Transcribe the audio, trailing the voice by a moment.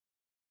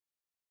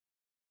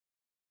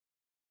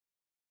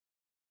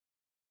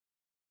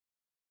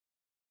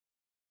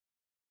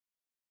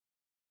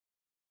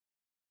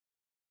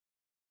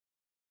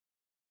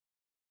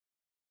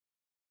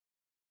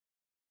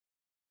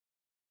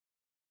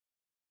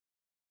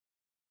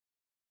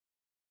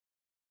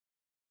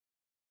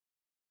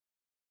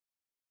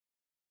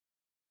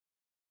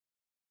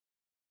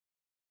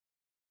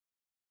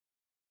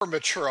for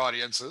mature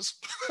audiences.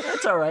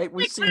 That's all right.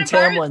 We've seen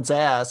Tamlin's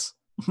ass.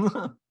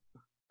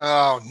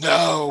 Oh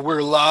no,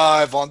 we're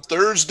live on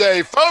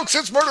Thursday. Folks,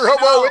 it's Murder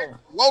Hobo.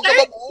 Welcome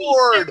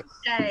aboard.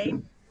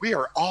 We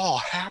are all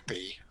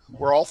happy.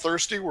 We're all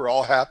thirsty. We're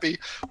all happy.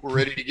 We're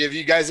ready to give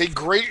you guys a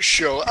great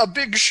show, a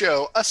big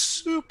show, a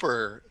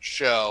super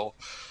show.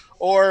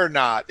 Or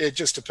not. It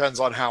just depends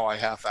on how I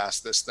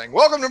half-ass this thing.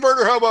 Welcome to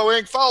Murder Hobo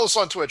Inc. Follow us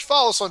on Twitch.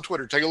 Follow us on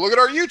Twitter. Take a look at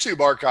our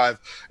YouTube archive.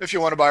 If you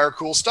want to buy our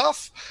cool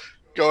stuff,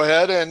 go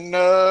ahead and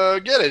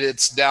get it.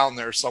 It's down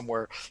there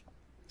somewhere.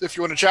 If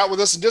you want to chat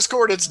with us in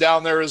Discord, it's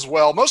down there as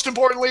well. Most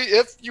importantly,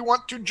 if you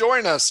want to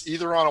join us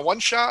either on a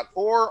one-shot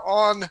or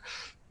on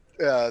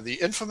the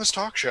infamous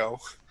talk show,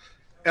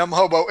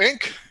 mhobo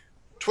Inc.,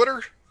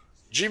 Twitter,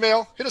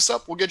 Gmail, hit us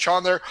up. We'll get you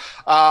on there.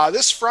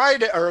 This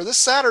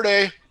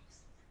Saturday,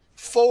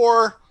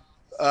 for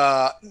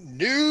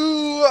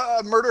new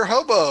Murder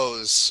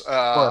Hobos.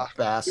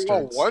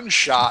 Bastards. One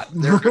shot.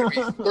 They're going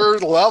to be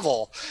third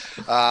level.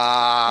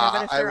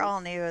 But if they're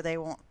all new, they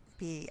won't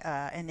be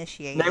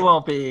initiated. They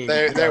won't be.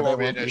 They won't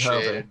be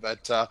initiated,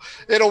 but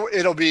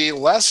it'll be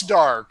less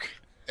dark.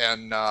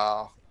 And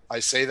I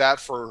say that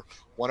for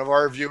one of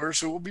our viewers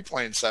who will be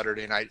playing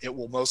Saturday night. It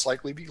will most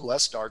likely be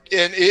less dark,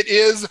 and it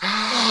is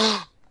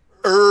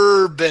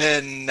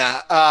urban,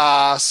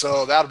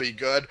 so that'll be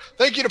good.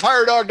 Thank you to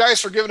Pirate Dog Dice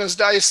for giving us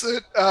dice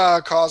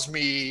that caused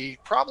me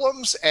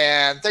problems,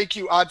 and thank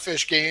you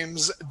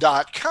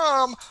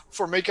oddfishgames.com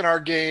for making our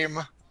game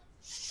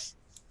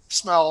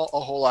smell a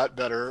whole lot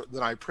better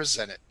than I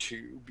present it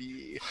to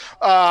be.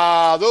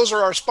 Those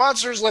are our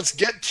sponsors. Let's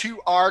get to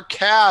our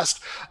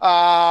cast.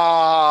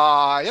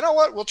 You know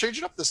what? We'll change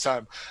it up this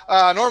time.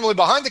 Normally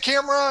behind the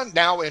camera,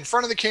 now in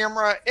front of the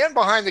camera, and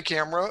behind the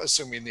camera,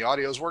 assuming the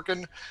audio is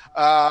working.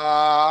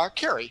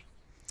 Carrie.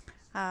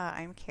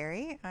 I'm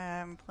Carrie.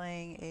 I'm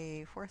playing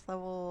a 4th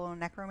level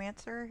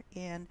necromancer,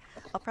 and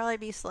I'll probably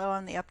be slow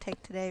on the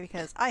uptake today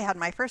because I had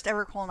my first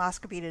ever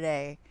colonoscopy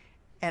today.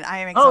 And I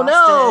am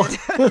exhausted.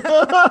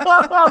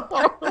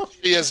 Oh, no!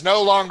 She is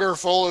no longer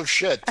full of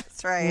shit.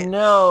 That's right.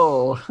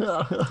 No.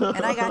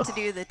 And I got to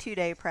do the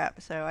 2-day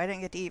prep, so I didn't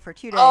get to eat for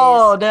 2 days.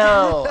 Oh,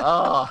 no.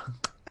 Oh.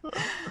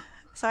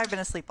 So I've been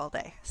asleep all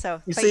day.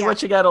 So you see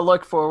what you got to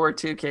look forward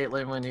to,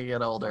 Caitlin, when you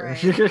get older.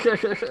 Right.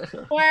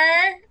 Or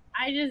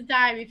I just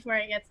die before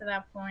I get to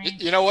that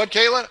point. You know what,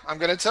 Caitlin? I'm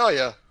going to tell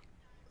you.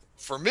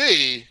 For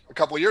me, a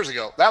couple of years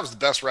ago, that was the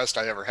best rest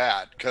I ever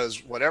had.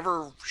 Because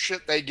whatever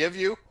shit they give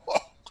you...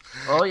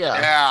 Oh, yeah.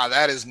 Yeah,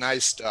 that is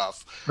nice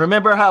stuff.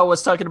 Remember how I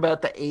was talking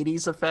about the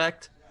 80s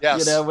effect?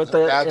 Yes. You know, with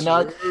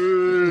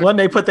when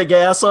they put the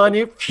gas on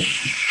you,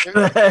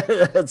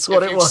 that's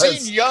what it was. If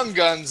you've seen Young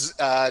Guns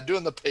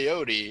doing the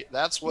peyote,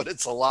 that's what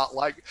it's a lot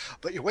like.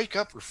 But you wake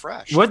up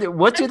refreshed.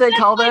 What do they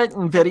call that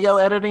in video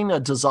editing? A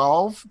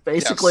dissolve?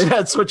 Basically, Yes.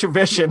 That's what your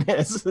vision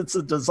is. It's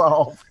a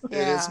dissolve. Yeah.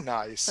 It is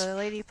nice. So the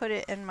lady put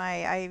it in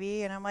my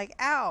IV, and I'm like,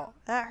 ow,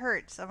 that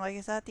hurts. I'm like,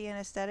 is that the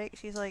anesthetic?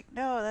 She's like,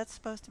 no, that's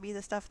supposed to be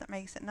the stuff that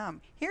makes it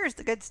numb. Here's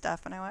the good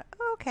stuff. And I went,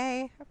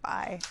 okay,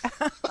 bye.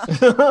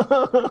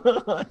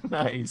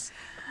 Nice.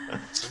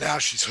 So now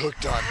she's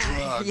hooked on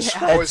drugs.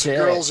 Yeah. Boys and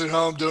girls at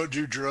home, don't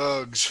do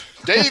drugs.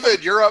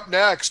 David, you're up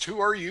next. Who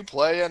are you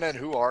playing, and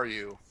who are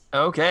you?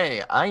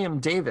 Okay, I am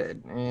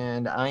David,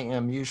 and I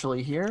am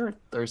usually here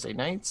Thursday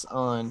nights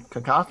on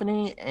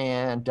Cacophony,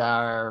 and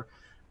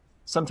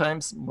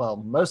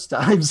most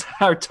times,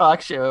 our talk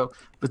show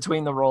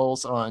Between the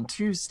Rolls on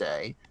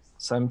Tuesday.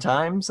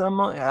 Sometimes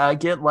I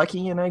get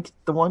lucky and I get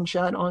the one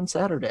shot on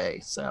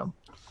Saturday. So.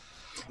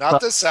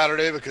 Not this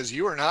Saturday, because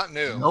you are not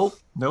new.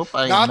 Nope.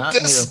 I am not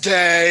this new.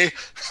 day.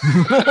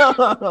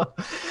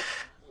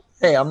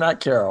 Hey, I'm not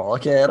Carol.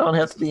 Okay, I don't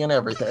have to be in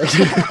everything.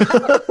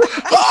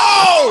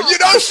 Oh, you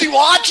know she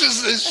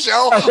watches this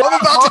show. I'm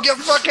about to get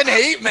fucking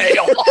hate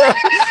mail.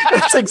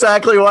 That's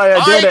exactly why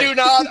I did it. I do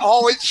not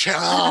always.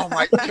 Oh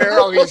my,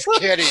 Carol, he's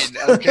kidding.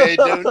 Okay,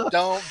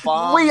 don't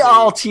bomb. We me.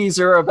 all tease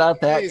her about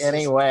that Jesus.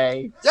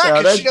 anyway. Yeah,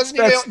 because so she doesn't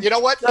even. You know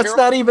what? That's Carol,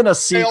 not even a email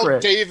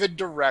secret. David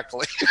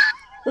directly.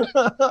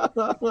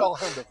 Tell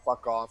him to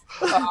fuck off.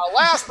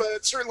 Last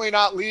but certainly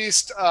not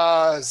least,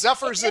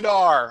 Zephyr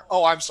Zadar.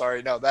 Oh, I'm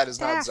sorry. No, that is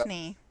not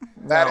Daphne.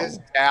 That is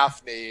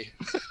Daphne.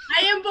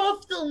 I am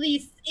both the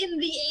least in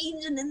the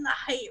age and in the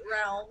height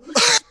realm.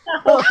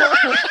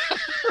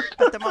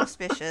 But the most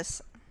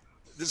vicious.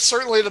 It's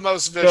certainly the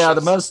most vicious. Yeah,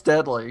 the most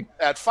deadly.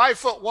 At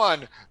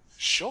 5'1",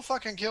 she'll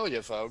fucking kill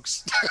you,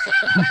 folks.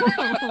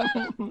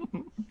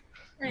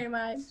 Pretty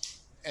much.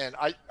 And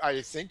I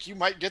think you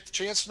might get the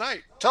chance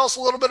tonight. Tell us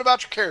a little bit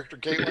about your character,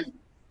 Caitlin.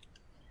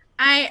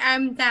 I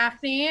am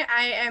Daphne.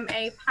 I am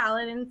a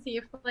paladin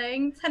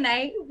tiefling.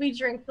 Tonight, we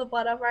drink the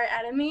blood of our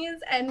enemies,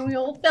 and we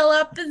will fill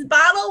up this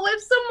bottle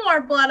with some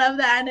more blood of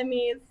the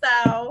enemies.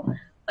 So,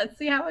 let's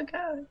see how it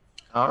goes.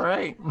 All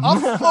right.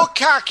 Awful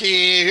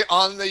cocky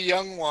on the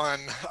young one.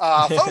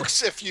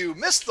 Folks, if you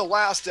missed the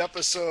last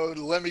episode,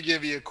 let me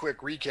give you a quick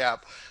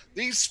recap.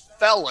 These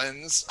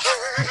felons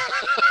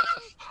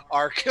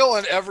are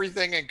killing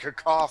everything in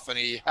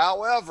Cacophony.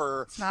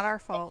 However, It's not our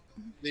fault.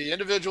 the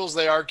individuals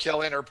they are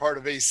killing are part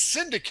of a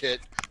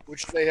syndicate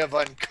which they have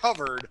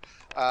uncovered.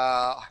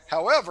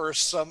 However,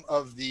 some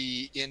of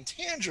the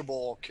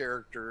intangible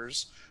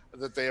characters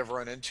that they have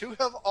run into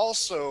have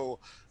also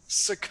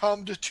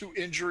succumbed to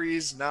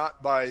injuries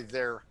not by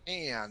their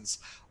hands.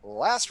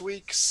 Last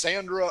week,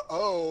 Sandra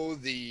O,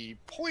 the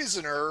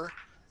poisoner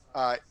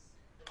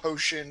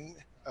potion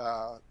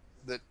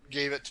that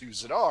gave it to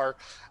Zadar,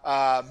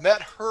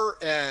 met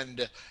her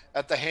end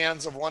at the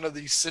hands of one of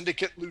the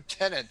syndicate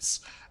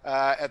lieutenants.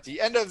 At the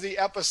end of the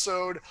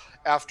episode,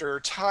 after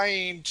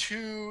tying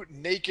 2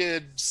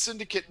 naked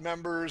syndicate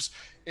members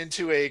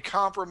into a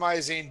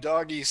compromising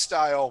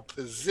doggy-style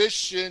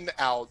position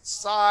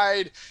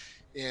outside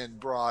in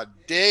broad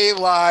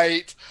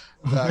daylight,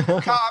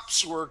 the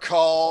cops were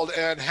called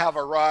and have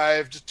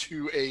arrived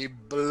to a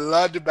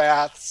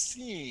bloodbath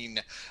scene.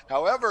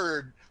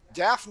 However,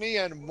 Daphne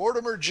and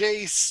Mortimer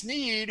J.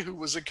 Sneed, who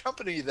was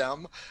accompanying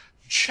them,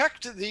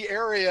 checked the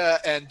area,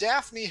 and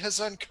Daphne has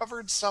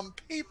uncovered some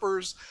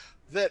papers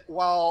that,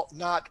 while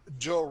not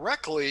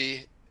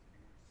directly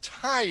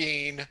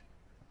tying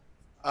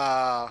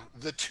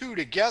the two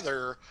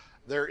together,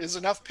 there is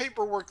enough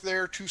paperwork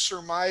there to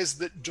surmise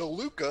that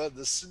DeLuca,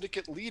 the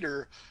syndicate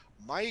leader,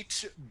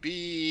 might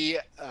be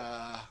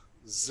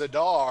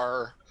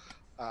Zadar,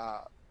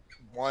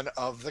 one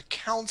of the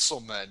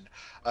councilmen.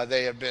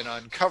 They have been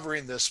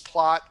uncovering this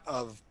plot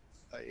of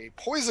a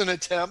poison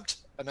attempt,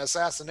 an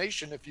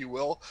assassination, if you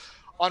will,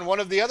 on one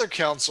of the other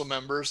council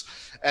members.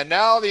 And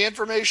now the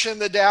information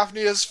that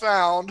Daphne has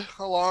found,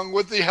 along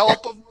with the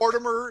help of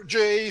Mortimer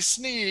J.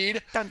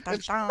 Sneed,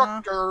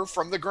 instructor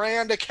from the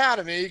Grand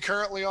Academy,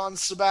 currently on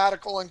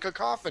sabbatical in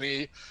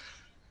Cacophony,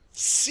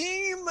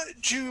 seem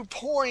to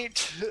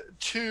point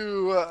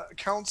to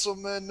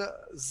Councilman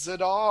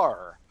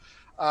Zadar.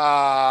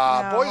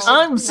 No. Boys,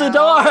 I'm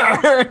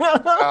Zadar.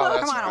 Oh,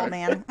 Come on, old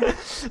man.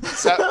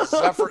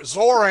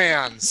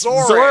 Zoran.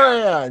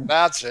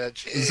 That's it.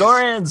 Jeez.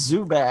 Zoran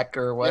Zubak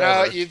or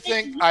whatever. You you'd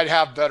think I'd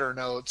have better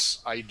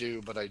notes. I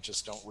do, but I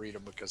just don't read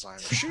them because I'm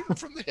shooting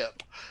from the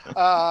hip.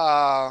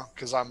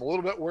 Because I'm a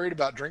little bit worried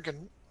about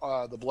drinking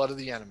the blood of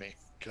the enemy.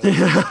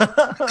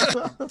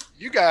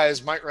 You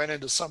guys might run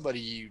into somebody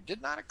you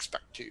did not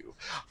expect to.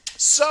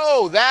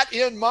 So, that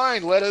in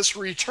mind, let us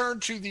return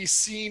to the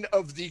scene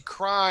of the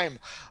crime.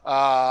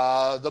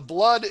 The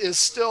blood is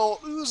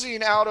still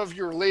oozing out of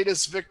your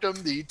latest victim.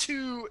 The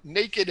 2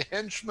 naked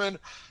henchmen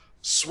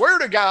swear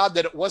to God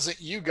that it wasn't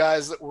you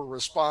guys that were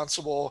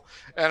responsible.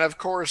 And, of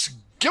course,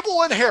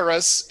 Gibble and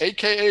Harris,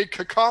 a.k.a.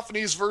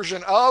 Cacophony's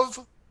version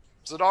of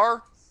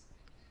Zadar,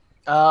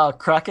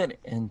 Crockett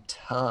and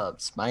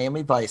Tubbs,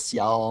 Miami Vice,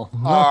 y'all,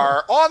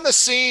 are on the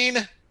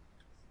scene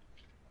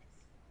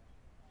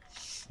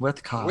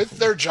with coffee. With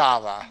their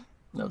Java.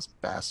 Those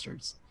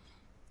bastards.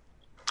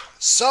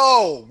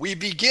 So we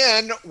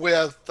begin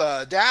with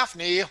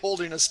Daphne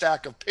holding a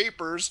stack of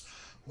papers,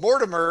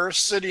 Mortimer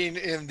sitting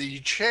in the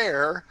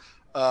chair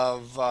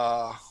of,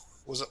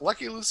 was it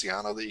Lucky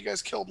Luciano that you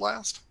guys killed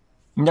last?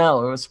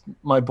 No, it was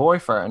my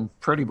boyfriend,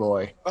 Pretty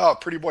Boy. Oh,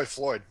 Pretty Boy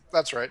Floyd.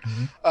 That's right.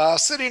 Mm-hmm.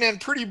 Sitting in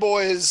Pretty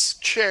Boy's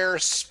chair,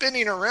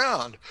 spinning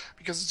around,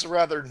 because it's a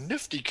rather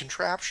nifty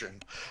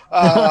contraption.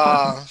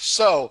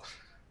 So,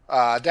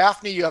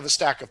 Daphne, you have a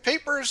stack of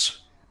papers.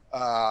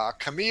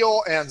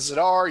 Camille and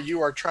Zadar, you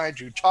are trying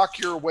to talk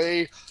your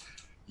way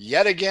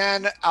yet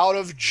again out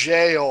of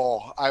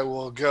jail. I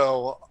will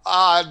go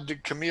odd,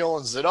 Camille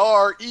and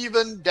Zadar,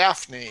 even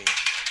Daphne.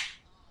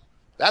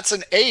 That's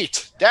an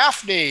 8.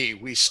 Daphne,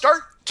 we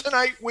start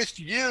tonight with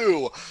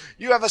you.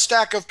 You have a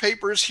stack of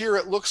papers here.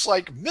 It looks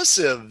like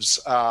missives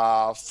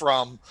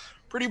from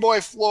Pretty Boy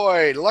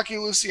Floyd, Lucky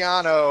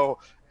Luciano,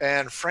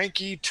 and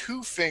Frankie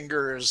Two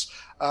Fingers.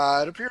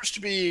 It appears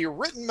to be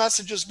written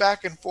messages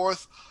back and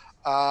forth,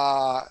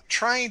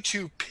 trying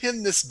to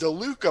pin this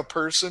DeLuca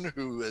person,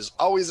 who is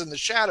always in the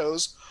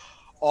shadows,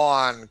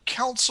 on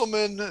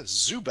Councilman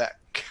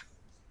Zubek.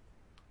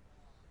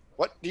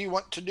 What do you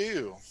want to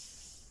do?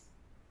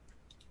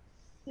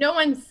 No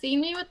one's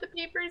seen me with the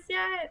papers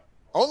yet?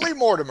 Only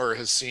Mortimer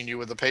has seen you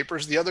with the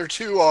papers. The other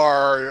 2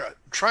 are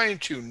trying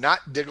to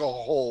not dig a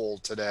hole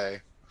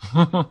today.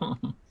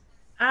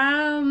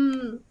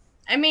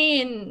 I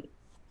mean,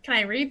 can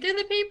I read through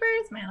the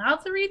papers? Am I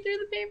allowed to read through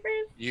the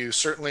papers? You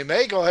certainly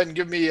may. Go ahead and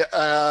give me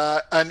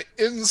an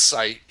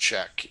insight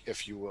check,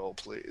 if you will,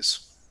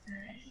 please. All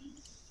right.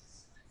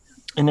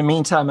 In the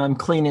meantime, I'm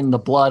cleaning the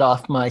blood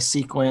off my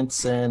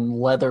sequence and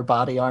leather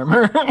body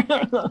armor.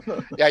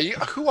 Yeah,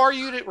 who are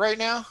you right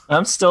now?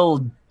 I'm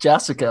still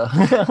Jessica.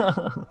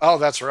 Oh,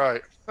 that's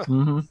right.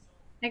 Mm-hmm.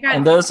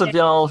 And those of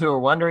y'all who are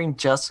wondering,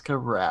 Jessica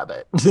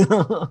Rabbit.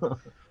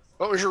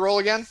 What was your role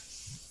again?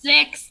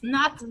 6,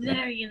 not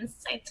very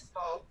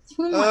insightful.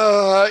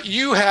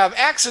 You have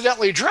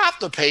accidentally dropped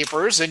the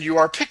papers and you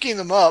are picking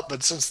them up,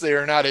 but since they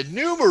are not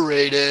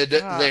enumerated,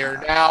 they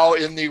are now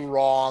in the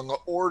wrong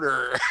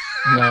order.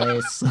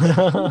 Nice.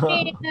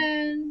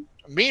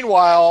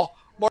 Meanwhile,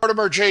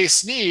 Mortimer J.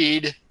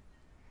 Sneed,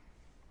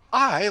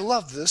 I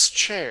love this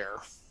chair.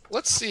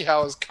 Let's see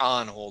how his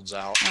con holds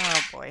out.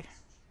 Oh, boy.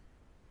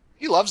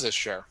 He loves this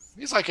chair.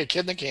 He's like a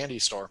kid in the candy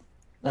store.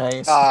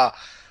 Nice.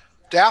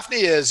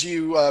 Daphne, as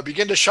you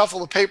begin to shuffle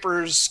the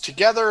papers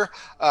together,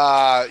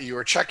 you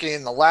are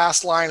checking the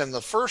last line and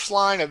the first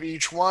line of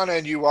each one,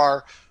 and you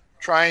are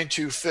trying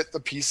to fit the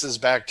pieces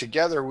back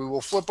together. We will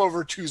flip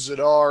over to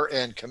Zadar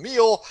and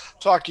Camille,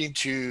 talking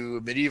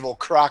to Medieval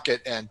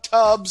Crockett and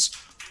Tubbs,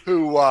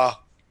 who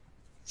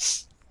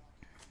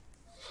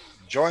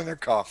enjoying their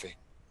coffee.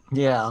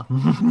 Yeah.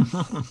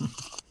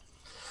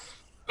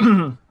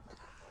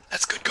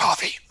 That's good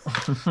coffee.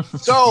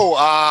 So,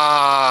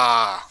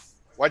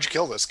 why'd you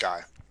kill this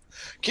guy?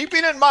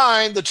 Keeping in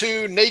mind the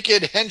two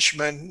naked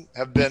henchmen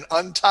have been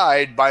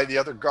untied by the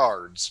other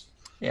guards.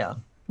 Yeah.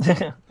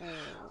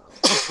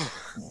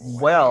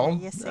 Well,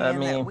 You're saying I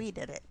mean, that we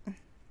did it.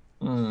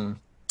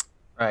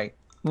 Right.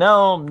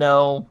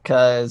 No,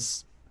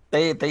 because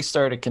they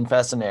started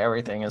confessing to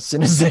everything as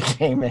soon as they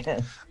came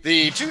in.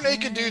 The two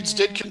naked dudes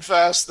did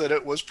confess that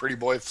it was Pretty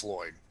Boy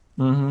Floyd.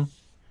 Mm-hmm.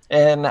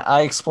 And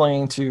I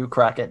explained to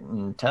Crockett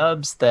and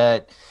Tubbs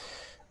that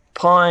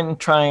upon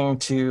trying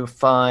to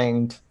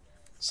find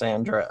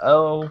Sandra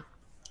Oh,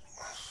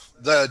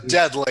 the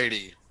dead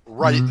lady,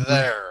 right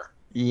there.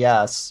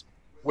 Yes.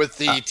 With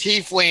the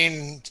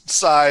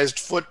tiefling-sized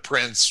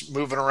footprints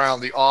moving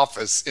around the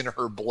office in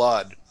her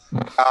blood.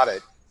 Got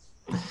it.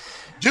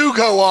 Do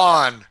go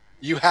on.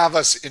 You have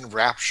us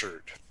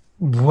enraptured.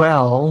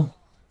 Well,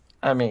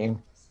 I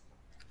mean,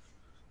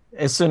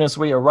 as soon as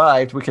we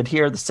arrived, we could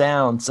hear the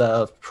sounds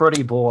of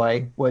Pretty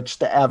Boy, which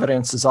the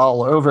evidence is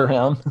all over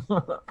him,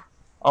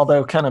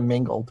 although kind of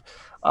mingled.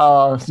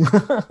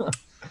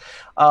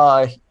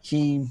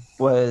 He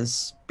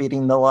was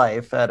beating the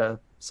life out of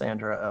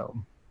Sandra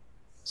Oh.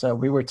 So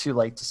we were too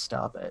late to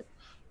stop it.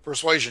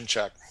 Persuasion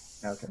check.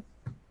 Okay.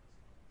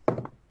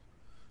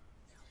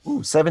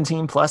 Ooh,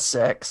 17 plus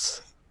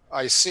 6.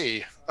 I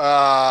see.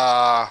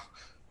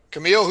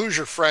 Camille, who's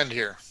your friend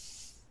here?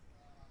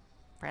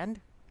 Friend?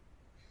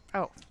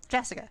 Oh,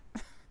 Jessica.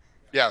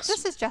 Yes.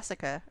 This is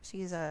Jessica.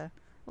 She's a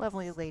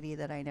lovely lady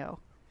that I know.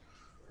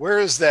 Where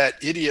is that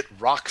idiot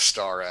rock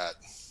star at?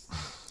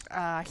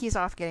 He's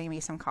off getting me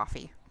some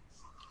coffee.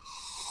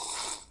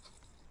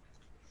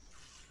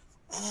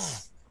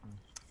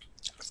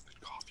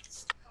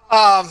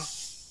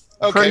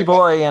 Okay. Pretty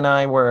Boy and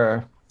I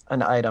were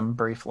an item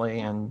briefly,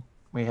 and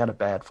we had a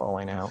bad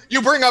falling out.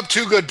 You bring up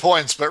two good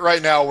points, but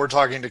right now we're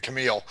talking to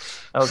Camille.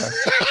 Okay.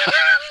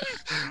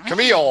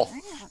 Camille.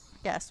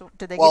 Yes.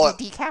 Did they give you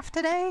decaf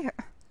today?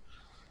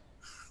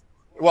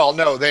 Well,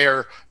 no, they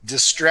are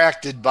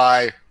distracted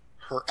by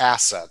her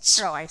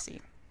assets. Oh, I see.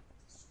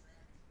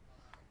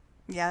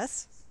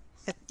 Yes.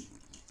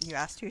 You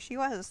asked who she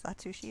was.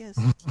 That's who she is.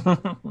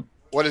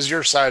 What is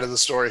your side of the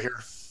story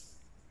here?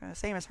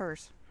 Same as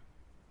hers.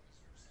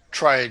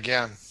 Try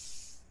again.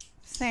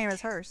 Same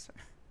as hers.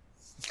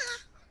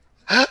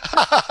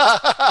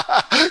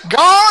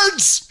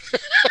 Guards!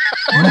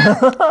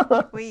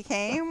 We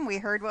came. We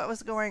heard what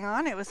was going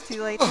on. It was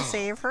too late to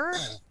save her.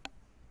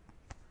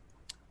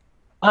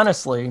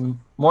 Honestly,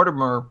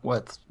 Mortimer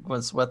was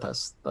with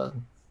us the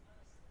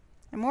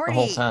Morty,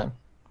 whole time.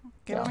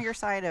 Get on your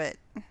side of it.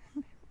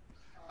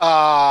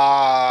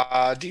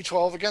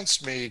 D12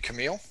 against me,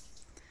 Camille.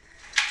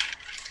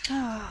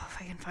 Oh,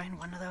 if I can find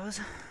one of those.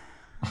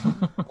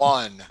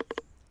 1.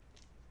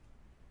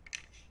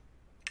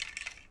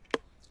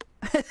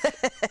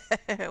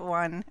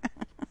 One.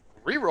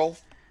 Reroll.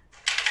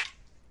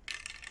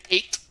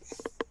 8.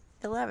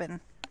 11.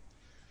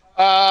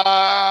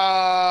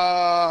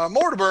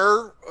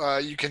 Mortimer,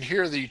 you can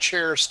hear the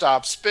chair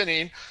stop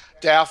spinning.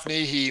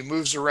 Daphne, he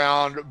moves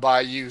around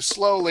by you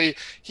slowly.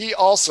 He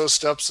also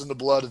steps in the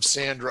blood of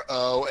Sandra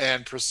Oh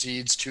and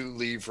proceeds to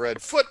leave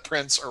red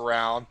footprints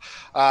around.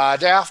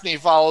 Daphne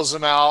follows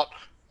him out,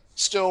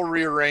 still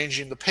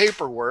rearranging the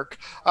paperwork.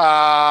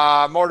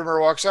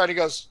 Mortimer walks out. He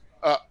goes,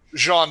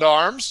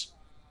 gendarmes,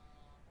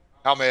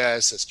 how may I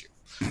assist you?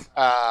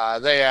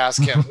 They ask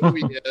him who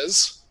he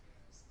is.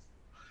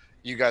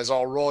 You guys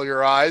all roll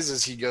your eyes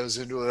as he goes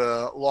into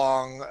a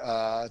long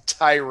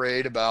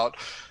tirade about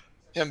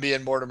him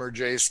being Mortimer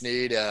J.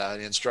 Sneed,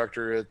 an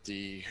instructor at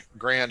the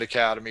Grand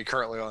Academy,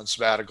 currently on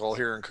sabbatical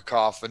here in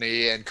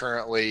Cacophony, and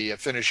currently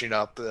finishing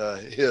up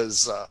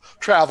his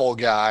travel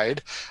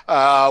guide,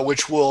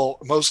 which will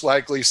most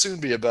likely soon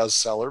be a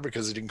bestseller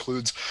because it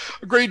includes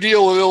a great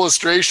deal of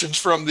illustrations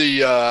from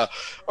the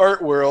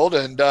art world,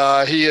 and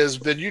he has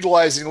been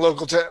utilizing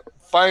local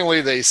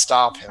finally, they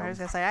stop him. I was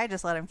going to say, I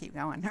just let him keep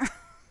going.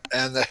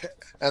 And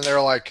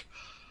they're like,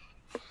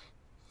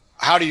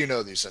 how do you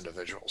know these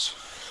individuals?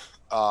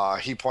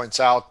 He points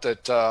out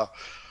that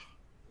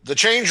the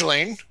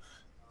changeling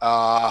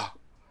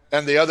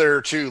and the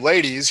other two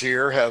ladies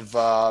here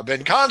have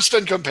been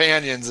constant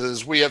companions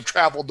as we have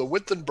traveled the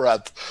width and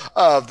breadth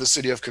of the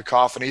city of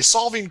Cacophony,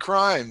 solving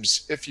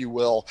crimes, if you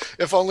will.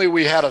 If only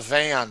we had a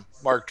van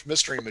marked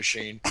Mystery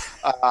Machine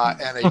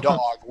and a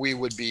dog, we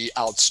would be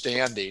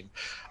outstanding.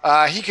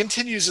 He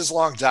continues his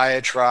long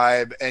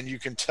diatribe, and you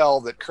can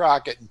tell that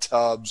Crockett and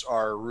Tubbs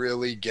are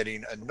really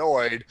getting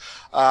annoyed.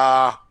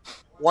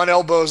 One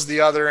elbows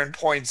the other and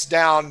points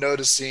down,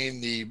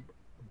 noticing the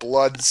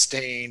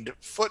blood-stained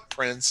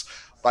footprints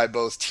by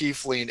both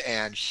tiefling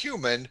and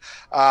human,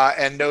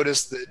 and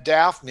notice that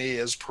Daphne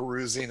is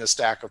perusing a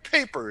stack of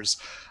papers.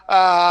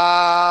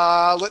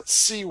 Let's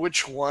see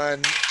which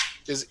one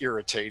is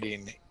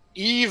irritating.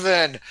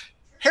 Even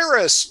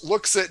Harris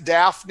looks at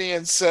Daphne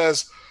and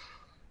says,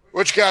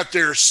 "What you got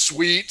there,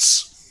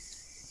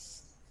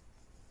 sweets?"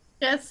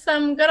 Just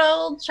some good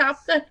old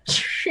chopped up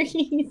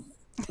trees.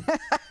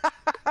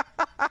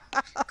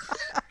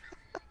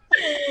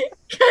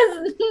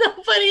 Because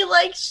nobody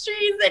likes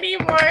trees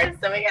anymore,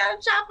 so we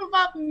gotta chop them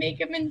up and make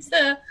them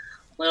into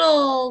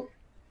little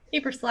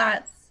paper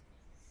slats.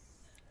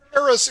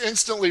 Harris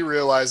instantly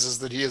realizes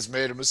that he has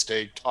made a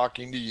mistake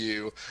talking to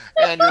you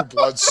and your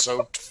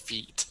blood-soaked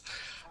feet.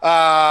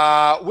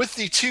 With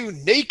the two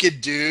naked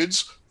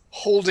dudes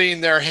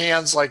holding their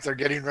hands like they're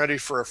getting ready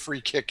for a free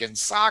kick in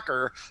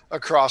soccer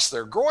across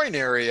their groin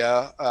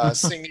area,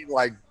 singing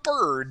like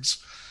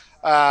birds,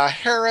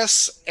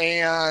 Harris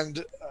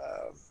and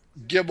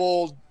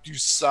Gibble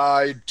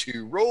decide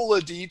to roll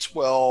a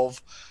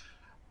d12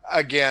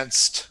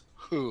 against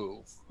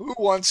who? Who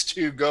wants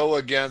to go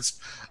against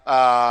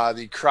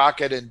the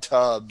Crockett and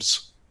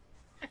Tubbs?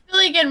 I feel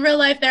like in real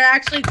life they're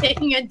actually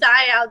taking a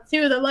die out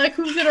too. They're like,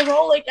 who's gonna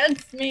roll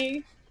against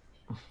me?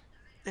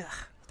 Ugh,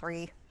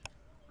 3.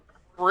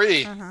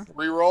 3.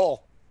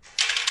 Re-roll.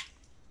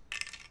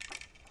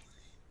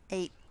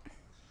 8.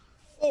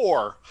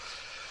 4.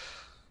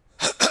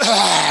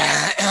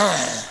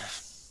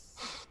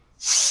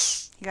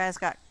 You guys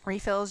got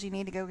refills you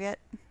need to go get?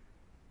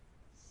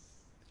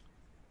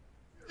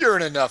 You're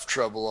in enough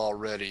trouble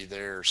already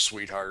there,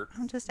 sweetheart.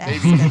 I'm just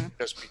Maybe you asking. should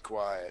just be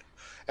quiet.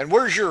 And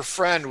where's your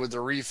friend with the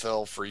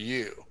refill for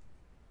you?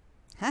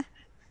 Huh?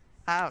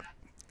 Oh,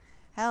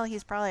 hell,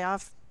 he's probably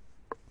off,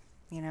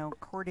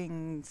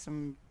 courting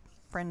some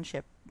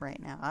friendship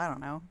right now. I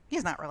don't know.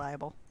 He's not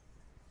reliable.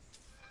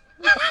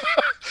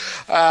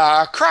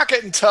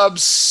 Crockett and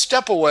Tubbs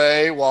step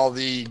away while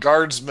the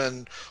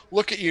guardsmen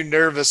look at you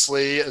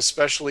nervously,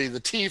 especially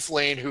the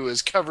tiefling who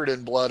is covered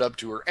in blood up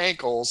to her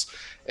ankles,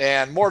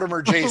 and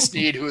Mortimer J.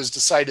 Sneed, who has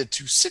decided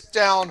to sit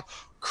down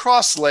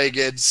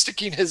cross-legged,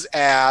 sticking his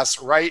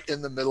ass right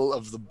in the middle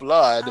of the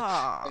blood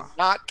and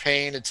not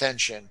paying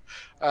attention.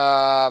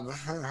 I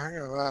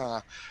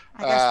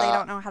guess they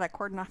don't know how to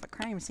cordon off a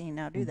crime scene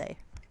now, do they?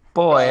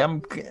 Boy,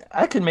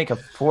 I could make a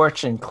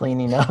fortune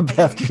cleaning up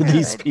after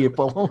these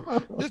people.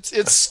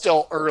 It's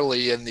still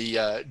early in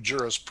the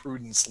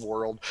jurisprudence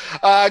world.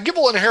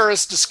 Gibble and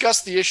Harris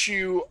discuss the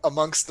issue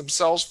amongst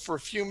themselves for a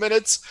few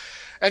minutes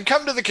and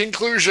come to the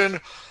conclusion.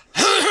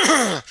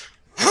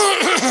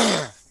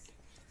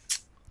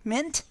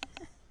 Mint?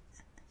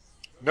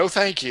 No,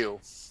 thank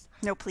you.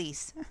 No,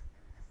 please.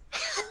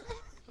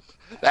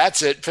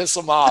 That's it. Piss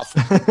them off.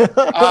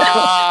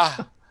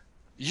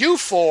 You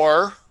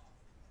four,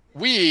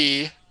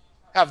 we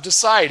have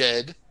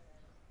decided,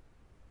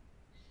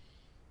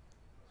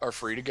 are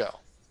free to go.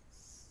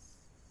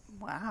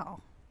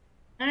 Wow.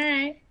 All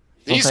right.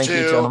 These thank two,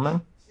 you,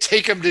 gentlemen.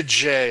 Take them to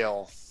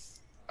jail.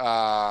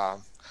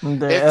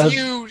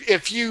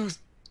 If you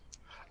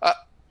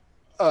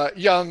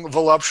young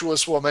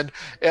voluptuous woman,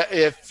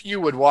 if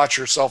you would watch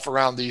yourself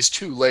around these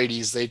two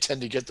ladies, they tend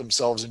to get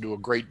themselves into a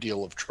great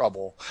deal of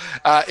trouble.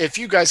 If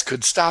you guys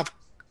could stop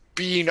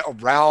being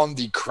around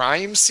the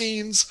crime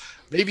scenes,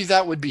 maybe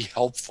that would be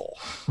helpful.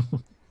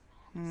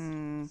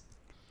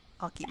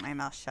 I'll keep my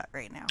mouth shut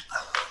right now.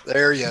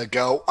 There you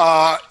go.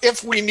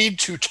 If we need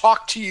to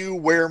talk to you,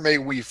 where may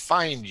we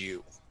find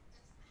you?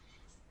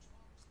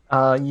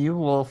 You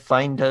will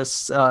find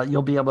us,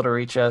 you'll be able to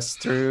reach us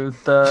through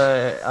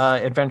the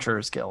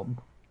Adventurers Guild.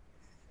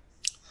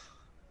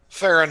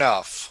 Fair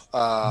enough.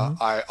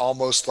 I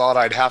almost thought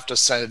I'd have to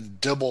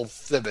send Dibble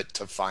Thibbet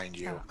to find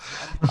you.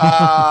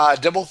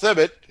 Dibble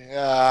Thibbet,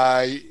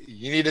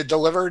 you need it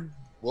delivered?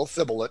 We'll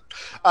thibble it.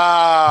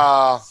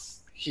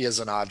 He is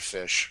an odd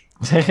fish.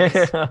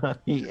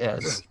 He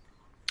is.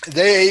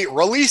 They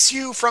release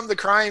you from the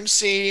crime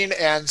scene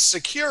and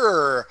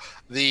secure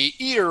the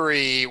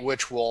eatery,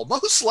 which will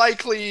most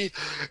likely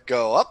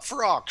go up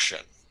for auction.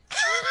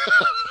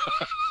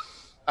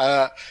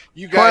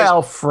 You Poor guys,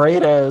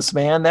 Alfredo's,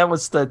 man. That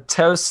was the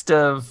toast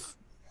of,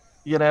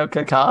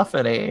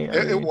 cacophony.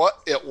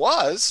 it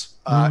was.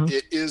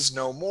 It is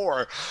no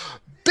more.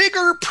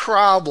 Bigger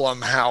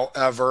problem,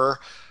 however,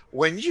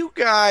 when you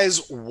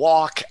guys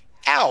walk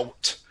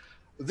out,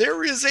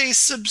 there is a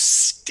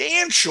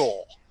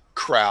substantial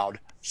crowd.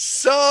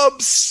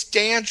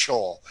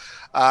 Substantial.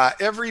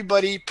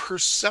 Everybody,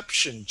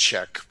 perception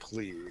check,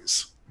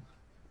 please.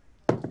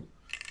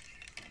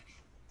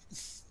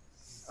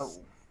 Oh.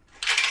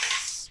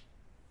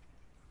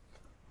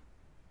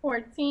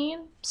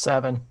 14.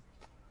 7.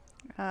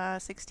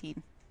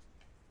 16.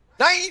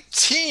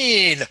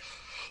 19.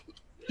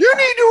 You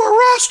need to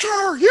arrest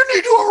her. You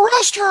need to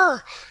arrest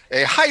her.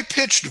 A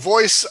high-pitched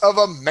voice of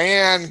a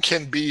man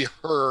can be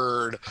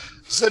heard.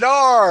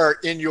 Zadar,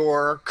 in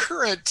your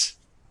current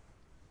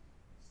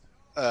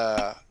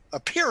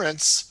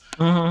appearance,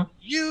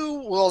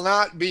 you will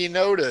not be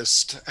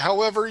noticed.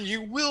 However,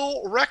 you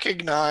will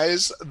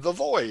recognize the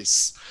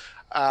voice.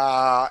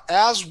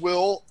 as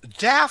will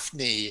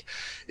Daphne.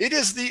 It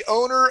is the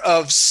owner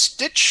of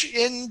Stitch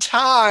in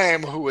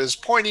Time who is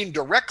pointing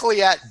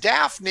directly at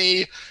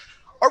Daphne.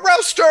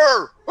 Arrest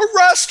her!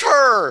 Arrest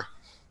her!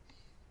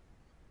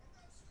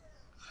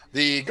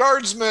 The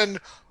guardsmen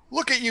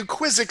look at you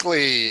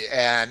quizzically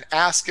and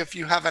ask if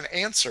you have an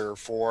answer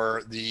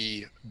for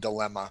the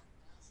dilemma.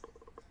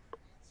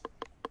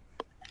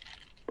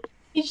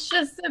 He's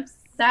just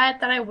upset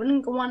that I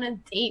wouldn't go on a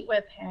date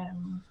with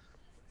him.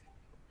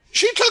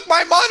 She took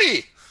my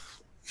money!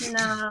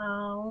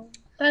 No,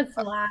 that's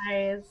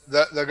lies.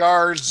 The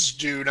guards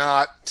do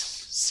not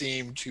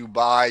seem to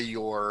buy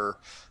your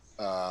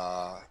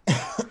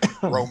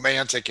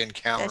romantic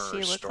encounter. Does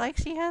she look like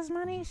she has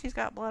money? She's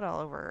got blood all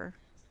over her.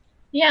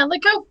 Yeah,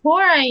 look how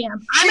poor I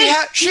am.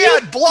 She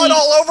had blood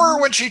all over her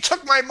when she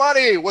took my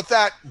money with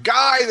that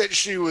guy that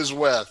she was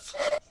with.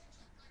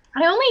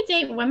 I only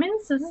date women,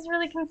 so this is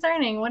really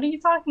concerning. What are you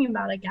talking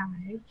about, a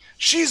guy?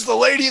 She's the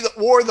lady that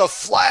wore the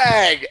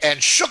flag and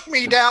shook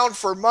me down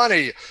for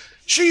money.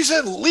 She's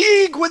in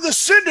league with the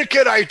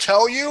syndicate, I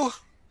tell you.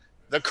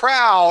 The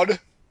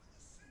crowd.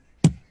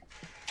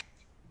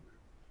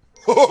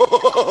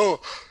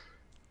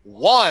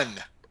 One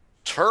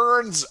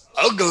turns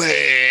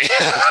ugly.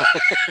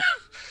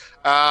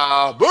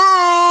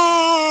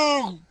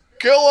 Boo!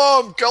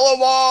 Kill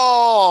them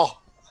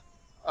all.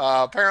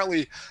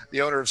 Apparently, the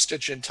owner of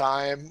Stitch in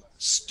Time,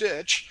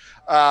 Stitch,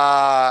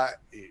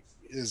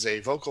 is a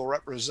vocal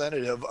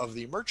representative of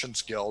the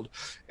Merchants Guild,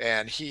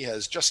 and he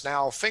has just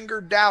now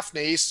fingered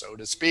Daphne, so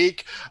to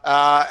speak,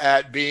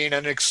 at being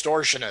an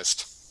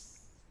extortionist.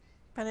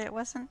 But it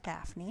wasn't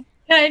Daphne.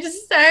 Can I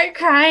just start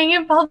crying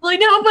in public?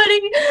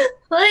 Nobody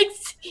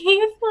likes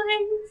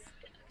tieflings.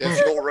 If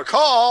you'll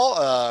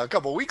recall, a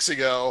couple weeks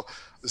ago,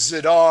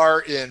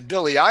 Zidar in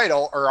Billy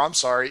Idol, or I'm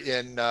sorry,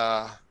 in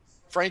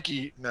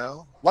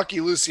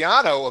Lucky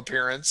Luciano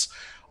appearance,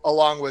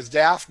 along with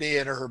Daphne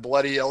and her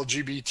bloody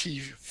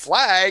LGBT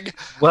flag.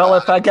 Well,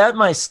 if I got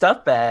my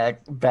stuff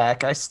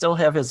back, I still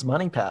have his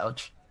money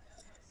pouch.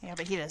 Yeah,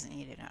 but he doesn't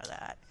need to know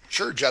that.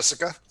 Sure,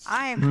 Jessica.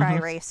 I am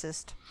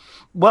racist.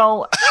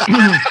 Well,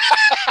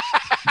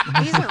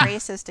 he's a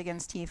racist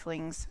against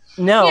tieflings.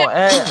 No,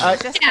 I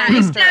just trying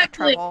to stir up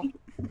trouble.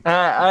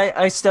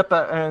 I step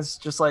up and it's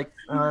just like,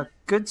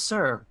 good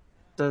sir,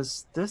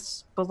 does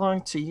this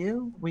belong to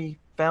you? We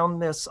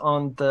found this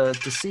on the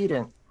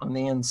decedent on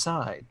the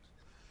inside.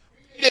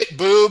 It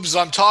boobs.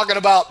 I'm talking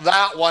about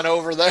that one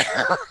over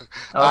there.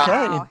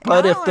 Okay,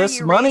 but if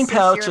this money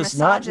pouch is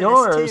not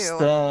yours,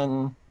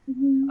 then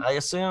I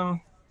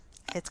assume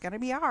it's going to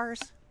be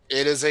ours.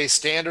 It is a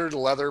standard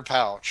leather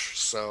pouch,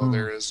 so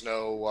there is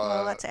no...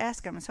 Well, let's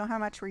ask him. So how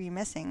much were you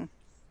missing?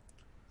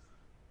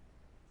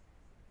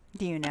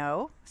 Do you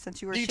know,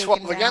 since you were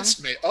D12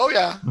 against me. Oh,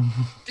 yeah.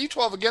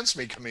 D12 against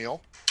me,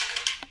 Camille.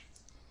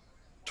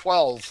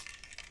 12.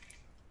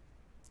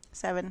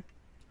 7.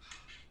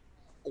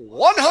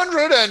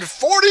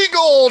 140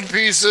 gold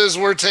pieces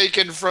were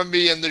taken from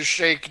me in the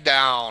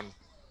shakedown.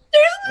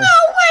 There's no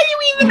way you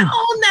even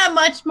own that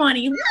much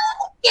money. Look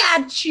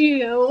at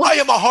you. I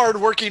am a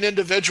hard-working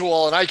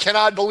individual, and I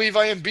cannot believe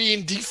I am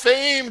being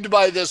defamed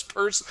by this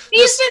person.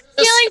 He's just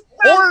stealing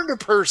horned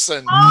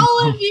person.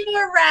 All of you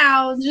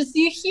around. Just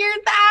you hear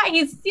that?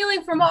 He's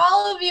stealing from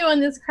all of you in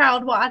this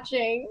crowd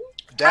watching.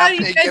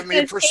 Daphne, give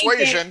me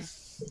persuasion.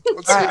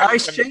 I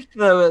shake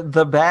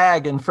the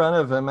bag in front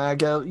of him. I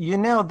go,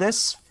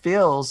 this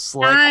feels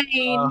like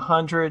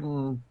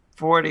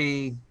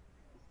 140.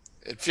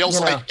 It feels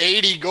like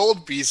 80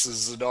 gold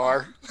pieces,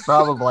 Zadar.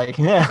 Probably,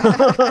 yeah.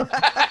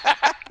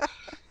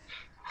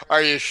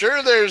 Are you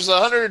sure there's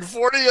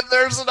 140 in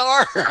there,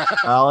 Zadar?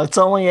 Well, it's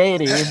only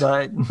 80,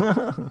 but...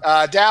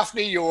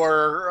 Daphne,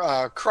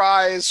 your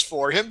cries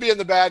for him being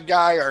the bad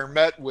guy are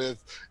met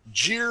with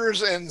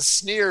jeers and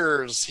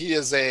sneers. He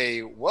is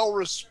a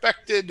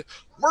well-respected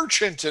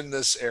merchant in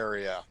this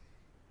area.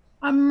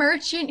 A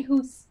merchant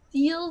who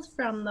steals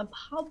from the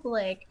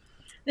public.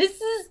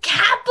 This is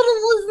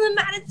capitalism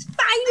at its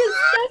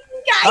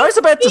finest. I was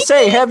about to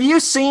say, have you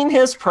seen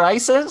his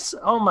prices?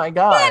 Oh my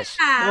gosh,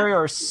 yeah. They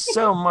are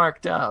so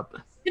marked up.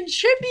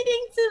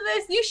 Contributing to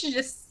this, you should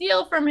just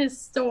steal from his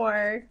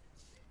store.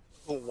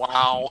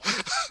 Wow.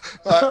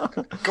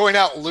 Going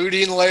out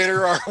looting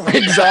later, are we?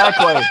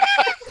 Exactly.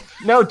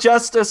 No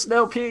justice,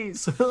 no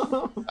peace. That's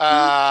capitalism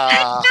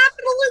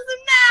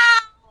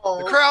now.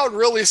 The crowd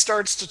really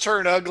starts to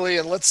turn ugly,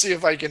 and let's see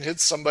if I can hit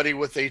somebody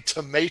with a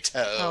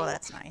tomato. Oh,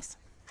 that's nice.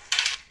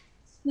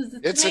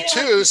 It's a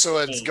 2, so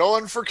it's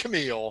going for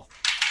Camille.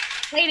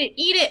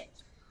 Eat it.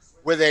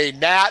 With a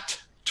nat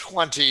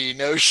 20,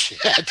 no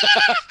shit.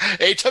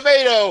 A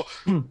tomato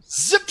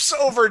zips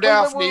over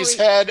Daphne's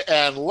head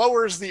and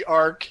lowers the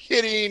arc,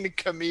 hitting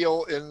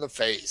Camille in the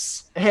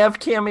face. Have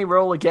Cammy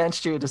roll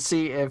against you to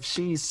see if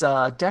she's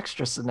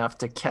dexterous enough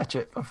to catch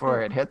it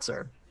before it hits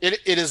her. It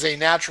is a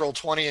natural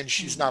 20, and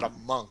she's not a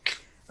monk.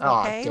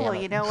 Okay, well,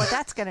 you know what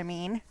that's going to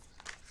mean.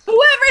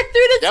 Whoever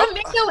threw the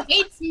tomato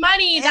hates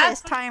money.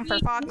 That's time for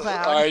Fog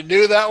Cloud. I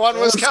knew that one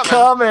was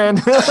coming.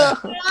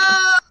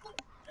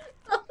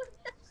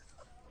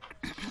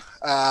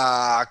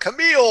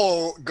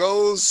 Camille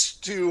goes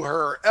to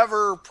her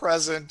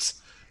ever-present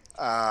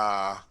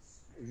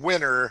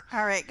winner.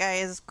 All right,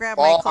 guys, grab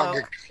my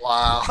cloak.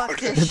 Cloud. Fuck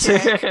this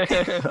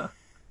shit.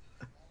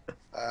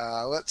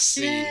 Let's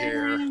see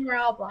here. We're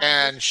all blind.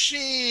 And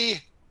she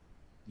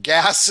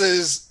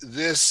gasses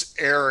this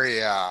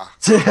area.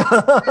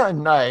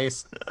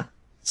 Nice.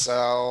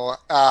 So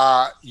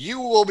you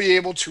will be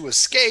able to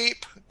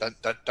escape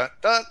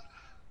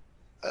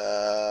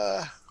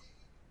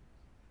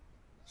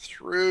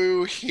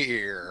through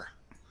here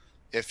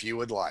if you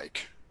would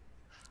like.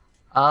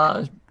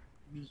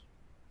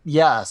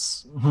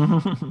 Yes.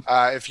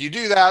 If you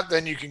do that,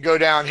 then you can go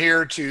down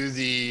here to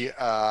the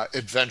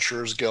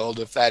Adventurers Guild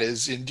if that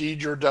is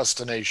indeed your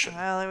destination.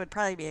 Well, it would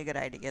probably be a good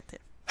idea to get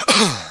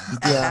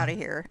Yeah. out of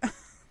here.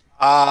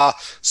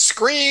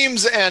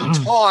 Screams and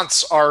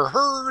taunts are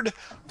heard,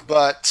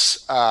 but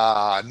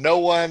no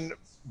one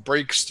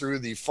breaks through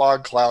the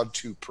fog cloud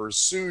to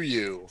pursue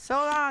you. So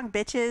long,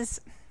 bitches.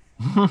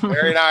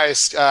 Very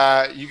nice.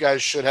 You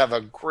guys should have a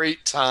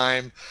great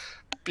time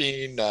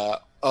being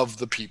of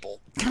the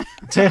people.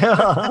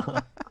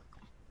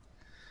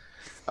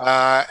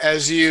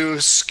 As you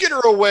skitter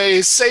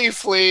away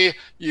safely,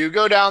 you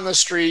go down the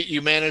street,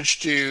 you manage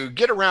to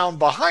get around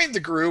behind the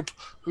group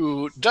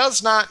who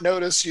does not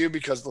notice you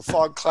because the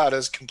fog cloud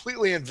has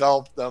completely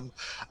enveloped them.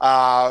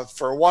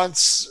 For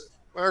once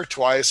or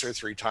twice or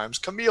three times,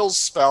 Camille's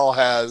spell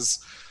has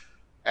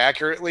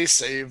accurately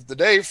saved the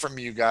day from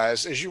you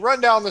guys. As you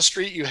run down the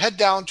street, you head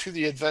down to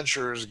the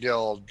Adventurers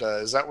Guild.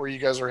 Is that where you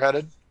guys are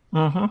headed?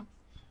 Mm-hmm.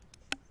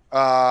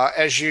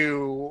 As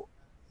you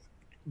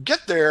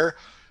get there,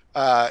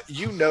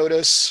 you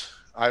notice,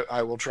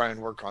 I will try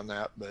and work on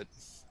that, but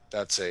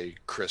that's a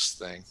Chris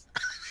thing.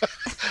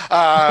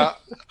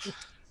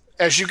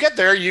 As you get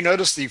there, you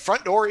notice the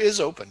front door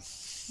is open.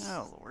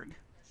 Oh, Lord.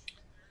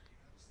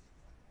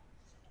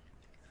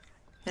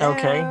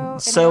 Okay, Hello?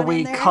 so Anyone we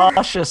in there?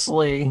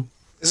 cautiously...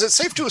 Is it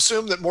safe to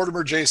assume that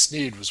Mortimer J.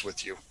 Sneed was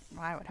with you?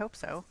 I would hope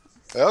so.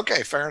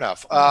 Okay, fair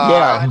enough.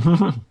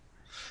 Yeah.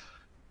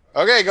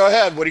 Okay, go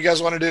ahead. What do you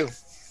guys want to do?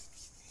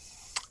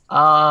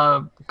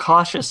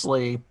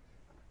 Cautiously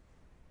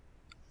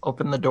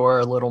open the door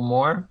a little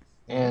more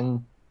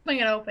and Swing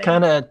it open.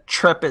 kind of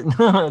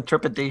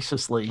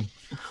trepidatiously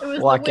It was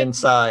walk the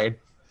inside.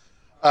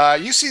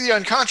 You see the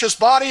unconscious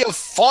body of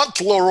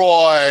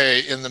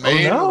Fauntleroy in the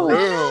main no. room,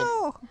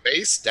 No.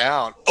 face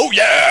down. Oh,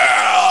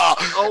 yeah!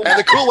 And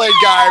the Kool-Aid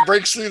guy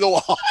breaks through the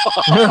wall.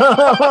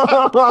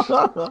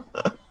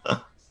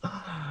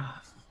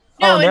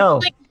 No, Oh, no.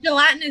 it's like a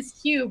gelatinous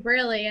cube,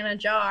 really, in a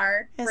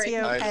jar. Is he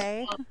Nice.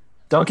 okay?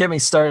 Don't get me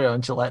started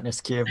on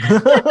gelatinous cube. He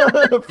is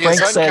Frank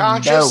said no.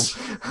 unconscious.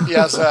 He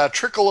has a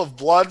trickle of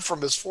blood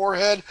from his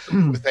forehead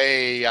with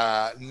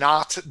a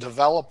knot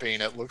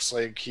developing. It looks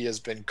like he has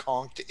been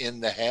conked in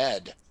the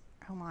head.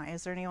 Oh my,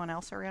 is there anyone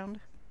else around?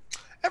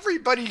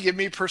 Everybody give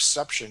me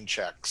perception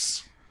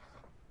checks.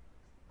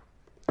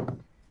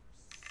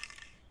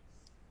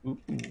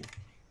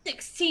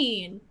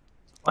 16.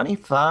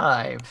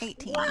 25.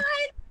 18. What?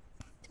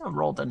 I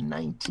rolled a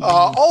 19.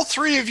 All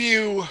three of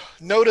you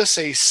notice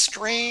a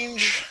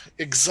strange,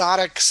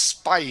 exotic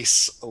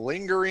spice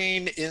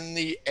lingering in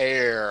the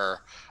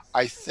air.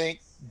 I think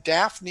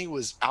Daphne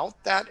was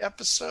out that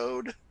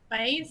episode.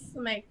 Spice?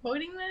 Am I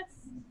quoting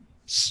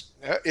this?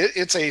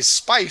 It's a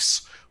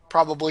spice,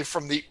 probably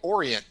from the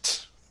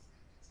Orient.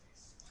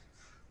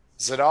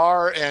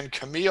 Zadar and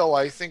Camille,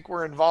 I think,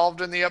 were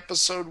involved in the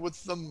episode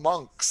with the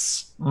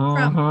monks.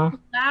 Mhm.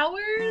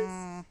 Flowers?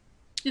 Mm,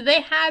 Do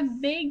they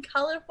have big,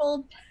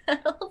 colorful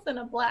petals and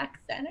a black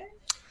center?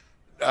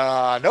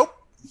 Nope.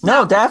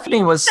 No,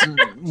 Daphne was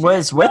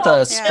with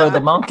us Yeah. for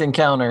the monk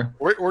encounter.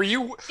 Were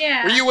you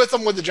Yeah. were you with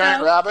them with the giant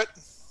No. rabbit?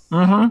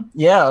 Mm-hmm.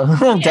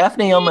 Yeah,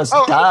 Daphne almost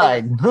Oh, okay.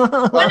 died.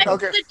 What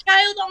Okay. is the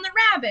child on the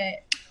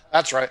rabbit?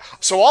 That's right.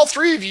 So all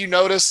three of you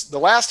noticed the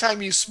last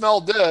time you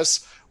smelled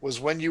this was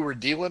when you were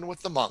dealing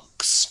with the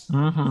monks.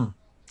 Mm-hmm.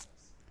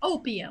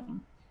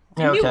 Opium.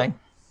 Okay.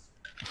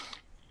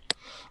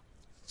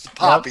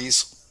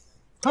 Poppies.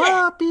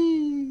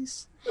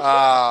 Puppies.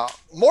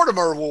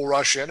 Mortimer will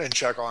rush in and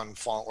check on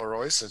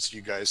Fauntleroy since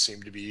you guys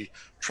seem to be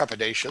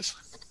trepidatious.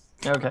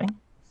 Okay.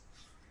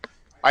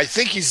 I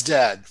think he's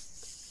dead.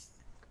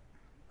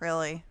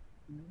 really?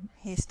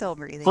 He's still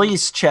breathing.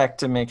 Please check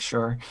to make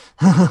sure.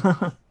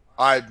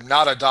 I'm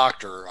not a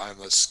doctor. I'm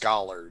a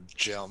scholar,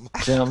 Jim.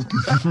 Jim.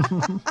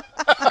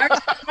 Are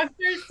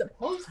doctors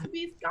supposed to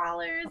be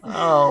scholars?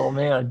 Oh,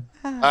 man.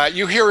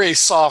 You hear a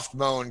soft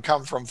moan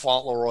come from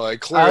Fauntleroy.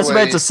 Clearly, I was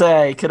meant to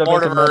say, could have made a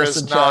Mortimer is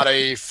medicine not check.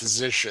 a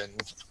physician.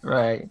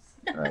 Right.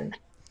 Is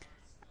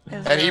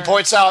And he there-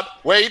 points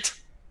out, wait,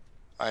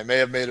 I may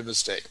have made a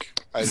mistake.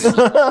 I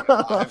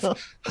didn't.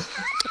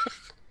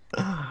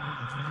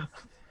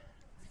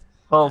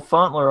 Well,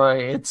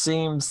 Fauntleroy, it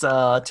seems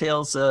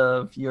tales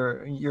of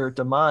your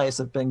demise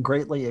have been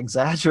greatly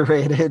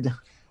exaggerated.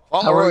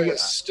 Fauntleroy you-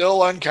 is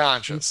still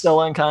unconscious. Still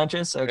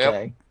unconscious?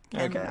 Okay.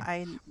 and Okay.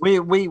 I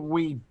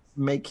We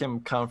make him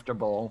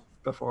comfortable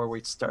before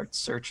we start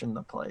searching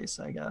the place,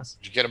 I guess.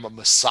 Did you get him a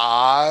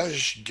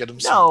massage? Get him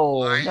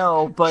some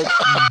No, but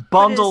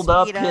bundled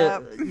up,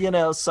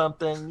 up.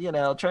 something,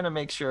 trying to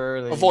make sure.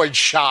 Avoid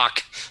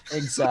shock.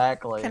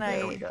 Exactly.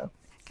 There we go.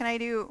 Can I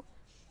do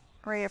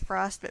Ray of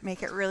Frost, but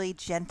make it really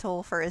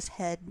gentle for his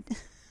head?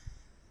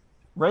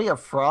 Ray of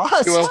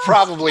Frost? You will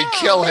probably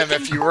kill him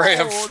if you Ray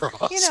of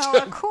Frost.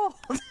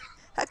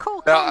 A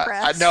cold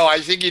compress. No, I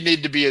think you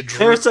need to be a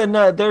druid.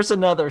 There's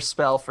another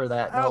spell for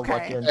that. And I'll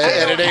look into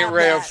and it ain't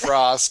Ray of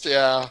Frost,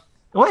 yeah.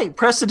 Wait,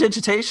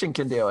 Prestidigitation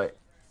can do it.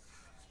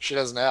 She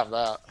doesn't have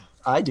that.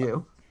 I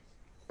do.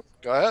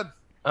 Go ahead.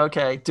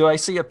 Okay. Do I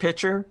see a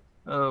pitcher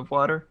of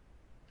water?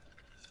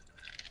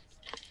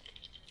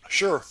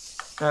 Sure.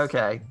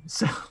 Okay.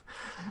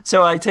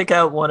 So I take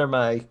out one of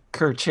my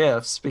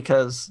kerchiefs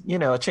because,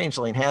 a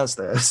changeling has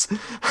this.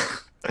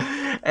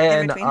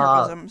 And, in between her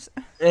bosoms.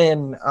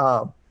 And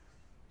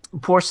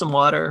pour some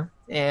water,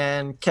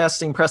 and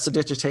casting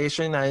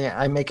Prestidigitation,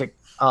 I make it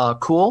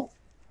cool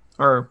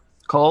or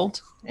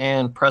cold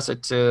and press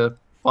it to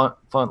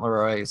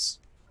Fauntleroy's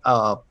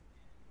knot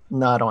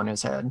on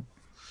his head.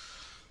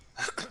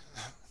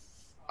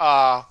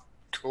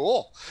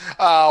 Cool.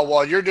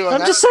 While you're doing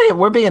that, I'm just saying,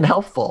 we're being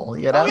helpful, Oh,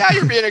 yeah,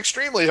 you're being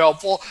extremely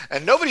helpful,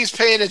 and nobody's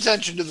paying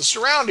attention to the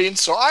surroundings,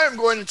 so I am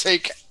going to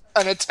take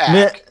an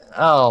attack.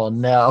 Oh,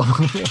 no.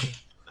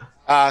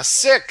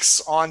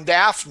 6 on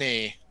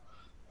Daphne.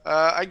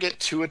 I get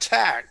 2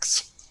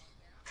 attacks.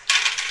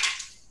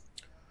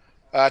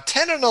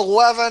 10 and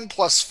 11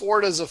 plus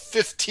 4 does a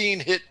 15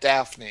 hit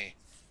Daphne.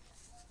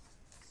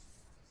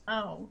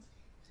 Oh.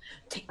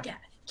 Take that.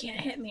 Can't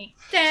hit me.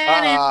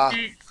 Can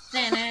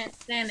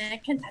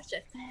touch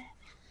it.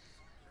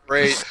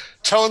 Great.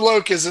 Tone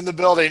Loke is in the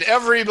building.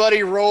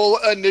 Everybody roll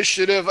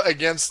initiative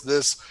against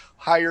this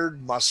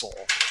hired muscle.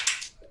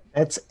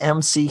 That's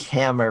MC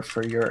Hammer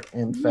for your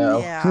info.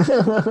 Yeah.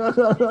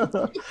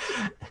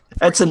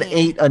 That's an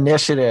 8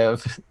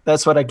 initiative.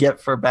 That's what I get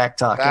for back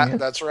talking.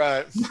 That's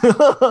right.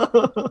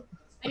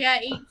 I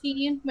got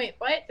 18. Wait,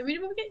 what? Did we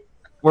get?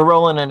 We're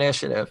rolling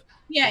initiative.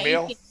 Yeah,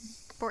 Camille? 18.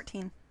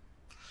 14.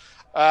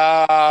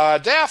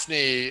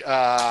 Daphne,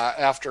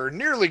 after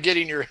nearly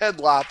getting your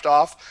head lopped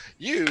off,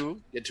 you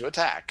get to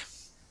attack.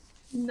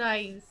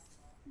 Nice.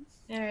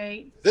 All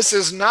right. This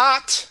is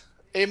not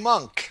a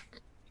monk.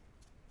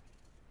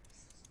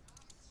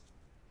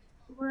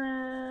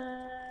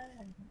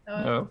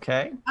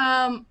 Okay.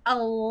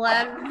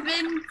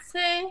 11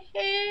 to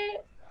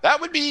hit. That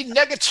would be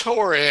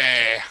negatory.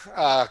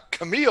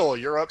 Camille,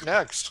 you're up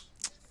next.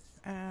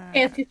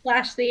 Fancy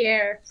flash the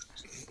air.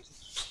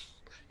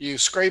 You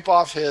scrape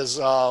off his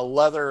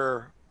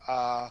leather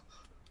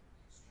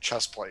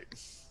chest plate.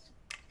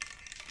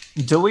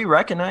 Do we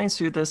recognize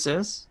who this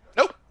is?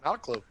 Nope, not a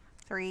clue.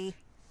 3.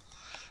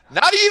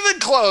 Not even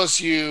close.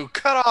 You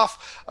cut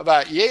off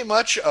about yay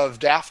much of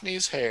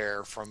Daphne's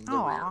hair from the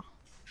rear.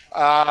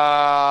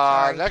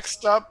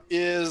 Next up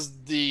is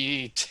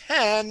the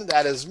 10.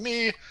 That is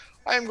me.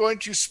 I am going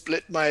to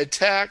split my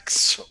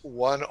attacks,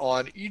 1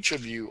 on each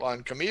of you.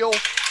 On Camille,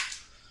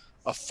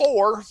 a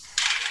 4.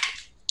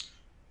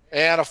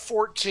 And a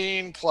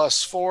 14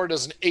 plus 4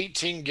 does an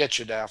 18 get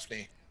you,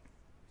 Daphne.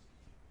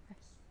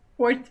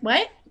 What?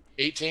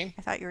 18?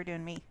 I thought you were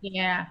doing me.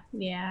 Yeah.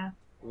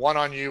 1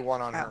 on you,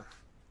 1 on her.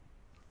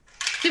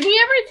 Did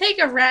we ever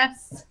take a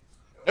rest?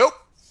 Nope.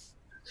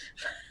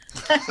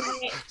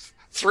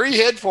 3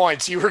 hit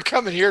points. You were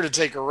coming here to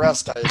take a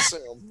rest, I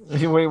assume.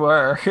 We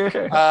were.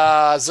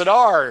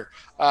 Zadar,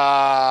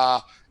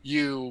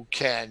 you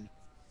can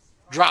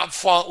drop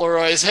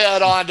Fauntleroy's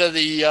head onto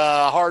the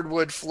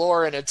hardwood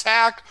floor and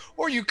attack,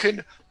 or you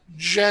can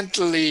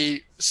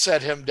gently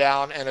set him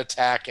down and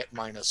attack at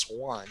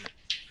 -1.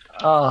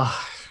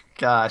 Oh,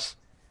 gosh.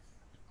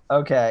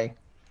 Okay.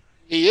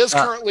 He is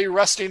currently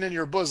resting in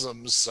your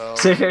bosoms, so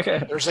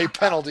there's a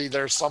penalty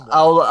there somewhere.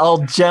 I'll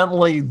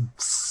gently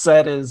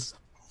set his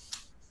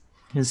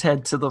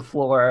head to the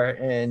floor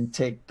and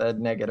take the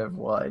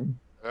 -1.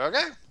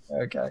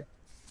 Okay.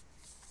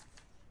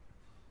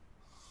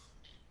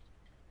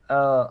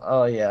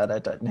 Oh yeah,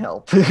 that doesn't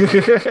help.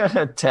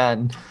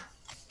 10.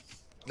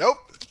 Nope.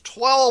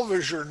 12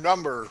 is your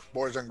number,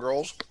 boys and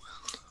girls.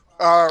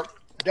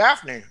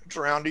 Daphne, it's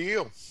around to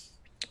you.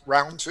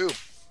 Round 2.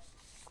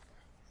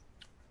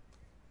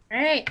 All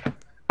right.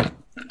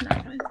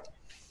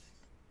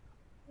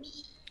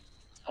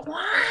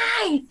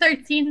 Why?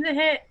 13 to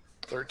hit.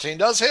 13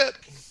 does hit.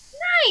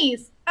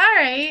 Nice. All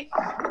right.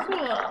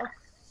 Cool.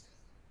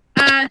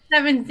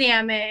 7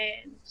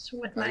 damage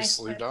with my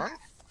Nicely done.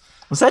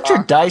 Was that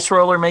your dice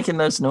roller making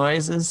those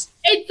noises?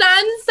 It's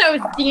done, so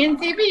it's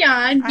D&D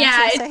Beyond.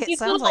 It's these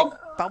sounds little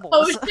like bubbles.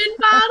 potion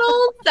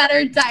bottles that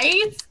are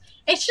dice.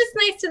 It's just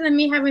nicer than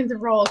me having to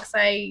roll because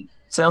I...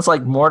 Sounds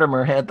like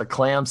Mortimer had the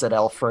clams at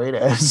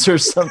Alfredo's or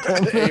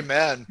something.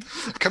 Amen.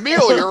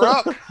 Camille, you're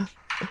up.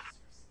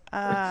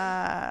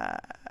 I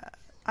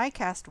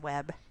cast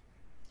web.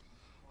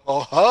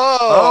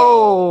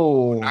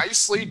 Oh,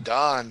 nicely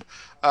done.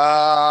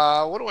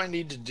 What do I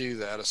need to do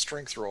that? A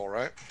strength roll,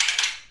 right?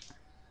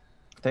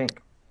 I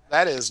think.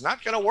 That is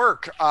not going to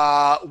work.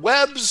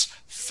 Webs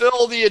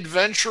fill the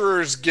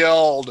Adventurers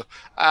Guild.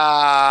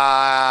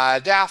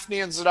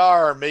 Daphne and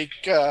Zadar,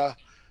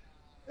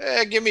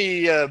 give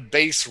me a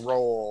base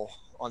roll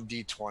on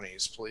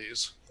D20s,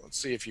 please. Let's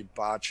see if you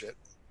botch it.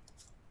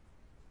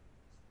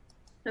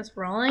 Just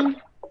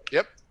rolling?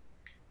 Yep.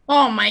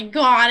 Oh my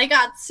god, I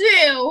got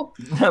 2.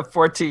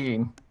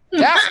 14.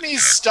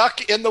 Daphne's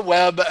stuck in the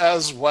web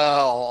as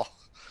well.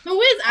 Who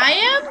is? I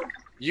am?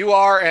 You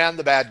are, and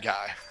the bad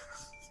guy.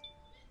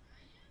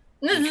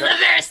 This is a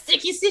very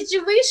sticky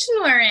situation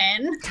we're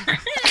in.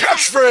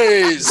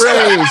 Catchphrase!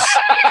 Phrase.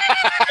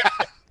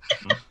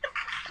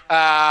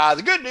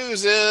 The good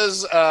news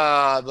is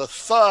the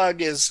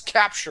thug is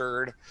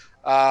captured,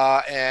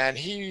 and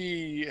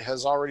he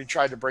has already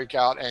tried to break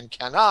out and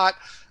cannot.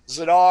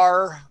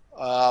 Zadar,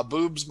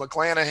 Boobs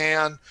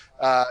McClanahan,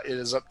 it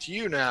is up to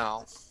you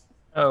now.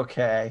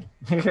 Okay.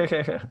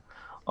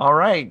 All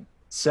right.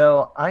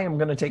 So I am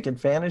going to take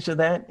advantage of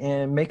that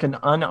and make an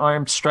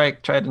unarmed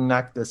strike, try to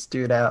knock this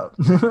dude out.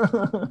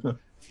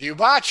 If you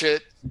botch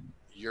it,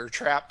 you're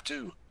trapped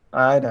too.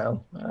 I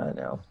know.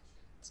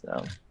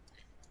 So.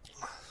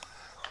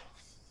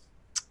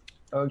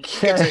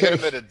 Okay. You get to hit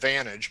him at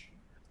advantage.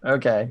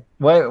 Okay.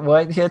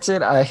 What hits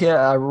it?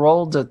 I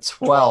rolled a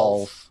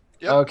 12.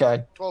 Yep.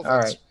 Okay. 12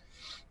 All hits.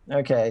 right.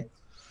 Okay.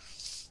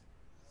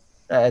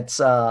 That's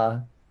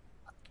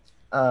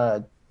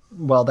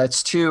well,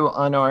 that's 2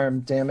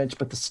 unarmed damage,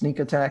 but the sneak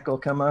attack will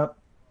come up.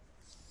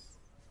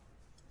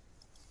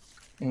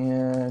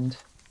 And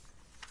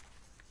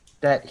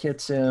that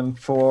hits him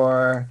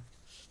for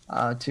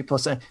 2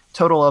 plus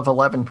total of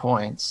 11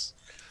 points.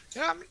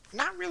 Yeah, I'm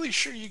not really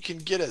sure you can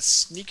get a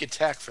sneak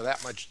attack for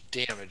that much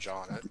damage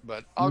on it,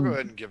 but I'll go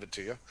ahead and give it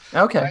to you.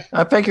 Okay.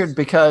 I figured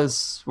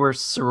because we're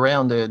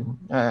surrounded,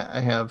 I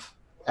have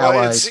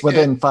allies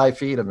within 5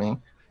 feet of me.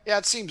 Yeah,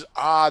 it seems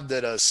odd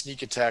that a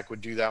sneak attack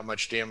would do that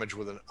much damage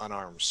with an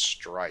unarmed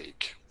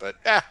strike, but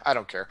I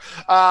don't care.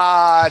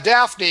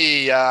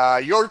 Daphne,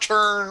 your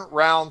turn,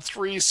 round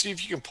 3. See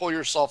if you can pull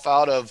yourself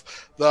out of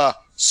the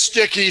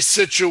sticky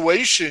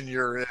situation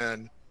you're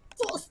in.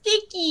 So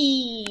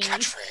sticky.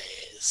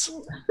 Catchphrase.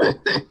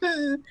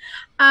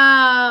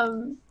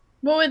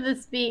 What would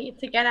this be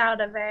to get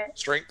out of it?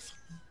 Strength.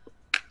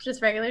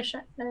 Just regular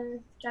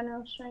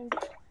general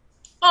strength.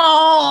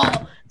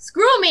 Oh,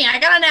 screw me. I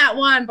got a nat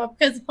 1, but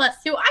because of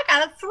 +2, I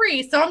got a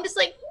 3. So I'm just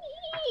like,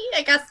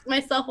 I got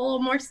myself a little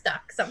more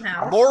stuck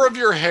somehow. More of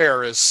your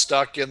hair is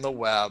stuck in the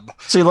web.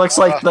 She looks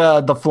like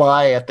the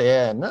fly at the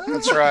end.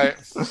 That's right.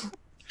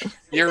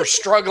 Your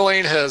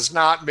struggling has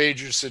not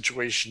made your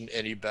situation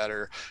any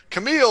better.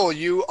 Camille,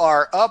 you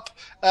are up.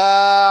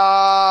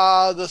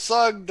 The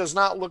thug does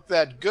not look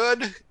that good.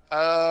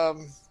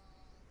 Can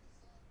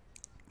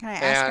I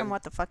ask him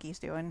what the fuck he's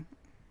doing?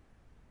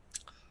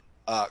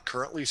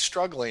 Currently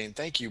struggling.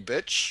 Thank you,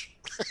 bitch.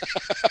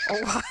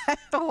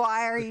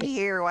 Why are you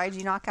here? Why did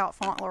you knock out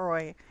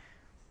Fauntleroy?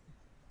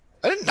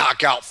 I didn't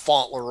knock out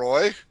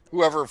Fauntleroy,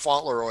 whoever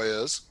Fauntleroy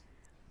is.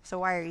 So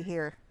why are you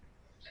here?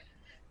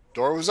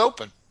 Door was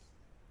open.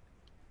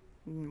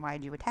 Why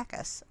did you attack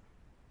us?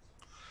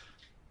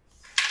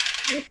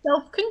 With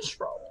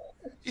self-control.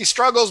 He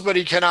struggles, but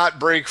he cannot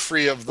break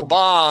free of the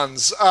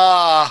bonds.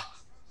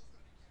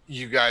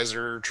 You guys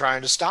are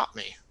trying to stop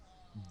me.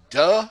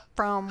 Duh.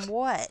 From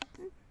what?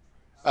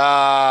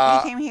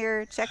 We came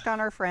here, checked on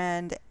our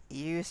friend.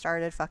 You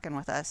started fucking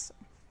with us.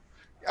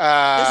 This is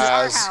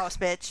our house,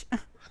 bitch.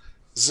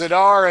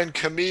 Zadar and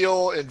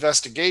Camille,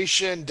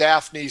 investigation.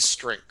 Daphne,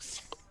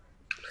 strength.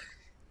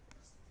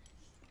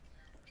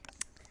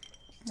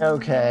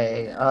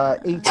 Okay.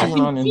 18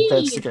 on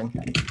investigation.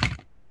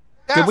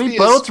 Did we Daphne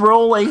both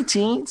roll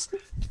 18s?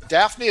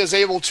 Daphne is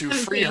able to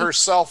free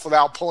herself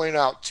without pulling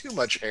out too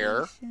much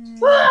hair.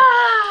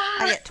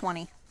 I get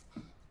 20.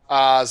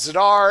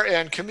 Zadar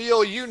and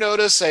Camille, you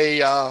notice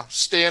a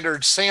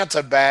standard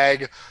Santa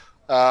bag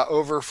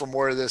over from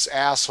where this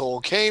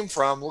asshole came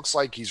from. Looks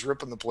like he's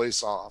ripping the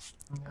place off.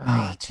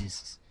 Oh,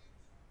 Jesus.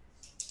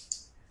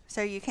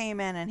 So you came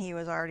in and he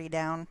was already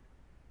down?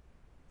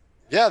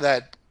 Yeah,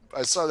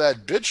 I saw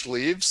that bitch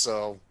leave,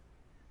 so...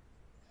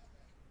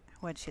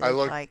 What'd she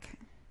look like?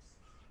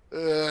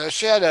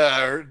 She had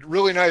a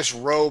really nice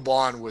robe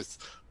on with,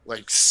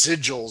 like,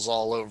 sigils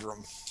all over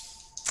him.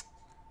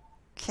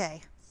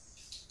 Okay.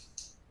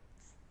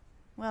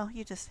 Well,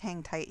 you just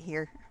hang tight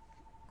here.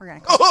 We're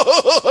gonna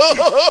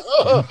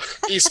go.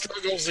 He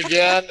struggles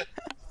again,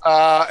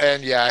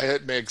 and yeah,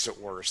 it makes it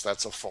worse.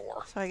 That's a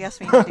 4. So I guess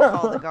we need to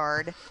call the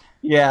guard.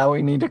 Yeah,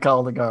 we need to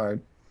call the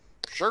guard.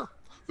 Sure.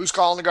 Who's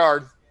calling the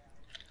guard?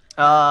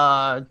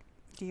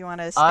 Do you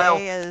want to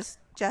stay as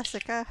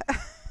Jessica?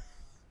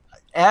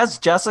 As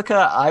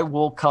Jessica, I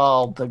will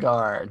call the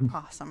guard.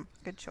 Awesome.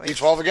 Good choice.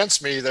 D12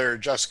 against me there,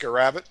 Jessica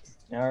Rabbit.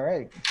 All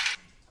right.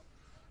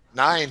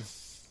 9.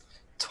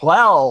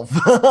 12.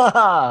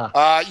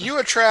 You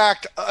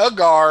attract a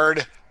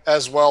guard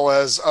as well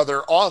as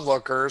other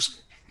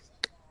onlookers.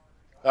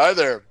 Hi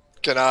there.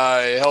 Can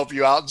I help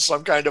you out in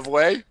some kind of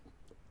way?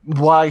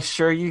 Why,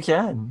 sure you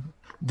can.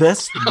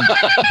 This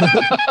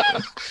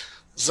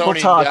zoning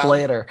We'll talk down.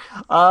 later.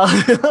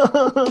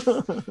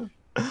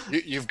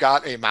 You've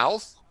got a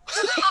mouth?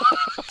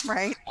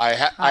 Right. I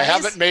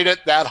haven't made it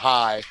that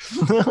high.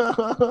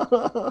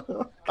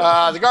 The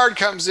guard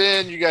comes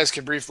in. You guys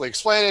can briefly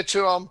explain it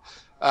to him.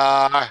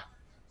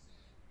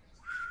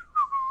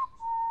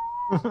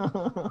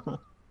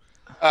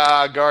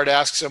 Guard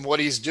asks him what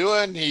he's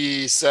doing.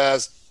 He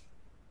says,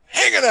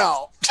 hanging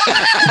out.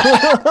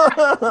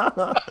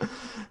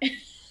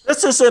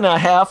 This isn't a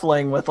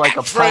halfling with like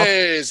a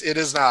phrase. It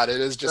is not.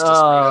 It is just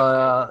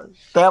a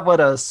that would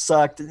have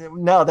sucked.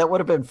 No, that would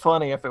have been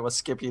funny if it was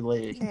Skippy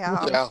Lee.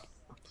 Yeah.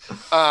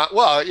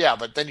 Well, yeah,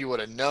 but then you would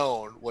have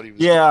known what he was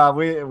doing.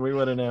 We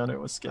would have known it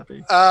was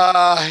Skippy.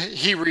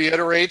 He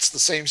reiterates the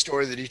same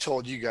story that he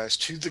told you guys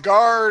to the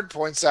guard,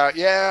 points out,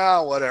 yeah,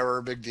 whatever,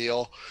 big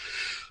deal.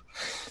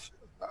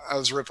 I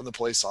was ripping the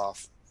place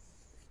off.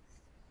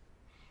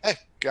 Hey,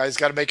 guys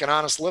got to make an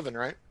honest living,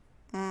 right?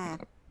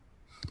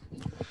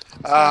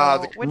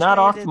 Not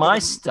off my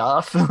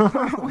stuff.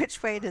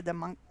 Which way did the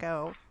monk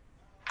go?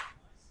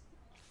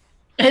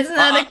 Isn't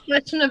that a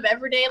question of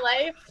everyday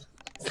life?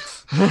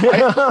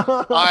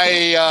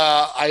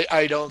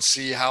 I don't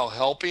see how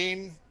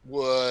helping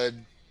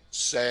would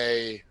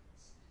say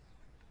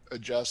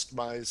adjust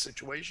my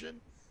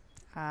situation.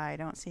 I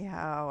don't see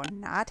how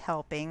not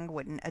helping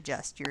wouldn't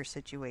adjust your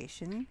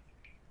situation.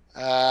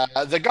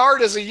 The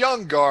guard is a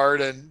young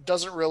guard and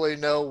doesn't really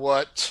know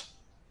what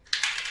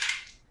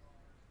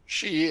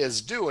she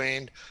is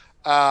doing,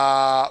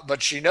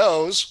 but she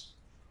knows,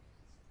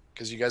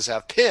 because you guys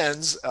have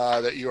pins,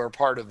 that you are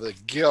part of the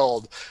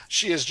guild.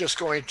 She is just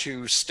going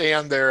to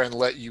stand there and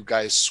let you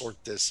guys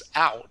sort this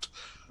out.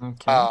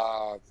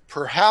 Okay.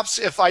 Perhaps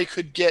if I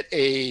could get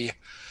a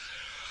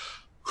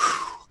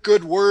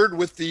good word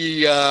with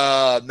the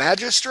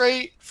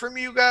magistrate from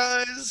you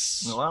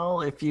guys. Well,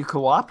 if you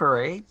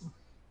cooperate,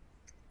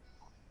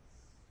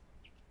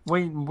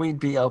 we'd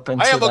be open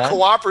to that. I am a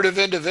cooperative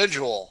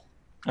individual.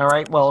 All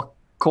right, well,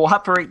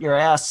 cooperate your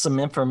ass some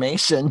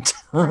information.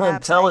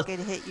 Perhaps I could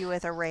hit you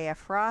with a ray of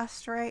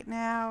frost right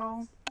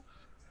now.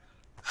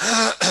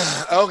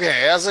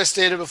 Okay, as I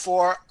stated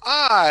before,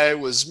 I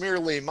was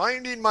merely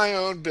minding my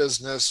own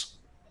business,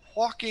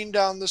 walking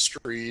down the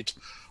street,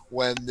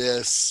 when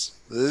this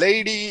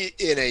lady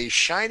in a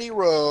shiny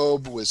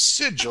robe with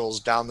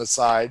sigils down the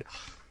side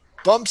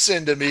bumps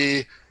into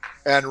me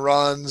and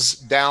runs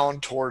down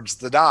towards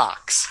the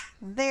docks.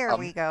 There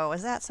we go.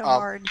 Is that so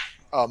hard?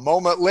 A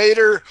moment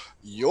later,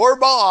 your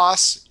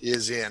boss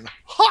is in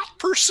hot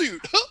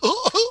pursuit.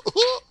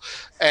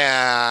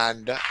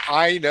 And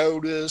I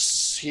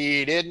notice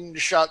he didn't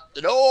shut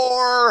the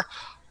door.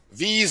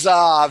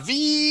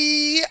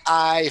 Vis-a-vis,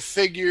 I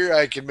figure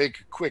I can make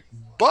a quick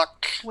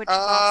buck. Which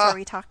boss are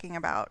we talking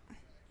about?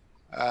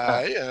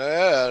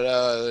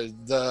 The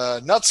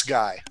nuts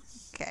guy.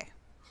 Okay.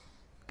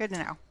 Good to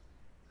know.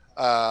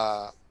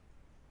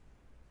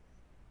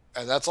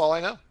 And that's all I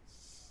know.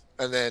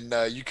 And then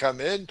you come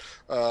in,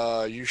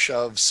 you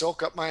shove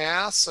silk up my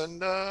ass,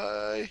 and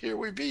here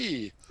we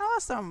be.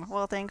 Awesome.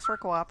 Well, thanks for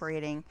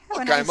cooperating. Have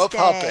Look, a nice I'm a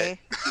day.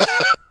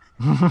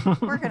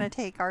 puppet. We're going to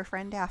take our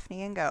friend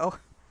Daphne and go.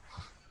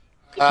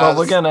 Well,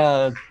 we're going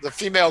to... The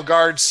female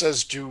guard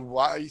says, do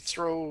I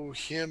throw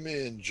him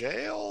in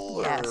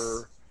jail? Yes.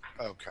 Or...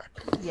 Okay.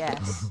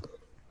 Yes.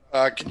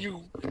 Can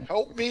you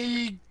help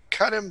me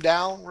cut him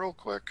down real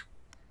quick?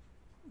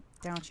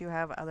 Don't you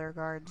have other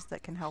guards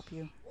that can help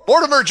you?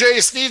 Mortimer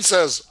J. Sneed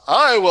says,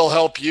 I will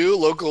help you,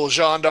 local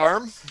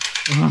gendarme.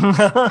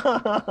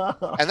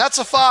 And that's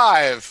a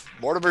 5.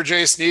 Mortimer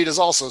J. Sneed is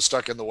also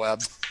stuck in the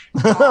web.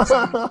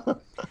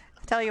 Awesome.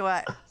 Tell you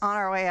what, on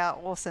our way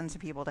out, we'll send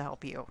some people to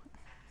help you.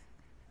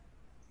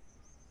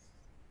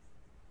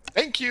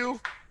 Thank you.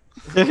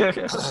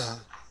 Didn't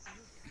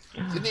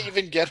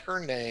even get her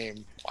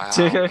name. Wow.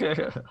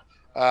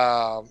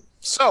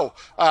 So,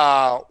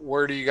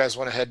 where do you guys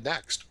want to head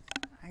next?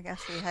 I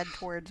guess we head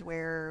towards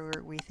where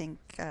we think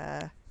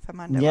Famunda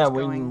was going. Yeah,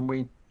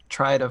 we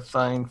try to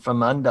find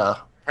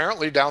Famunda.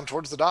 Apparently down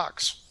towards the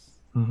docks.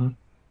 Mm-hmm.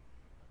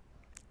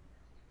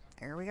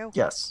 There we go.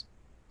 Yes.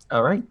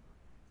 All right.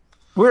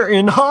 We're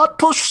in hot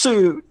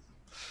pursuit.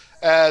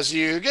 As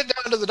you get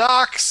down to the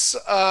docks...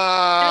 your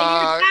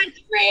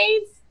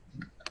catchphrase?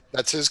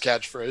 That's his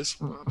catchphrase.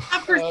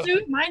 Hot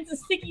pursuit, mine's a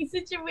sticky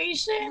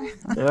situation.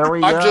 There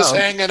we go. I'm just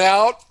hanging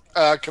out,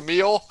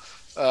 Camille.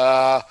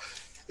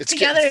 It's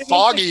getting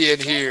foggy in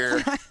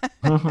here.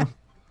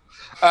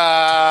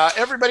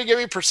 Everybody give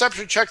me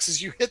perception checks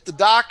as you hit the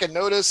dock and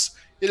notice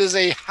it is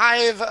a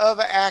hive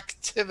of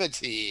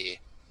activity.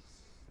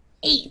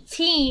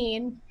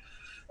 18.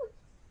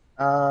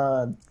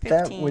 That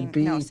 15, would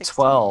be 16,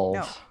 12.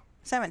 No,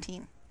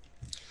 17.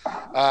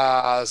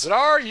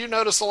 Zadar, you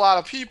notice a lot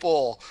of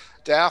people.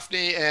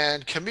 Daphne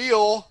and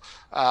Camille,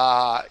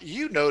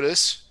 you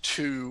notice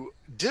 2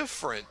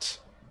 different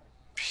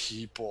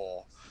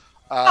people.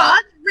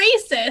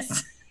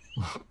 Racist.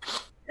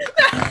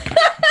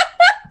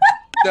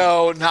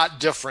 No, not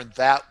different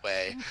that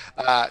way.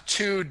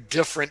 2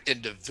 different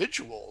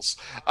individuals.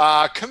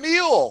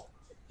 Camille,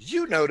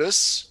 You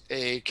notice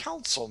a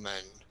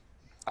councilman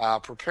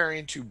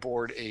preparing to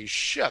board a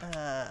ship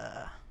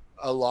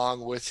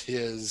along with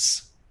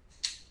his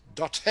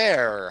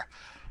daughter.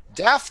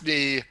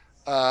 Daphne,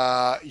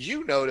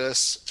 you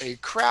notice a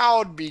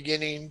crowd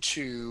beginning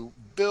to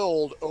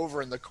build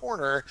over in the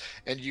corner,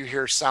 and you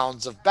hear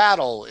sounds of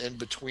battle in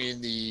between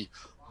the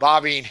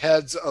bobbing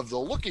heads of the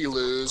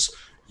looky-loos.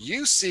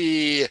 You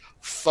see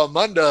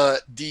Famunda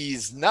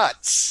D's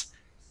nuts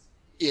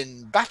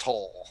in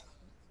battle.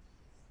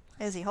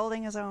 Is he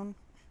holding his own?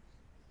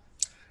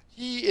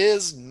 He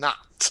is not.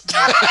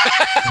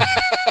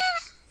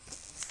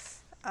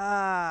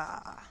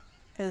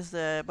 Is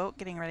the boat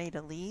getting ready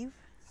to leave?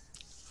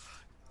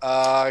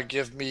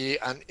 Give me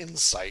an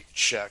insight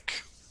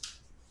check.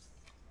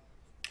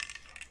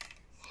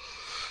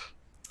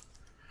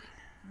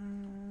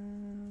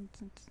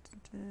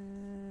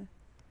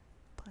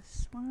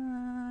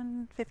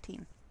 +1,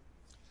 15.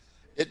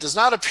 It does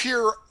not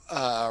appear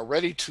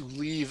ready to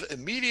leave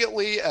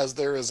immediately, as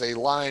there is a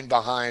line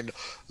behind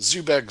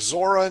Zubek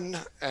Zoran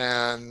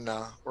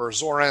or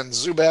Zoran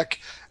Zubek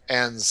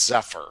and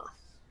Zephyr.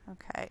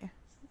 Okay,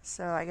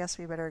 so I guess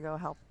we better go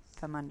help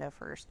Famunda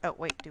first. Oh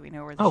wait, do we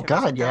know where the Oh ship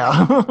God, is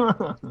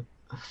yeah.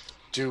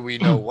 Do we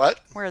know what?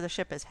 where the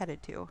ship is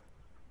headed to?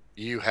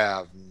 You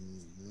have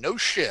no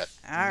shit,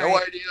 All no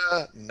right.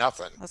 idea,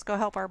 nothing. Let's go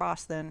help our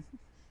boss then.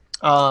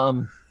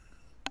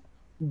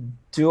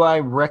 Do I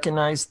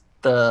recognize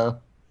the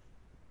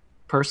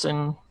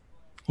person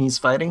he's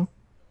fighting?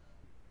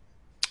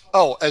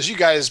 Oh, as you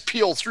guys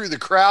peel through the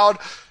crowd,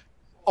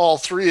 all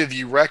three of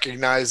you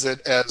recognize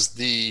it as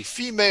the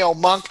female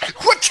monk.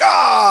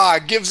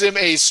 Whacha! Gives him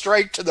a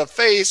strike to the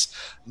face,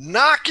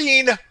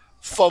 knocking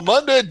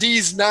Famunda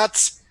D's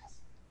nuts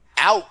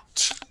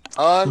out,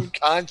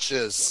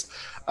 unconscious.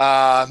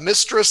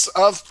 Mistress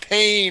of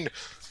Pain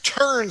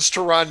turns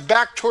to run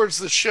back towards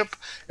the ship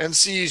and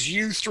sees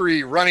you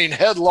three running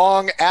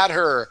headlong at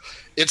her.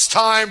 It's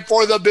time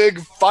for the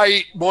big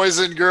fight, boys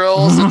and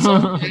girls. It's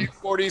only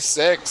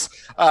 8:46.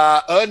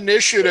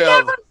 Initiative. He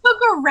never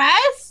took a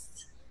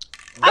rest?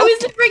 Nope. I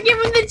was never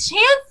given the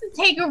chance to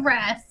take a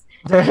rest.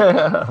 I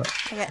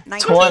got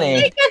 19.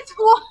 20. Take a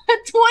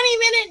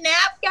 20-minute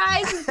nap,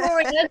 guys, before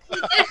we get to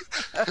this.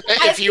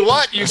 If you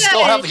want, you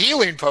still have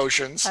healing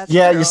potions. That's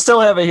Yeah, true. you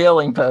still have a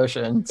healing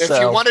potion. If so.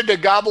 you wanted to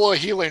gobble a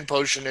healing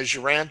potion as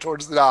you ran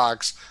towards the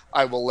docks,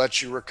 I will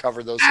let you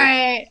recover those. All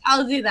right,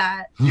 I'll do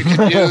that. You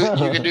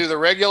can do the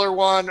regular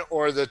one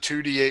or the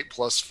 2d8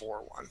 plus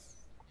 4 one.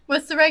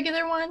 What's the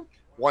regular one?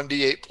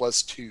 1d8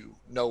 plus 2.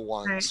 No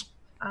ones. Right.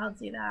 I'll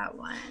do that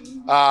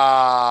one.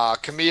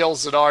 Camille,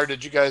 Zadar,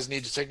 did you guys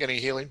need to take any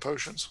healing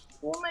potions?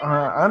 Oh my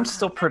God. I'm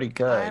still pretty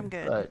good. I'm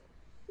good.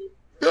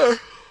 But... Yeah.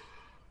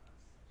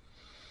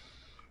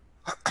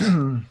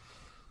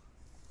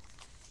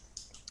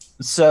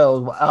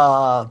 So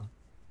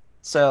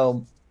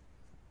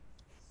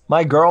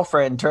my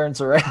girlfriend turns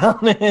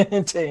around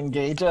to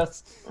engage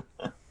us.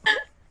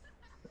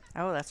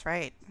 Oh, that's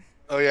right.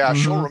 Oh yeah,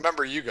 she'll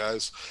remember you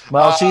guys.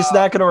 Well, she's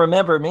not going to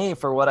remember me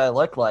for what I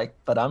look like,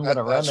 but I'm going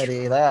to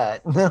remedy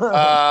that.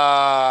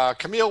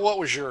 Camille, what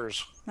was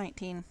yours?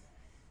 19.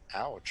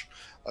 Ouch.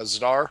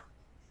 Zadar?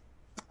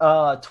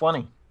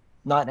 20.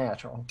 Not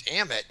natural.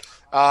 Damn it.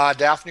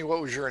 Daphne,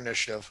 what was your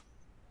initiative?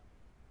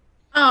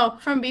 Oh,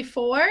 from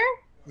before?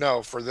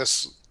 No, for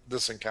this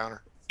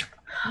encounter.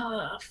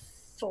 4.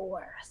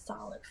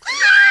 Solid 4.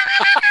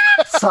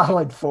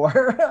 Solid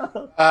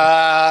 4.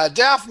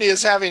 Daphne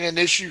is having an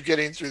issue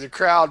getting through the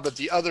crowd, but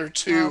the other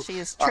two... Well, she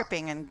is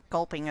tripping and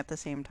gulping at the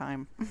same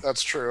time.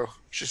 That's true.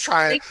 She's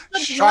trying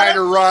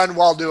to run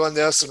while doing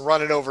this and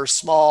running over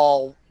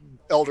small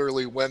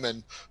elderly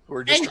women who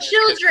are just and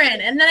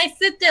children. And then I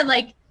sit there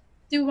like,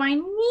 do I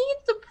need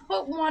to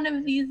put one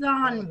of these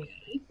on me?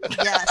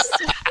 Yes.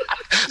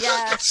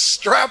 Yes.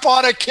 Strap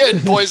on a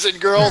kid, boys and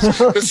girls.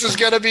 This is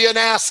going to be a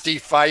nasty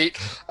fight.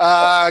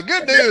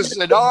 Good news,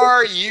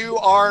 Nadar, you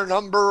are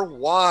number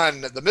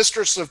 1. The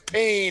Mistress of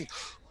Pain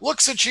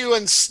looks at you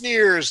and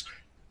sneers.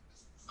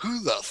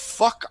 Who the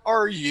fuck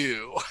are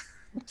you?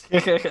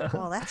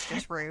 Well, that's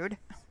just rude.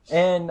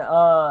 And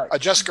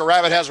Jessica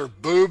Rabbit has her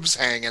boobs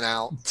hanging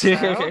out.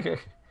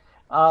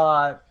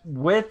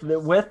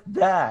 With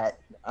that,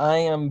 I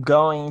am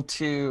going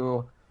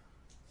to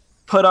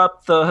put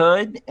up the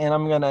hood and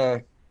I'm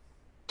gonna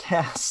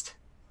cast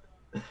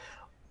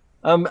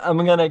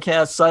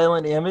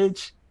Silent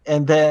Image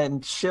and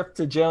then shift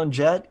to Joan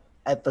Jett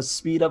at the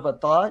speed of a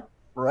thought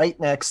right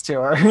next to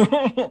her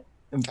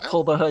and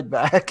pull the hood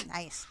back.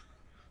 Nice.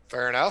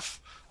 Fair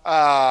enough.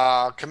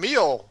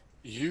 Camille,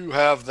 you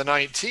have the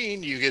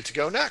 19. You get to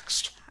go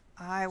next.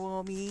 I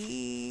will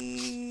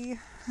be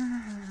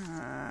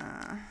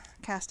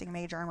casting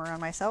Mage Armor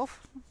on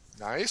myself.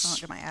 Nice. I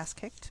won't get my ass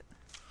kicked.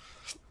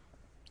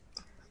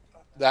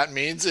 That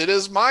means it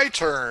is my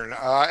turn,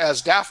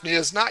 as Daphne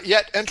has not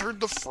yet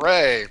entered the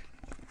fray.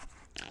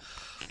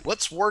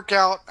 Let's work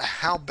out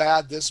how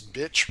bad this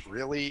bitch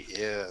really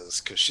is,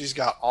 because she's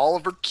got all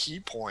of her key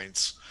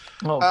points.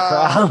 Oh,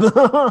 crap.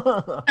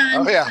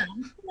 Oh, yeah.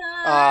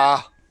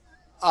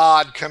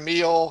 Odd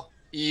Camille,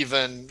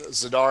 even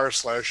Zadar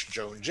 /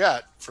 Joan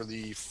Jett for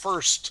the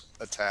first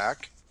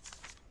attack.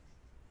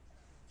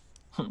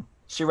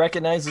 She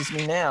recognizes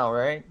me now,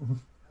 right?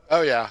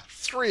 Oh, yeah.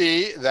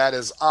 3, that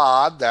is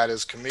odd. That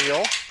is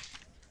Camille.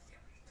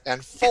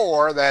 And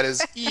 4, that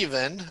is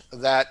even.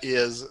 That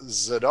is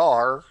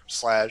Zadar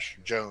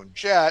 / Joan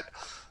Jett.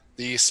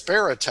 The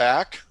spare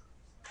attack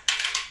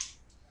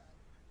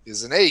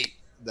is an 8.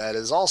 That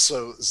is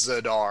also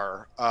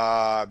Zadar,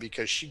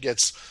 because she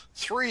gets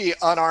 3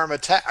 unarmed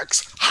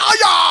attacks.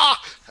 Hiya!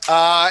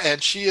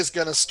 And she is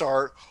going to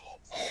start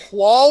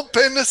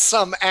whomping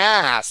some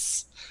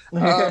ass.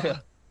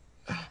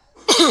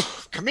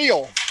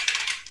 Camille.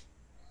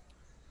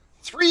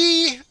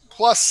 3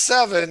 +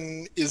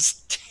 7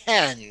 is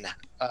 10.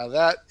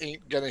 That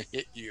ain't going to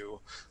hit you.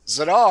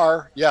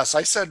 Zadar, yes,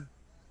 I said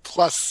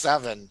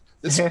 +7.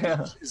 This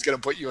is going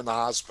to put you in the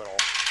hospital.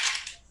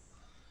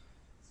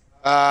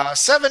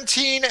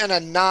 17 and a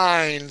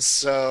 9,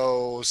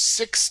 so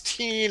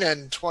 16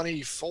 and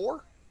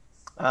 24.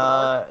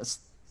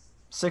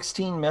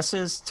 16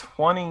 misses,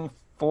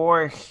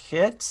 24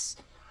 hits.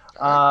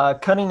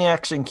 Cunning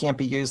action can't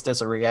be used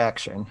as a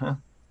reaction, huh?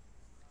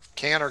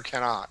 Can or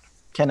cannot?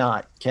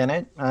 Cannot. Can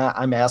it?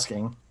 I'm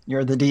asking.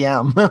 You're the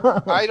DM.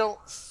 I don't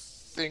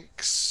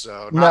think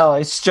so. No,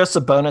 it's just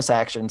a bonus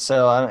action.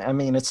 So, I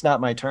mean, it's not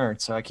my turn,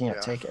 so I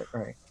can't take it,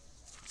 right?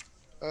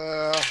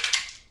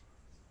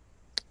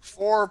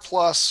 4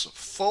 +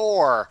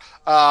 4.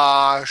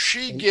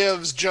 She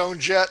gives Joan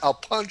Jett a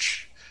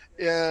punch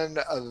in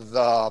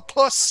the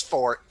puss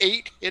for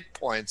 8 hit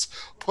points.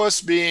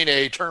 Puss being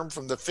a term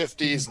from the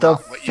 50s, the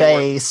not what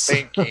face. you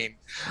were thinking.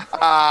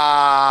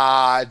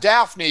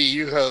 Daphne,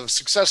 you have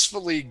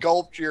successfully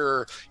gulped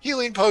your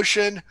healing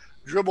potion,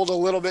 dribbled a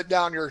little bit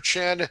down your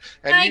chin.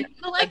 And I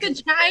collect a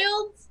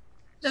child?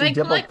 Did I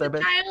collect a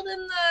child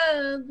in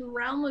the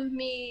realm of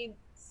me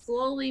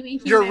slowly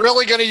being You're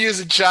really going to use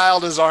a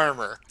child as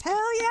armor?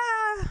 Hell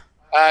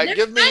yeah!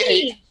 Give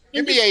me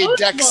a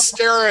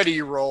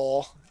dexterity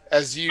roll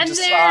as you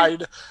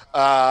decide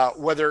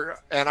whether,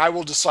 and I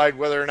will decide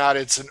whether or not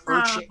it's an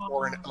urchin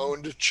or an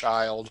owned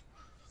child.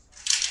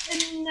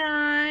 A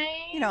 9.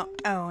 You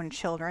don't own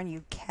children,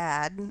 you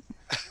cad.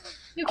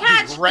 You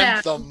catch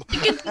rent them.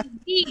 Like a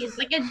disease,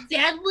 like a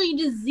deadly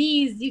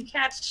disease. You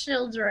catch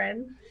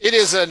children. It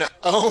is an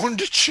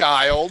owned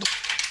child.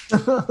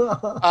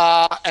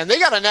 And they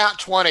got a nat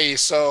 20,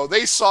 so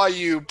they saw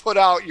you put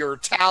out your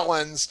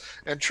talons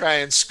and try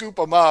and scoop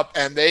them up,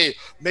 and they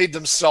made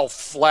themselves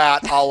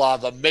flat a la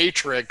the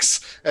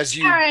Matrix as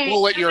you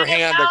bullet your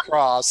hand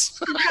across.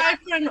 Try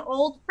for an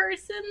old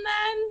person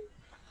then?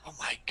 Oh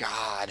my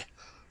god.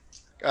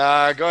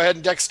 Go ahead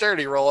and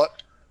dexterity roll it.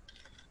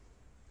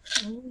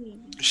 Ooh.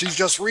 She's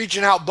just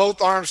reaching out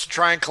both arms to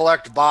try and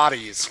collect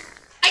bodies.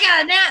 I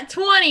got a nat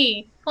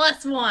 20 +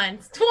 1.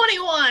 It's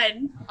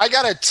 21. I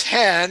got a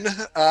 10.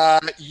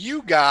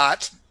 You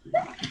got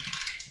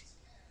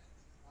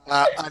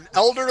an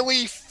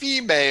elderly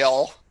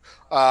female.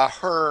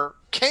 Her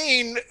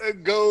cane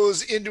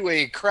goes into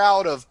a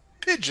crowd of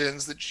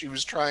pigeons that she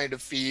was trying to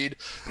feed,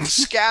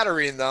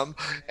 scattering them,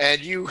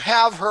 and you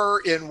have her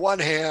in one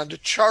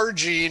hand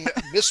charging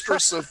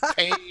Mistress of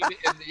Pain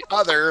in the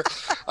other,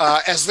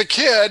 as the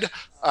kid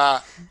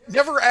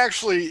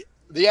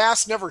the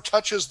ass never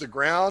touches the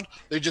ground.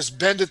 They just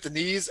bend at the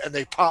knees and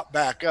they pop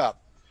back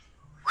up.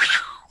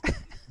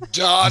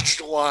 Dodged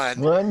one.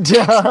 One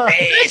dodge.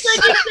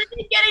 Instead of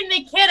getting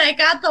the kid, I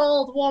got the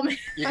old woman.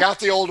 You got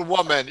the old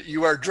woman.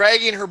 You are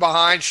dragging her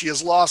behind. She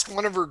has lost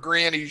one of her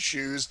granny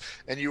shoes,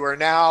 and you are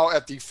now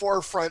at the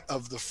forefront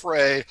of the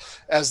fray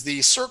as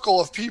the circle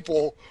of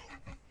people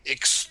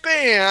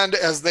expand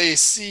as they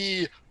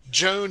see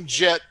Joan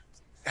Jett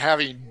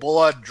having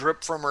blood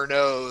drip from her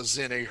nose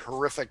in a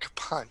horrific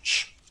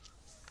punch.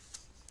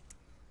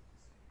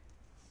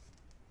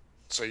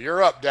 So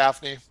you're up,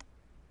 Daphne.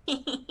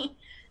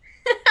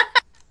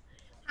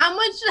 How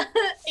much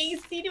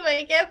AC do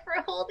I get for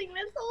holding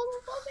this old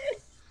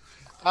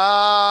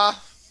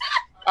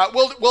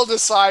woman? We'll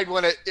decide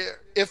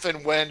if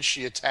and when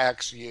she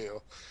attacks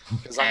you,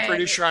 because I'm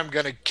pretty sure I'm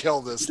going to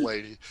kill this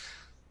lady.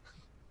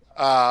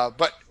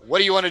 But what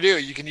do you want to do?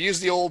 You can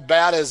use the old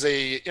bat as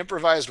a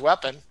improvised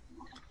weapon.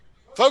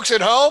 Folks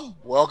at home,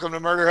 welcome to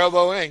Murder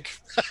Hobo Inc.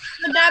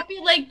 Would that be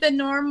like my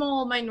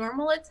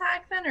normal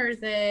attack then, or is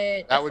it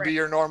different? That would be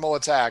your normal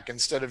attack.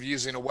 Instead of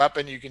using a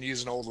weapon, you can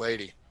use an old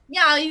lady.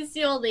 Yeah, I'll use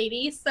the old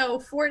lady. So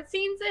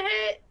 14's a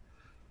hit?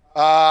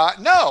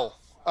 No.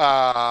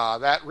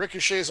 That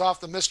ricochets off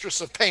the Mistress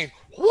of Pain.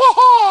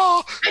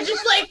 Whoa! I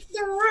just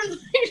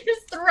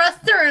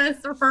thrust her and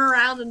threw her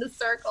around in a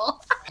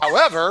circle.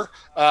 However,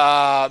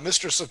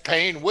 Mistress of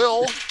Pain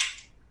will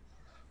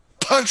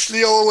punch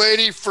the old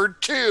lady for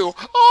 2.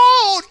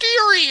 Oh,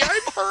 dearie,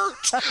 I'm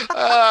hurt.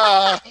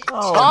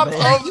 Top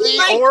of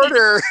the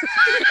order.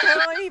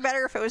 It would be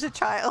better if it was a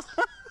child.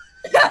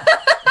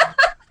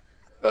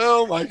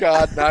 Oh my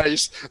god,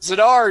 nice.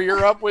 Zadar,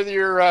 you're up with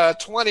your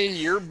 20.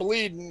 You're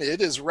bleeding.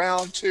 It is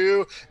round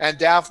 2, and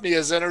Daphne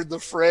has entered the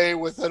fray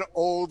with an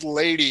old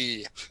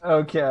lady.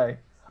 Okay.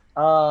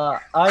 I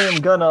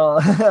am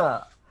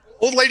gonna.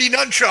 Old lady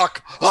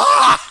nunchuck.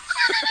 Ah!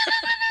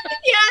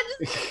 Yeah,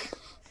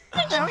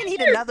 Now we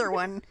need another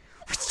one.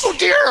 Oh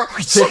dear!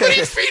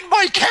 Somebody feed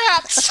my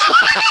cats!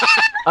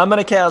 I'm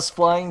gonna cast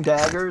flying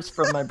daggers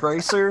from my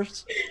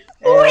bracers,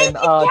 Wait, and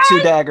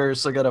 2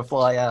 daggers are gonna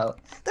fly out.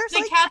 There's the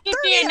like cat would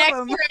be 30 an of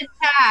extra them.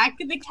 attack.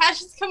 The cat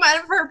just come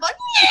out of her like,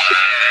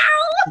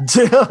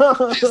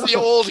 She's the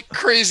old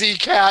crazy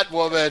cat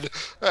woman.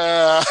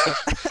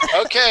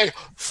 Okay,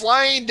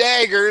 flying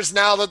daggers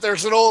now that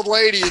there's an old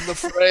lady in the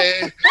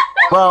fray.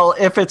 Well,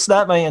 if it's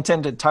not my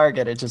intended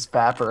target, it just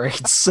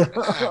evaporates.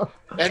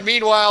 And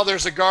meanwhile,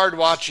 there's a guard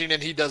watching,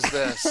 and he does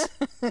this.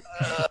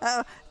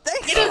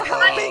 Thanks for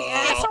helping,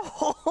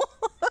 asshole.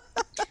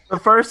 The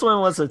first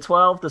one was a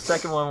 12. The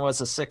second one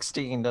was a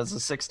 16. Does a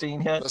 16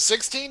 hit? The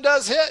 16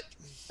 does hit.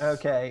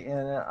 Okay,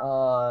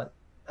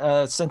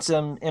 and since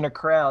I'm in a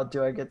crowd,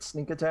 do I get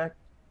sneak attack?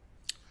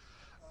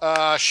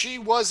 She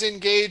was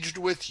engaged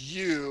with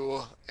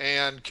you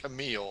and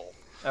Camille.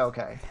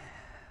 Okay.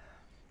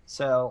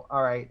 So,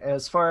 all right.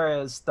 As far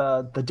as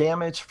the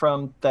damage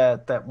from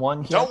that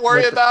one hit, Don't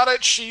worry about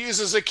it. She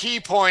uses a key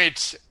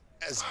point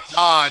as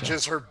dodge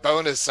as her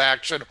bonus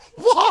action.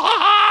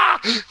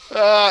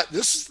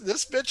 This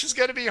bitch is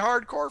going to be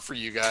hardcore for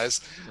you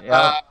guys.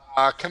 Yeah.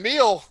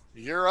 Camille,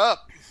 you're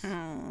up.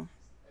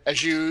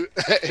 As you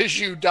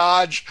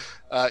dodge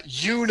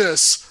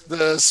Eunice,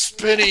 the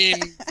spinning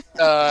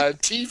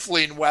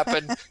tiefling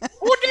weapon.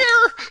 Oh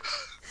dear!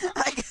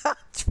 I got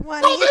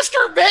 20. Oh,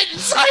 Mr.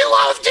 Mittens, I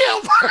loved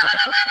him.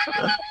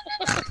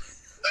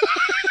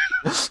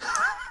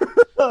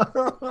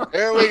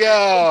 There we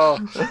go.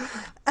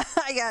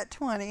 I got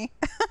 20.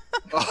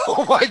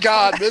 Oh my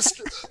God,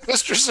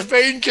 Mr.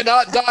 Savane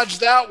cannot dodge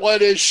that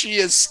one as she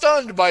is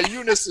stunned by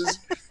Eunice's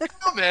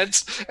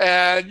comment,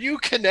 and you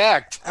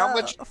connect. How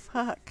much?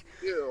 Fuck.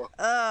 You?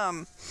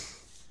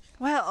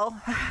 Well,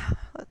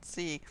 let's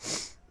see.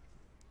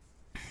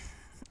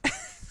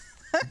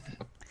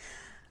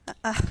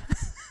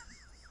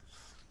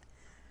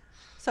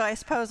 So I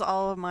suppose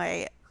all of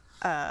my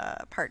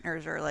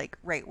partners are like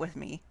right with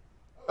me.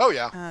 Oh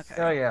yeah.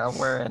 Okay. Oh yeah,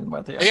 we're in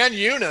with you. And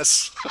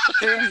Eunice.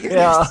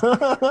 Yeah.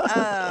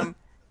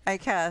 I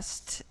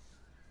cast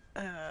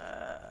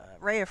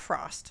Ray of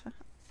Frost.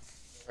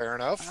 Fair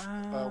enough.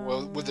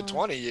 Well, with the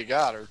 20, you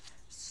got her.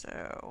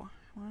 So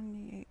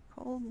 1d8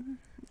 cold.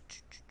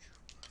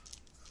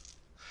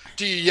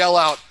 Do you yell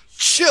out,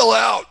 "Chill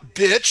out,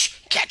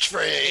 bitch"?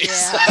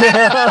 Catchphrase.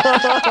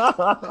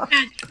 Yeah.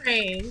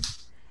 catchphrase.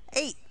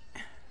 8.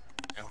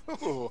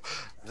 Ooh,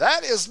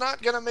 that is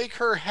not going to make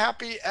her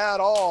happy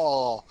at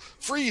all.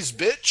 Freeze,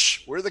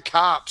 bitch. We're the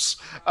cops.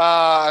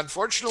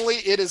 Unfortunately,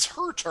 it is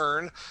her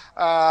turn.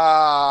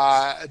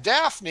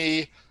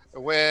 Daphne,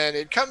 when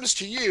it comes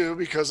to you,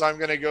 because I'm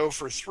going to go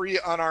for 3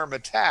 unarmed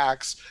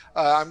attacks,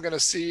 I'm going to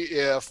see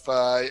if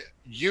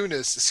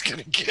Eunice is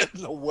going to get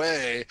in the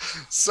way.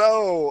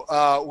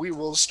 So we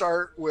will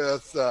start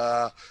with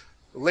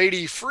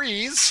Lady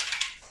Freeze.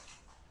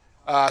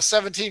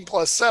 17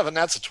 plus 7,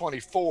 that's a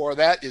 24.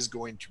 That is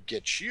going to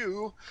get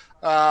you.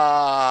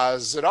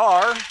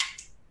 Zadar,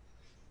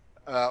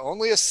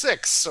 only a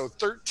 6, so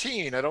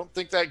 13. I don't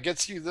think that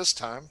gets you this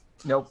time.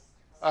 Nope.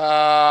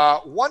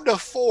 1 to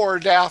 4,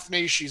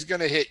 Daphne, she's going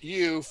to hit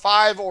you.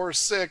 5 or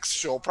 6,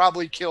 she'll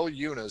probably kill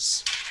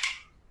Eunice.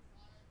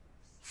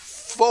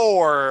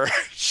 4,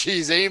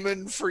 she's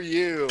aiming for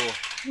you.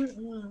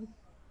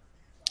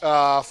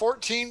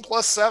 14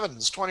 plus 7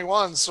 is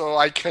 21. So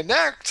I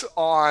connect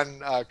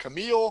on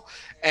Camille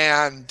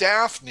and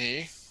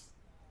Daphne.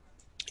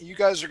 You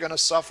guys are going to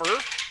suffer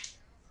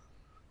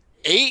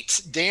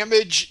 8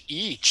 damage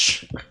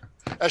each.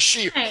 As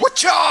she,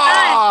 whatcha!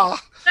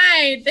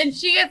 Right, then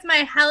she gets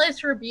my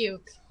hellish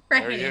rebuke.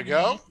 There you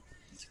go.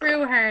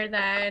 Screw her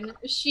then.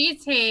 She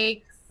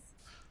takes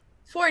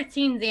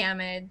 14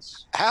 damage.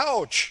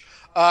 Ouch.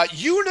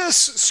 Eunice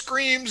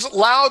screams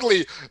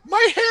loudly,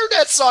 "My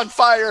hairnet's on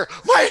fire!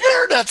 My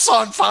hairnet's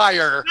on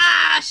fire!"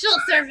 Ah, she'll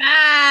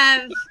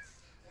survive.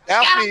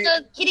 Daphne,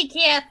 Got those kitty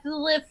cats to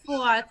live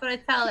for. That's what I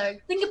tell her.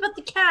 Think about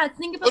the cats.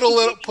 Think about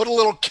put a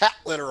little cat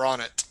litter on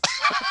it.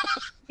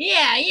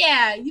 Yeah.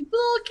 You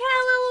little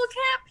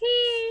cat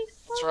pee.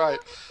 That's right.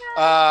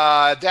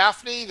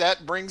 Daphne,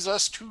 that brings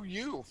us to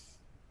you.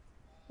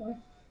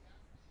 All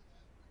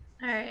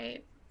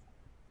right.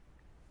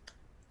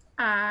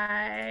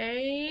 I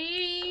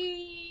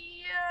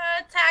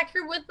attack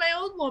her with my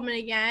old woman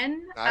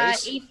again.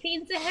 Nice.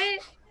 18 to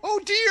hit. Oh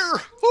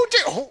dear. Oh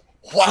dear. Oh,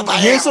 wow.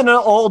 I'm using an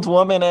old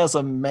woman as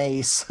a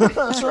mace.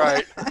 That's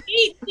right.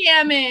 8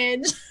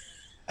 damage.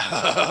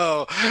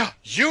 Oh,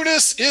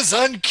 Eunice is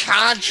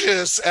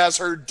unconscious as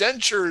her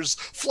dentures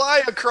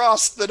fly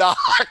across the dock.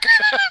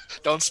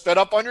 Don't spit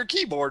up on your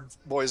keyboard,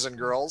 boys and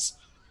girls.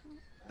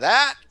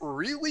 That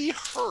really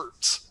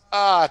hurt.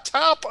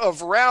 Top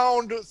of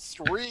round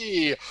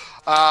 3.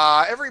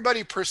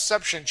 Everybody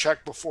perception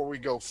check before we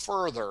go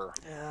further.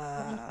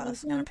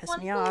 That's gonna piss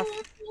me off.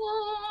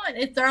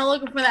 It's they're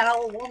looking for that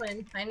old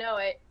woman. I know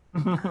it.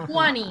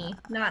 20,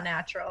 not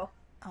natural.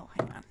 Oh,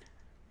 hang on.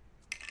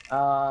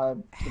 Uh,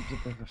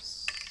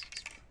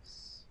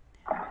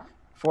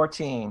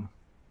 14.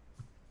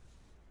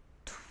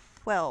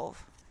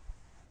 12.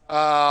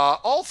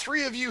 All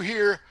three of you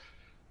hear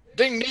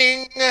ding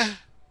ding,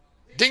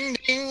 ding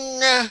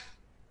ding,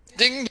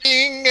 ding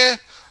ding.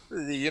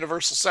 The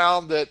universal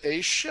sound that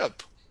a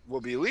ship will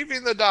be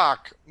leaving the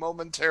dock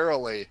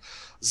momentarily.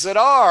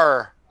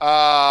 Zidar,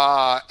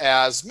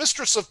 as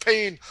Mistress of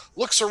Pain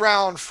looks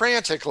around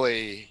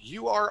frantically,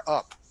 you are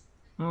up.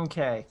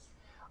 Okay.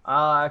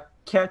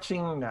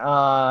 Catching,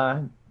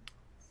 I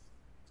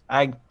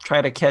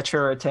try to catch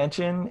her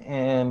attention,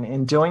 and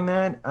in doing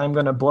that, I'm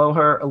going to blow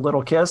her a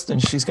little kiss,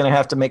 and she's going to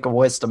have to make a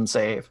wisdom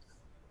save.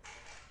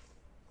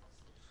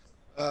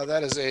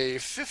 That is a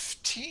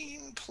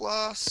 15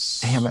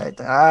 plus. Damn it.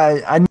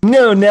 I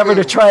knew never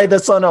to try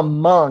this on a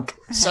monk.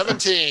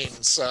 17.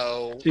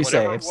 So She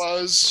whatever saves. it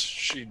was,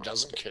 she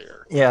doesn't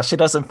care. Yeah, she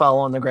doesn't fall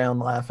on the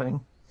ground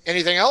laughing.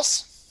 Anything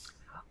else?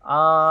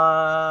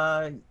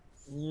 I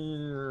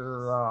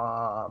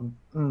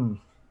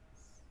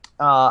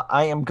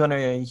am going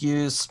to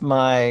use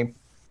my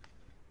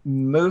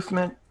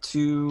movement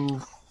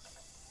to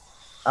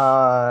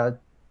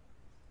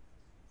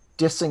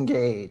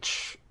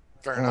disengage.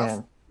 Fair enough.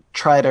 And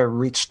try to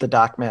reach the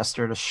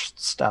dockmaster to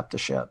stop the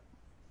ship.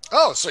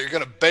 Oh, so you're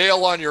going to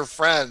bail on your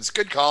friends.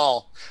 Good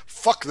call.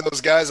 Fuck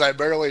those guys. I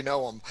barely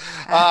know them.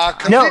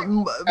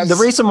 The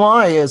reason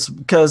why is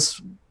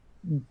because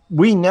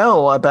we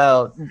know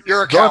about...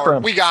 You're a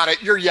coward. We got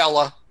it. You're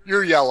yellow.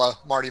 You're yellow,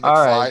 Marty McFly.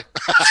 All right.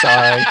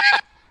 Sorry.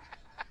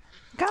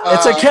 Go,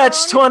 it's a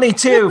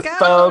catch-22,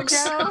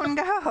 folks.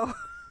 Go.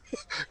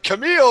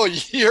 Camille,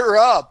 you're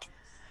up.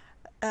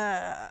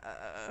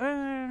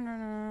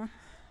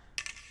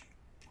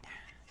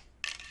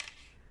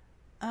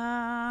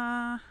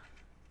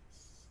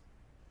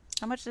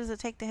 How much does it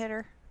take to hit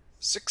her?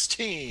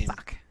 16.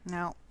 Fuck.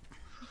 No.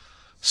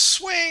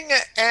 Swing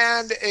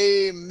and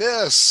a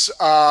miss.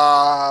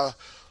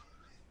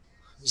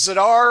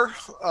 Zidar,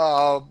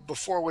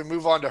 before we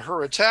move on to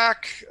her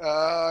attack,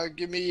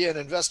 give me an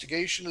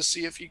investigation to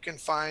see if you can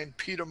find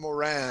Peter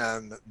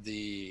Moran,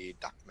 the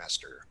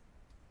dockmaster.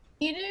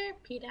 Peter.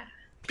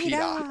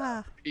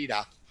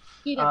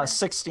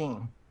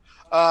 16.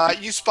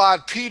 You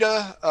spot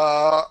Peter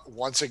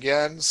once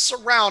again,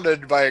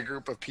 surrounded by a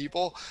group of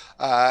people.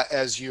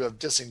 As you have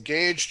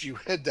disengaged, you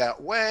head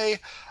that way.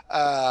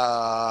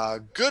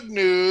 Good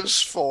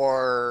news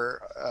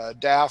for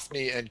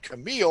Daphne and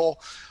Camille.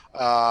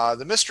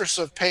 The Mistress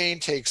of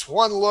Pain takes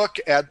one look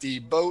at the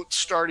boat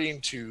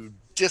starting to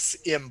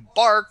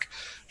disembark.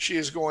 She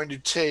is going to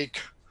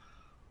take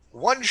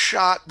one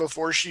shot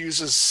before she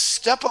uses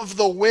Step of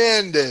the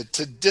Wind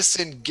to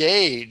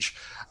disengage.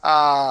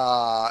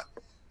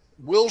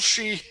 Will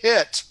she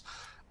hit?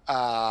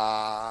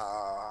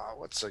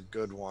 What's a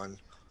good one?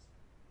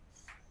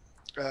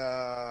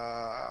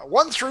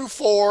 1 through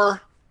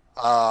 4.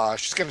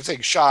 She's going to take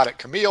a shot at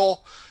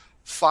Camille.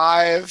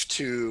 5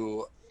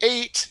 to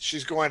 8.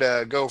 She's going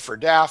to go for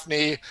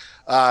Daphne.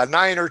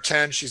 9 or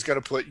 10. She's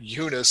going to put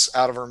Eunice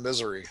out of her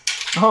misery.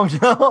 Oh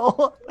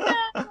no!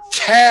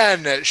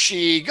 10.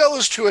 She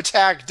goes to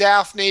attack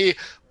Daphne,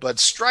 but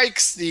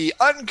strikes the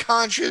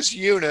unconscious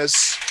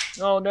Eunice.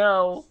 Oh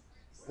no!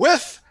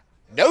 With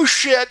no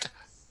shit,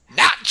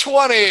 not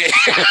 20.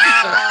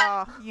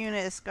 Oh,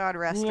 Eunice, God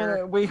rest her.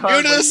 Yeah,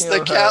 Eunice,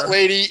 the cat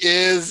lady,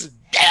 is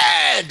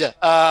dead.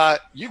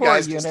 You Poor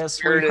guys,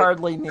 Eunice, we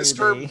hardly knew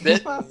Mr. thee.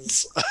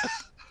 Mittens.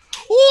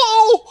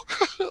 Whoa!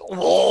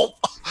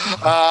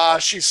 Whoa!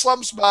 She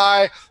slumps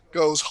by,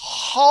 goes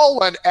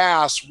hauling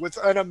ass with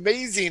an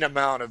amazing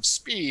amount of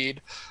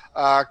speed.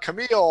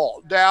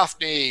 Camille,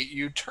 Daphne,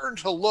 you turn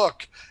to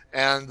look,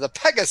 and the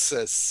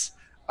Pegasus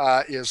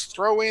is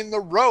throwing the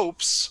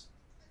ropes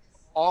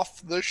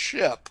off the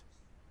ship.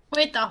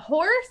 Wait, the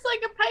horse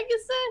like a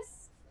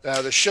Pegasus?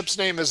 The ship's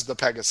name is the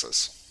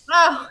Pegasus.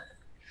 Oh.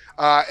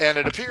 And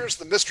it appears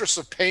the Mistress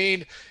of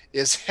Pain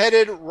is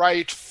headed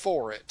right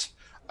for it.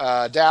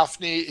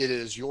 Daphne, it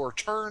is your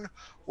turn.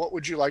 What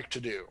would you like to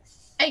do?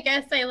 I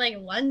guess I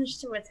lunge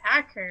to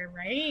attack her,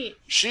 right?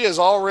 She is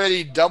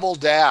already double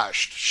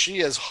dashed. She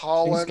is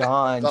hauling She's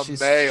gone. the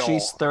mail.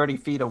 She's 30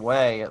 feet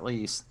away at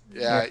least.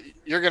 Yeah,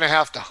 you're going to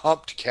have to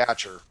hump to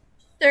catch her.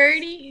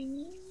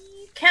 30...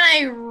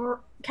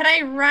 Can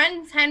I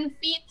run 10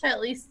 feet to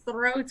at least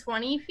throw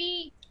 20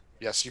 feet?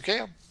 Yes, you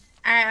can.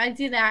 All right, I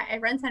do that. I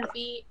run 10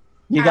 feet.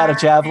 You got a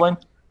javelin?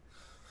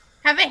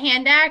 Have a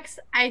hand axe.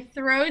 I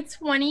throw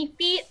 20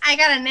 feet. I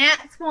got a nat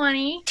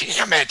 20.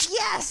 Damn it.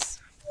 Yes!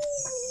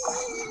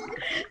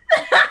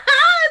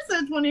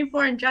 So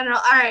 24 in general.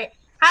 All right.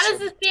 How does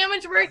this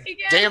damage work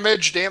again?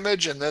 Damage,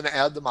 and then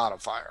add the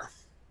modifier.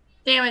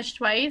 Damage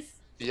twice?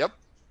 Yep.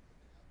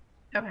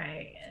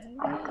 Okay.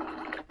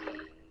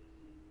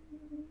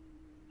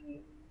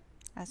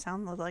 That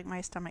sounded like my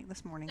stomach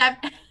this morning.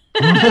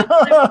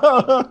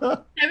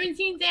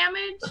 17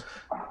 damage?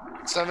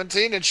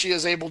 17, and she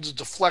is able to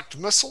deflect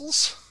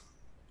missiles,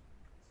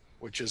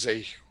 which is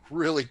a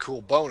really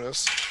cool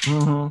bonus.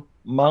 Mm-hmm.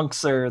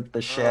 Monks are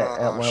the shit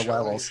at low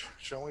levels.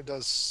 she only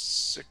does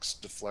 6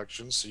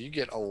 deflections, so you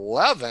get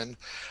 11.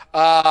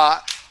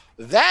 That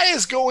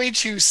is going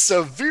to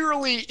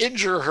severely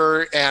injure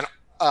her, and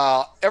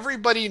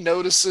everybody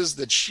notices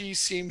that she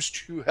seems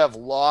to have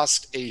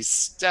lost a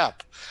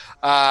step.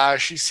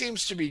 She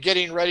seems to be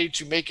getting ready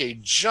to make a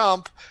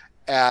jump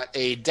at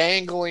a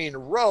dangling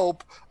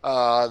rope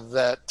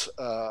that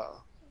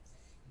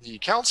the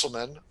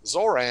councilman,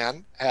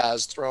 Zoran,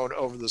 has thrown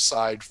over the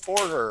side for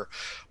her.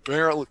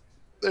 Apparently,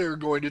 they're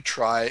going to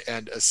try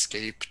and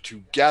escape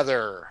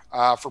together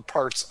for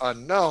parts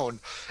unknown.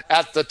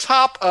 At the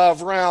top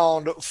of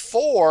round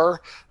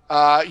 4,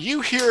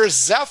 you hear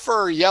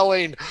Zephyr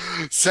yelling,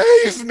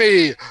 "Save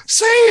me!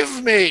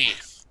 Save me!"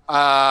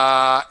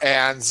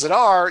 And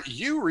Zadar,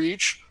 you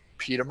reach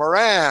Peter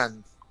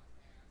Moran.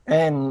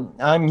 And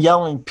I'm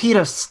yelling,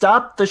 "Peter,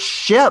 stop the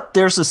ship!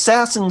 There's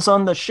assassins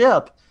on the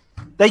ship!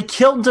 They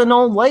killed an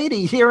old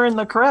lady here in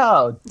the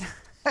crowd!"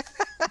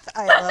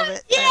 I love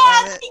it.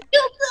 Yeah, she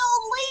killed the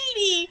old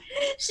lady.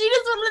 She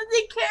just wanted to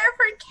take care of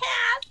her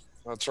cat.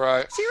 That's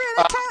right. She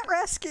ran a cat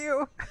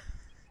rescue.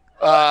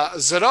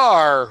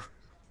 Zadar.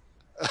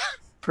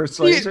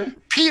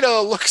 Persuasion? Peter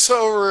looks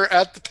over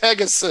at the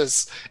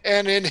Pegasus,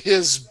 and in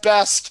his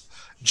best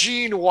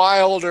Gene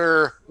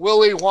Wilder,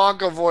 Willy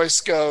Wonka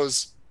voice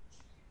goes,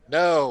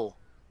 "No,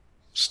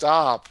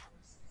 stop,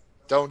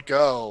 don't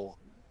go.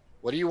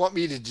 What do you want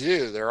me to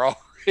do? They're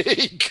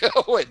already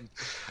going."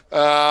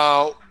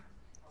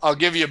 I'll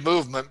give you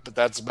movement, but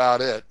that's about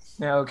it.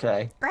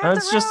 Okay. Grab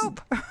the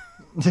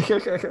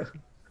rope.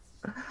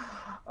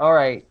 All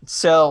right.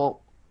 So,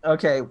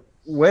 okay,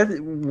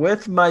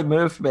 with my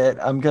movement,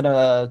 I'm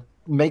gonna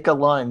make a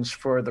lunge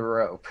for the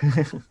rope.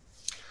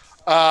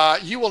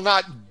 You will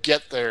not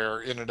get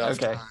there in enough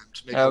time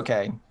to make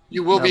Okay.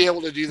 You will be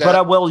able to do that. But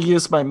I will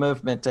use my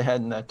movement to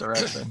head in that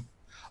direction.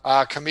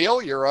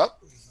 Camille, you're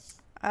up.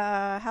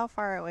 How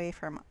far away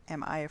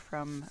am I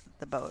from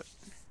the boat?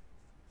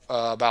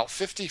 About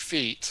 50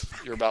 feet.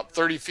 You're about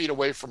 30 feet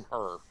away from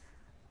her.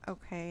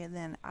 Okay,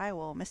 then I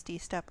will Misty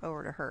step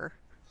over to her.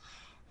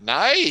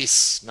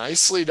 Nice.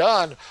 Nicely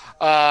done.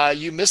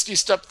 You Misty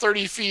step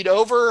 30 feet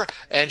over,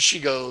 and she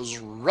goes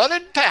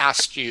running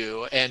past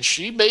you, and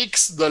she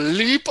makes the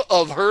leap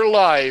of her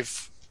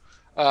life.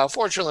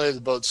 Fortunately,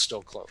 the boat's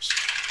still close.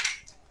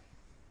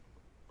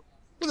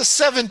 With a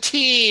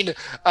 17,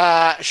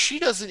 she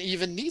doesn't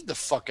even need the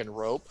fucking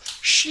rope.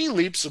 She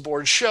leaps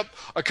aboard ship.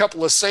 A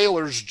couple of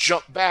sailors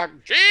jump back.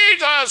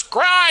 Jesus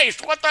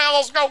Christ, what the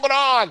hell's going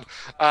on?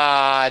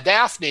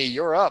 Daphne,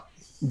 you're up.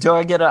 Do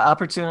I get an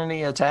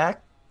opportunity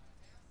attack?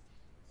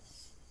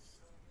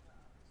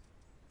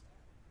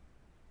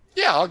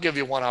 Yeah, I'll give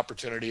you one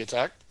opportunity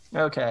attack.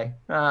 Okay.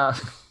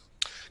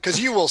 Because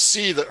you will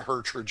see that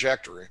her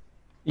trajectory.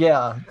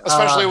 Yeah.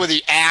 Especially with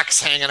the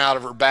axe hanging out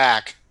of her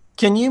back.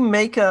 Can you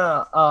make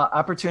a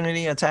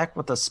opportunity attack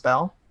with a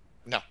spell?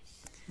 No.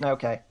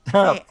 Okay.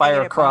 Hey,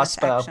 Fire a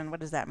crossbow. Action. What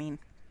does that mean?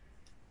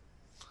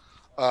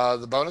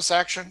 The bonus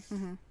action,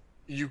 Mm-hmm.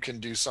 you can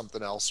do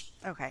something else.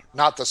 Okay.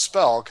 Not the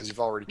spell, because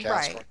you've already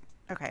cast Right. one.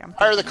 Okay.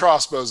 Fire the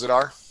crossbows that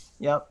are.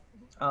 Yep.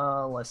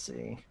 Let's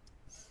see.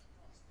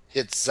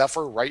 Hit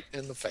Zephyr right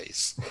in the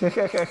face.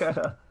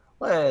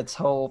 Let's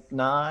hope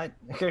not.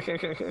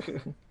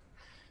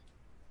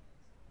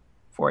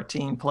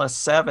 14 plus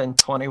 7,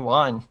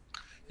 21.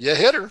 You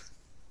hit her.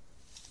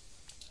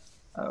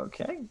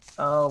 Okay.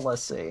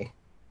 Let's see.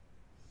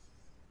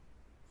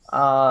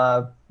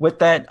 With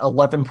that,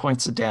 11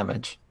 points of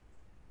damage.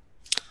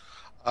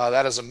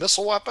 That is a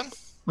missile weapon.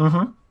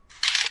 Mm-hmm.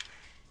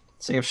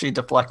 See if she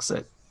deflects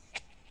it.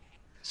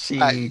 She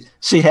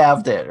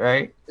halved it,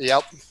 right?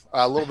 Yep.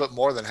 A little bit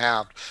more than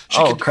halved.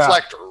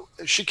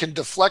 She can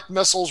deflect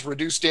missiles,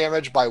 reduce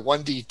damage by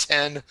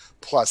 1d10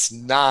 plus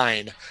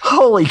 9.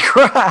 Holy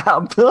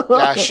crap!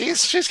 Yeah,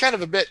 she's kind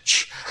of a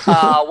bitch.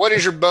 What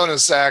is your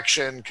bonus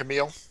action,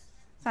 Camille?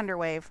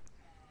 Thunderwave.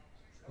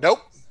 Nope.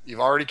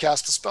 You've already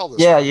cast a spell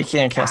this Yeah, time. you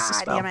can't cast a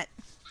God spell. damn it.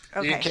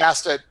 Okay. You can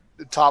cast it at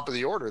the top of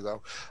the order,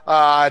 though.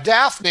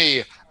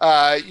 Daphne,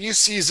 you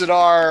see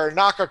Zadar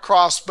knock a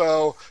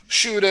crossbow,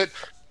 shoot it.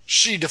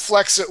 She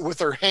deflects it with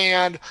her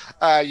hand.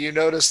 You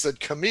notice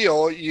that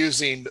Camille,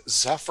 using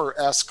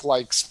Zephyr-esque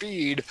like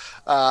speed,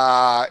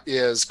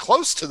 is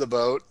close to the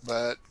boat,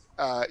 but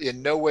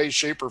in no way,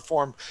 shape, or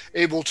form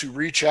able to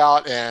reach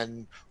out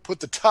and put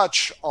the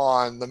touch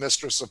on the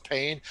Mistress of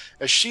Pain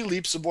as she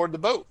leaps aboard the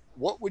boat.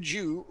 What would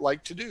you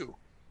like to do?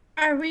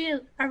 Am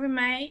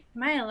I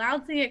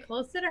allowed to get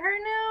closer to her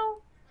now?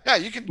 Yeah,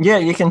 you can. Yeah,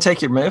 you can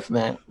take your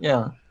movement.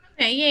 Yeah.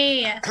 Okay,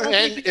 yeah.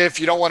 And if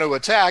you don't want to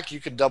attack, you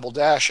can double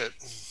dash it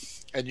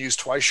and use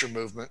twice your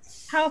movement.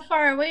 How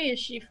far away is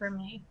she from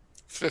me?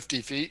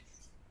 50 feet.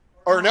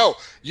 Or no,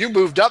 you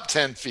moved up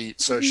 10 feet,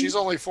 so she's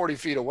only 40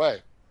 feet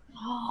away.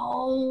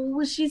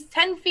 Oh, she's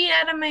 10 feet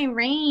out of my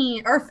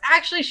range. Or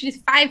actually,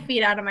 she's 5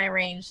 feet out of my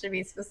range, to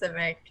be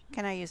specific.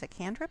 Can I use a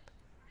cantrip?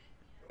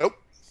 Nope.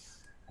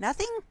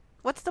 Nothing?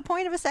 What's the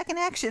point of a second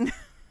action?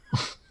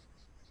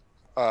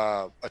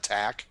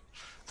 Attack.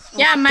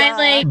 Yeah, my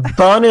like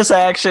bonus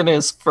action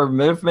is for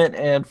movement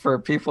and for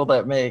people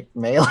that make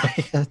melee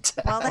attacks.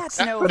 Well, that's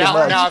no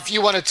now, if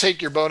you want to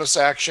take your bonus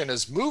action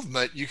as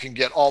movement, you can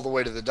get all the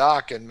way to the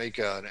dock and make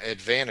an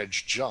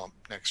advantage jump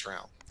next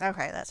round.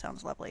 Okay, that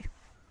sounds lovely.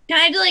 Can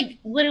I like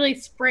literally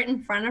sprint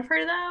in front of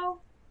her though?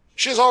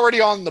 She's already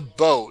on the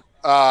boat.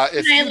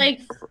 Can I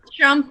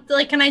jump?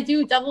 Like, can I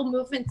do double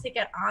movement to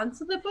get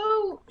onto the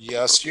boat?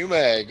 Yes, you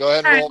may. Go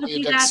ahead and roll me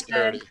a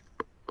dexterity.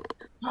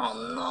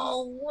 Oh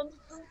no!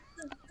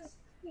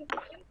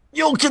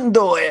 You can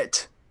do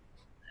it.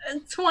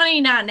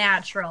 20, not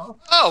natural.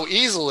 Oh,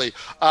 easily.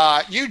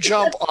 You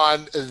jump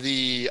on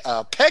the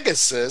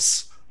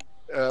Pegasus,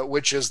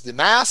 which is the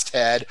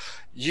masthead.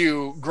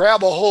 You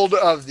grab a hold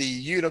of the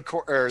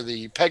unicorn or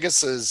the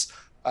Pegasus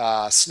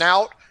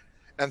snout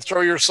and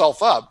throw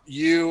yourself up.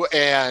 You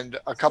and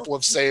a couple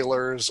of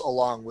sailors,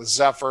 along with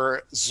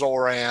Zephyr,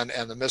 Zoran,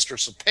 and the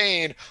Mistress of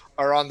Pain,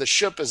 are on the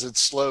ship as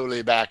it's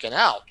slowly backing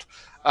out.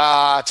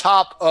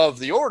 Top of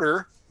the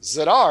order,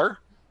 Zedar.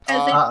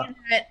 I'm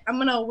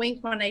gonna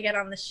wink when I get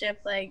on the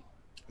ship. Like,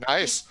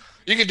 nice.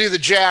 You can do the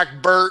Jack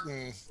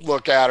Burton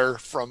look at her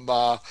from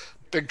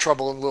Big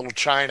Trouble in Little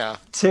China.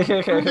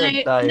 Nice.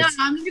 No,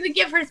 I'm gonna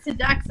give her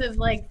seductive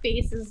like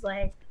faces,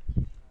 like.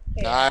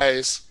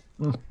 Nice.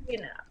 You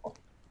know.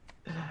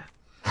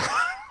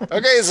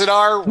 Okay,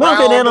 Zedar.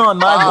 Moving in on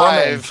my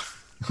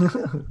 5.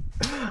 woman.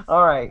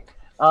 All right.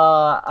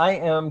 I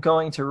am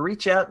going to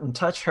reach out and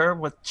touch her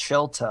with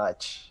Chill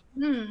Touch.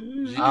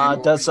 You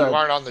aren't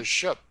on the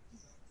ship.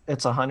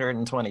 It's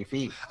 120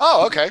 feet.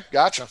 Oh, okay.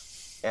 Gotcha.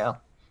 Yeah.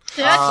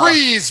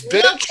 Freeze,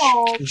 bitch.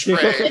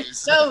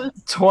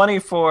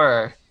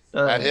 24.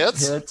 That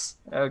hits?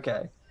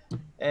 Okay.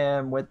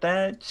 And with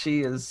that, she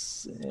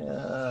is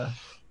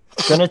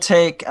going to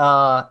take 8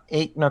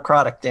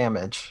 necrotic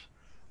damage.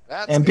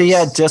 And be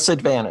at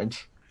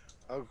disadvantage.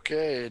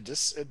 Okay,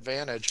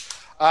 disadvantage.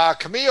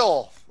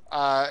 Camille,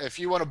 if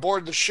you want to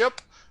board the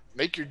ship,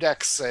 make your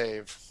dex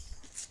save.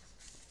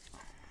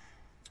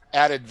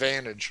 At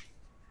advantage.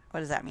 What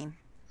does that mean?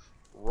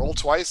 Roll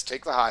twice,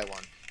 take the high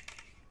one.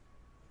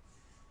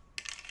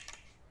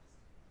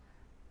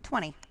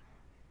 20.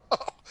 Oh,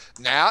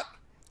 Nat?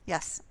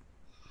 Yes.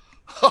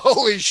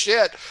 Holy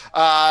shit.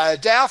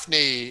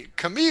 Daphne,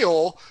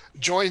 Camille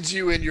joins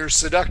you in your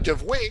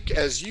seductive wink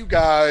as you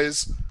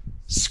guys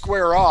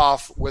square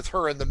off with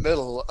her in the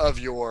middle of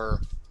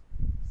your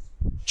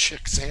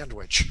chick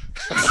sandwich.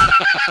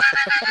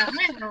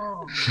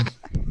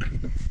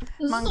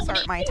 Monks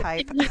aren't my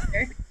type.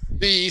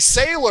 The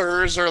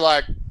sailors are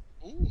like,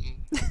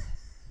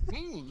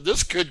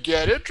 this could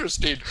get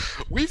interesting.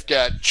 We've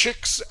got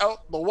chicks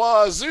out the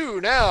wazoo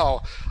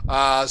now.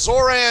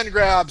 Zoran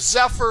grabs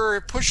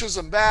Zephyr, pushes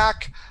him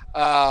back.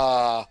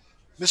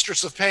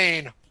 Mistress of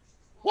Pain,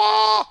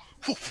 wah,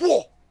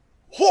 wah,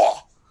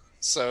 wah.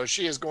 So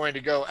she is going to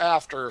go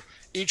after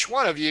each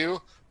one of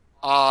you.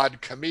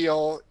 Odd,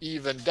 Camille,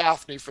 even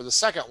Daphne for the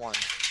second one.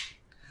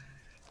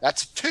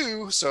 That's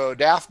 2, so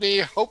Daphne,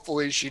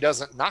 hopefully she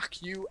doesn't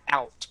knock you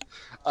out.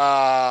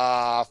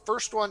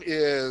 First one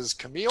is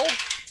Camille.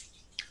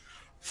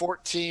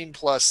 14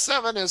 plus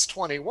 7 is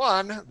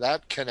 21.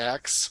 That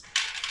connects.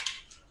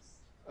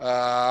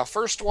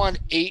 First one,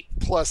 8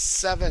 plus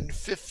 7,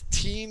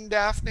 15,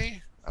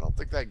 Daphne. I don't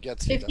think that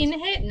gets you. 15 to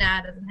hit? Nah,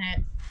 it doesn't hit.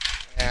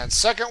 And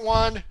second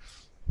one,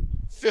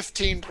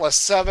 15 plus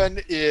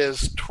 7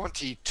 is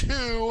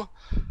 22.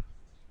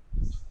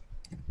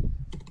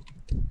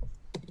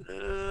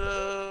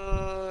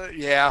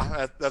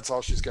 Yeah, that's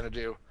all she's going to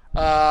do.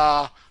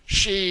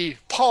 She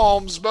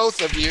palms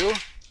both of you.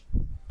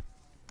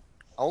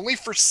 Only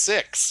for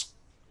 6.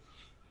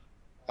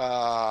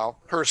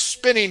 Her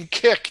spinning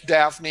kick,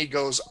 Daphne,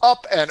 goes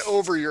up and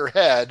over your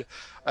head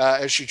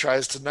as she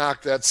tries to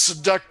knock that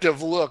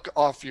seductive look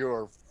off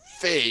your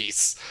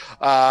face.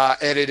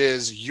 And it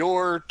is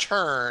your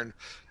turn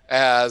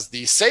as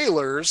the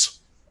sailors,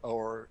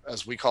 or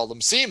as we call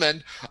them,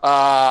 seamen,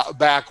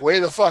 back way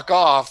the fuck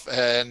off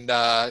and,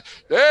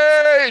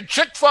 hey,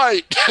 chick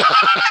fight!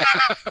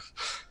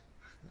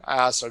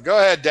 So go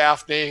ahead,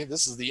 Daphne.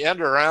 This is the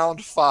end of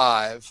round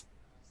 5.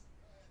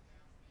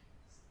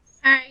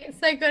 Alright,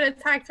 so I go to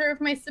attack her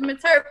with my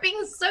scimitar,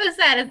 being so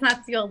sad it's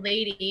not the old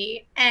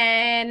lady,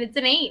 and it's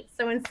an 8,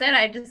 so instead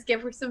I just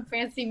give her some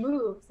fancy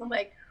moves. I'm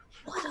like,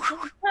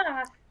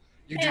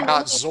 you do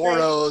not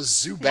Zorro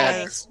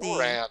Zubat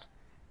Zoran.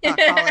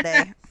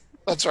 Holiday.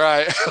 That's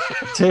right.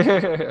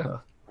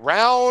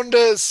 Round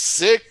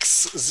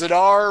 6,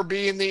 Zedar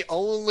being the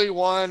only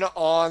one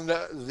on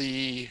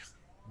the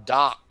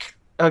dock.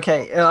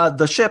 Okay,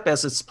 the ship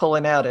as it's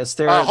pulling out, is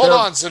there... hold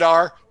on,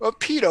 Zedar.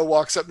 Pito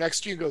walks up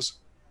next to you and goes,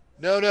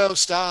 no,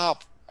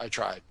 stop. I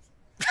tried.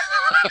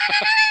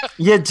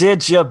 You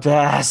did your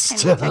best.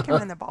 Can you kick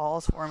him in the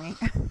balls for me?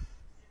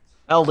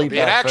 I'll leave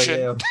that for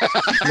you.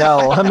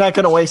 No, I'm not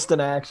going to waste an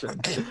action.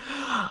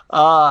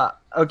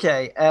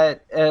 Okay,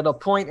 at a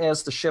point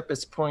as the ship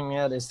is pulling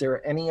out, is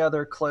there any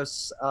other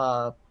close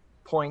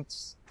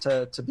points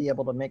to be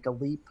able to make a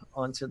leap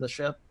onto the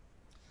ship?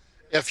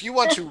 If you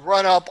want to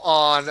run up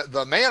on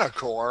the mana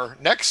core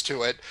next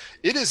to it,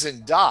 it is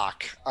in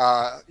dock.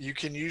 You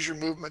can use your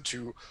movement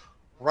to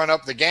run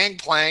up the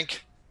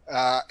gangplank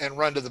and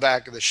run to the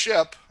back of the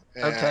ship.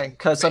 Okay,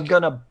 because I'm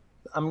gonna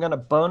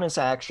bonus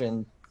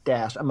action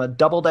dash. I'm gonna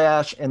double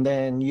dash and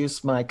then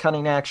use my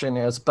cunning action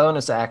as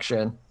bonus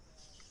action,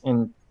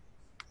 and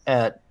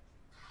add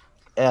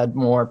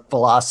more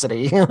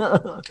velocity.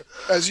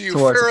 As you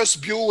Ferris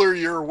Bueller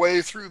your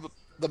way through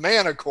the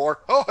mana core.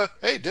 Oh,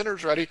 hey,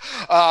 dinner's ready.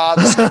 Like,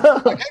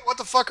 hey, what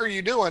the fuck are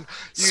you doing?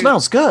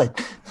 Smells good.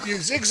 You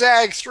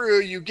zigzag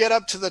through. You get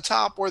up to the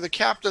top where the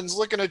captain's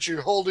looking at you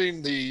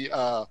holding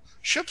the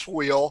ship's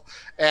wheel,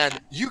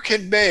 and you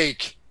can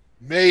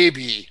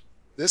maybe,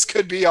 this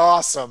could be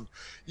awesome,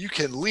 you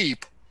can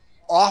leap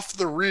off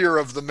the rear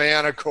of the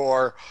mana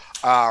core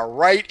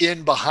right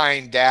in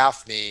behind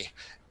Daphne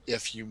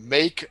if you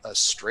make a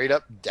straight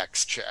up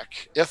dex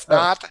check. If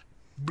not,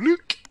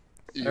 bloop,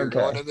 you're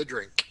going in the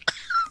drink.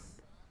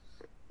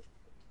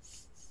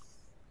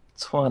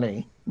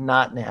 20,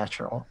 not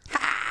natural.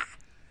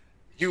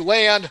 You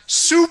land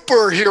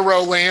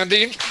superhero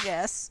landing.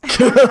 Yes.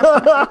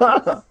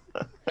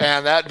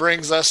 And that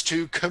brings us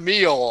to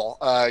Camille.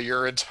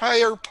 Your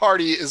entire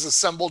party is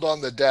assembled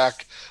on the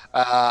deck.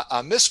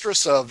 A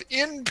mistress of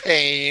in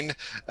pain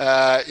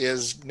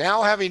is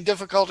now having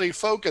difficulty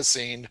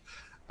focusing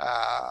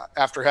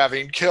after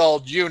having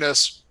killed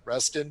Eunice.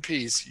 Rest in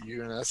peace,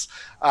 Eunice.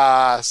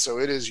 So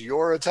it is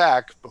your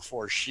attack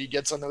before she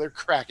gets another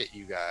crack at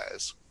you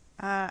guys.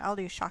 I'll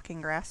do Shocking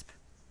Grasp.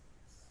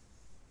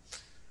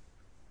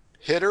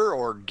 Hit her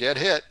or get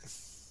hit.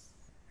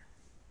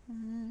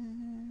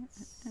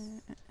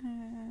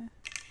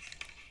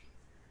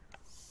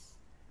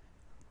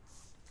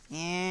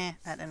 Yeah,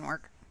 that didn't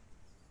work.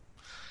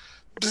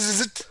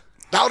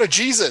 Bow to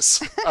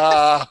Jesus.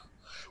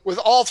 With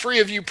all three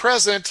of you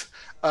present,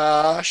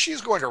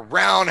 she's going to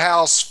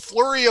roundhouse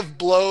flurry of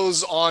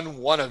blows on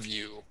one of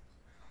you.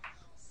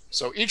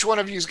 So each one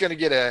of you is going to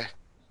get a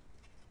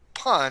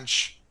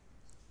punch,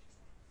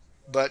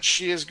 but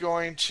she is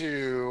going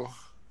to...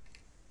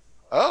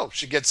 Oh,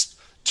 she gets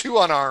 2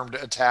 unarmed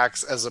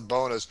attacks as a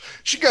bonus.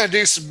 She's going to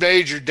do some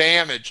major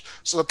damage.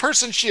 So the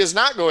person she is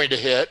not going to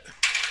hit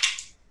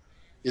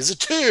is a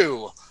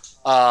 2.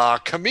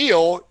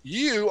 Camille,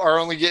 you are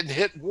only getting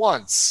hit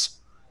once.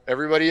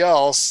 Everybody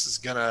else is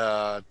going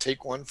to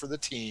take one for the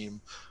team.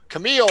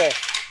 Camille,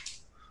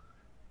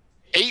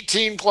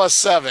 18 plus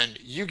 7.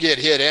 You get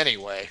hit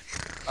anyway.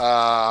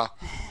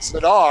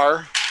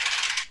 Zadar,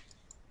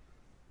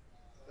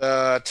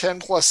 10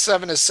 plus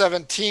 7 is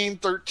 17.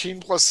 13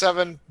 plus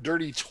 7,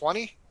 dirty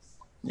 20.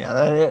 Yeah,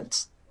 that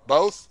hits.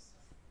 Both?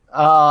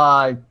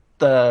 One's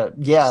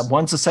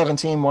a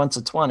 17, one's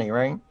a 20,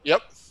 right?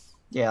 Yep.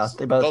 Yeah,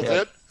 they both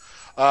hit.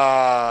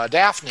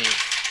 Daphne.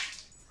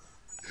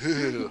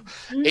 Ooh,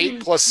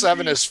 8 plus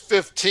 7 is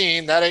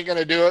 15. That ain't going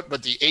to do it,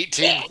 but the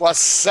 18 plus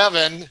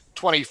 7,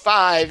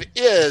 25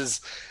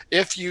 is.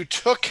 If you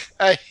took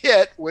a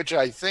hit, which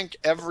I think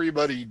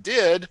everybody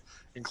did,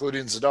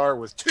 including Zadar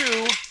with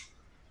 2,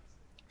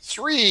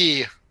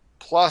 3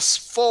 plus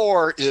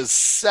 4 is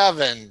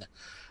 7.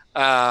 Wait,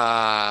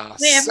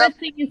 everyone's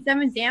taking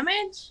 7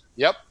 damage?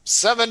 Yep.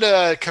 7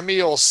 to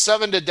Camille,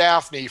 7 to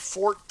Daphne,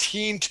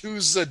 14 to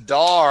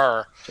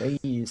Zadar.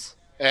 Jeez.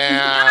 And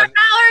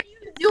how are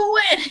you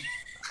doing?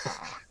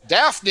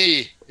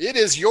 Daphne, it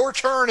is your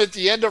turn at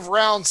the end of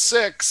round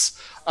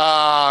 6.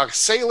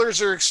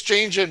 Sailors are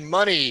exchanging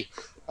money,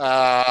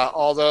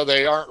 although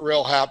they aren't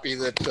real happy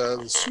that the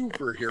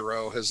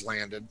superhero has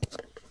landed.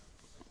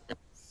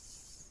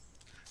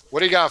 What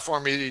do you got for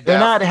me, Daphne? They're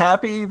not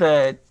happy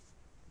that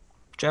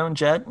Joan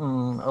Jett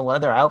in a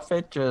leather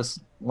outfit just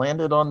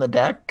landed on the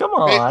deck? Come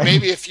on.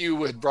 Maybe if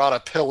you had brought a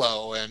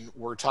pillow and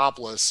were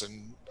topless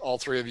and all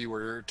three of you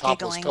were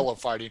topless Giggling. pillow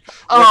fighting,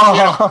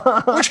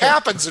 Oh. which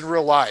happens in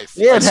real life.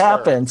 It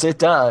happens. It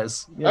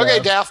does. Okay,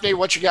 Yeah. Daphne,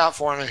 what you got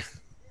for me?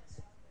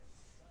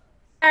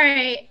 All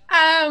right.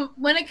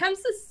 When it comes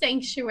to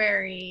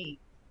Sanctuary,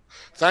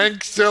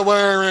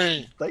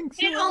 Sanctuary. Thanks.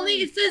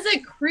 it says a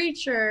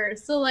creature,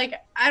 so like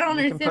I don't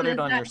You can understand. put it Is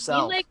on that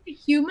yourself. like a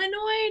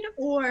humanoid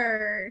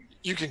or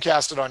You can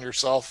cast it on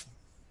yourself.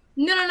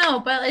 no?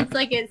 But it's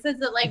like it says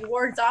it like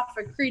wards off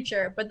a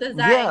creature. But does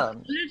that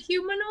include a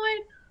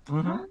humanoid?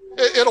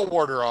 Mm-hmm. It'll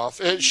ward her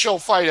off. She'll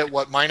fight at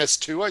what,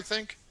 -2, I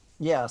think?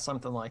 Yeah,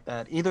 something like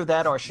that. Either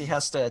that or she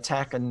has to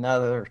attack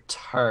another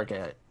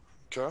target.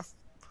 Okay.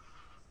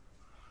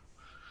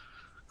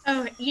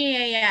 Oh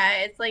yeah.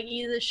 It's like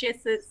either she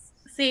has to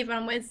save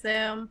on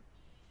wisdom.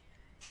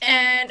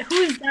 And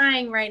who's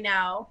dying right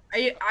now? Are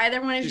you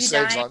either one of She you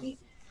saves dying?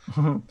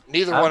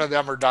 Neither one of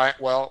them are dying.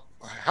 Well,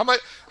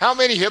 how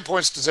many hit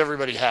points does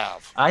everybody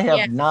have? I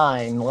have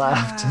 9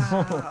 left.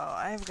 Wow,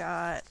 I've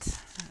got...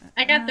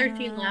 I got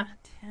 13 left.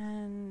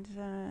 10,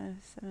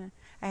 7...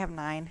 I have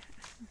 9.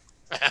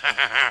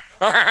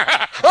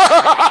 I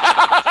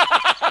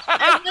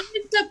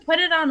wanted to put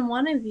it on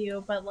one of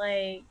you, but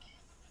like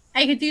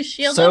I could do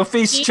Shield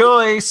Sophie's of Faith.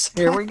 choice.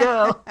 Here we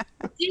go.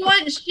 Do you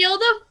want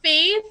Shield of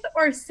Faith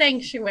or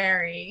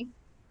Sanctuary?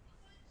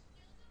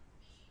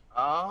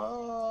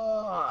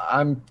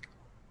 I'm.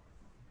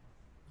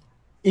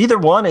 Either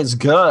one is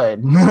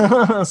good.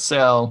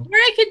 So. Or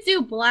I could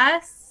do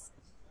bless.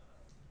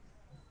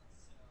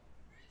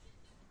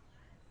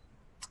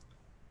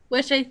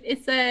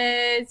 It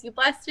says you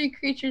bless 3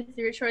 creatures of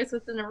your choice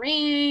within a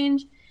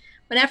range.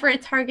 Whenever a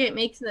target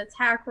makes an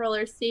attack roll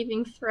or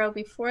saving throw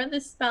before the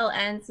spell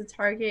ends, the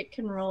target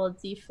can roll a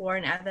d4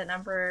 and add that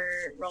number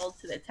rolled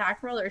to the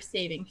attack roll or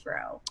saving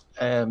throw.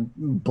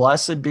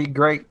 Bless would be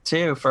great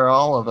too for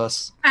all of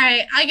us. All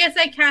right, I guess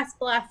I cast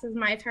bless as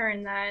my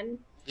turn then.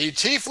 The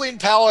Tiefling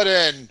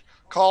Paladin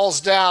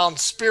calls down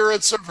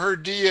spirits of her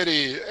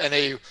deity, and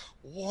a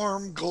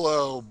warm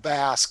glow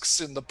basks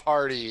in the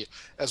party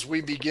as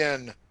we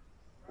begin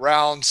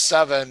round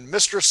 7.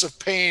 Mistress of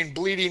Pain,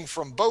 bleeding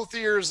from both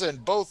ears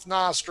and both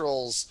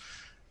nostrils.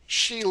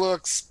 She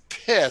looks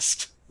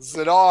pissed.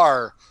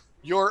 Zadar,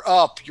 you're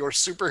up. Your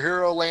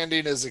superhero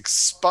landing is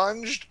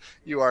expunged.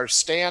 You are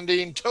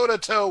standing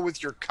toe-to-toe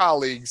with your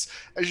colleagues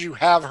as you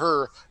have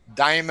her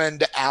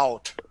diamond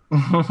out.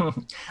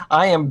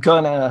 I am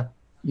going to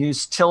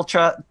use Tilt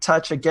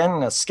Touch again,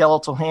 and a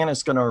skeletal hand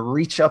is going to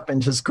reach up and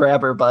just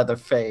grab her by the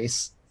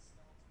face.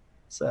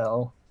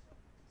 So,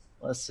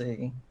 let's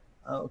see.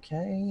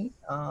 Okay.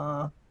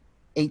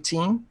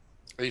 18.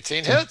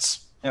 18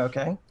 hits.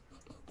 Okay.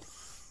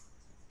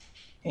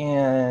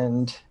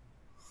 And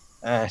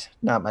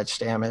not much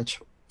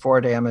damage.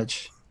 4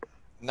 damage.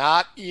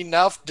 Not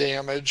enough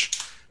damage.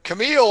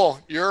 Camille,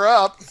 you're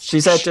up.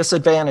 She's at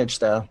disadvantage,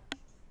 though.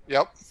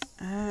 Yep.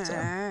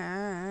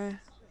 So.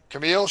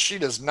 Camille, she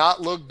does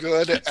not look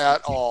good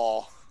at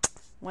all.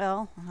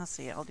 Well, let's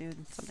see. I'll do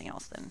something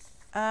else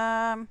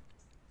then.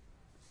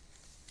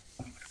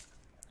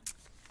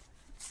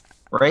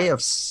 Ray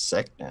of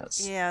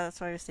Sickness. Yeah,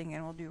 that's what I was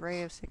thinking. We'll do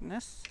Ray of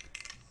Sickness.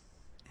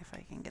 If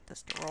I can get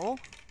this to roll.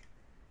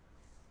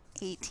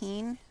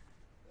 18.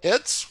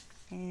 Hits.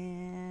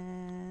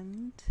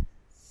 And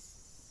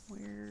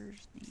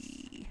where's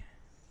the...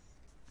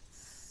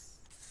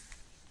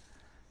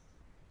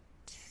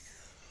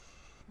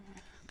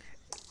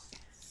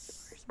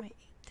 Where's my 8?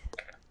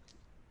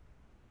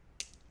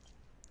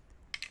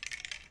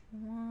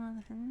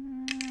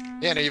 1.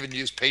 Can't even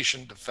use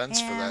patient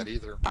defense for that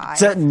either.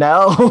 5.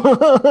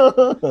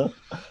 No.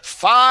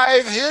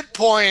 5 hit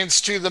points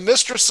to the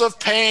Mistress of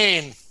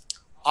Pain.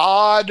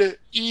 Odd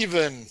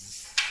even.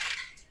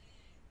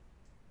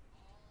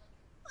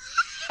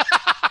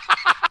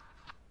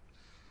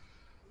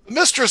 The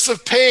Mistress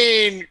of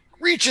Pain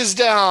reaches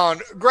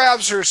down,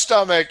 grabs her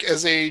stomach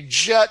as a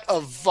jet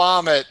of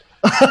vomit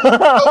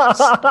floats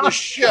the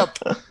ship,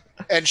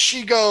 and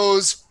she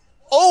goes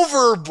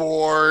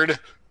overboard,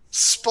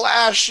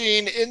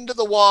 splashing into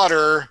the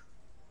water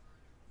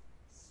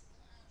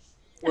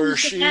where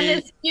she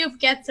Atlantis Cube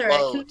gets her. Can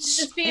it floats.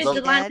 just be a Is she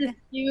Atlantis dead?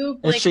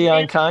 Cube? Is like, she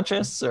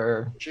unconscious,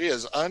 or She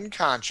is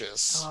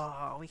unconscious.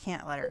 Oh, we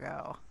can't let her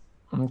go.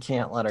 I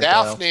can't let her go?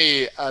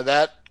 Daphne,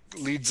 that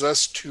leads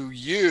us to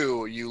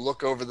you. You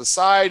look over the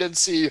side and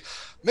see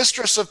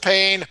Mistress of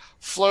Pain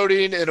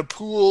floating in a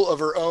pool of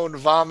her own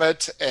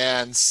vomit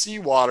and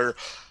seawater.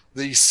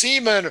 The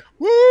seamen,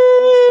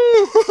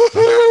 woo,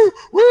 woo,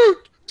 woo,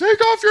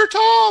 take off your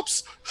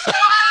tops.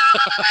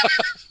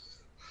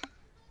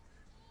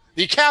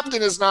 The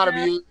captain is not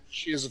amused.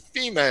 She is a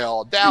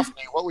female.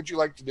 Daphne, what would you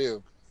like to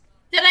do?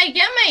 Did I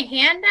get my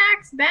hand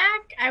axe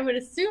back? I would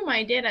assume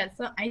I did. I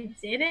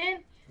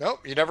didn't.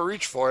 Nope, you never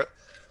reach for it.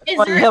 Is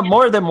Well, there you have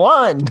more than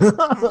one.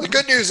 The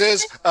good news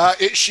is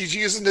she's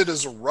using it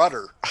as a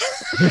rudder.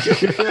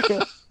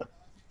 Do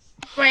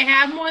I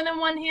have more than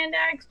one hand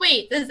axe?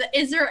 Wait,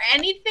 is there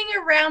anything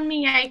around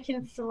me I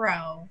can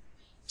throw?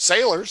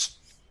 Sailors.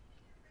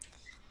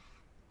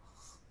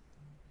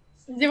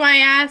 Do I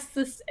ask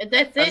this?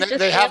 That's it.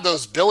 And they have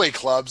those billy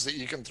clubs that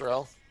you can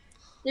throw.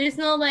 There's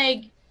no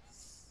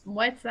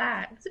what's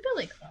that? It's a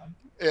billy club.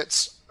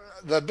 It's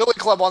the billy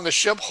club on the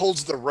ship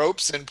holds the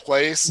ropes in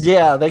place.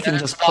 Yeah, they can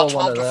And just it's about pull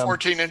one 12 of to them.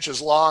 14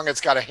 inches long.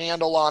 It's got a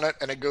handle on it,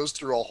 and it goes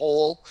through a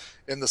hole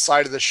in the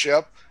side of the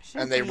ship.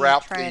 Should And they we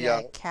wrap try the,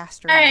 to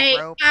cast her All on right.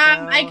 the rope,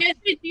 I though? guess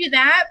we do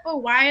that.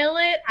 But while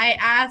I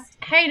asked,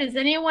 hey, does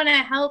anyone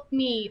help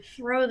me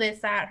throw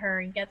this at her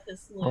and get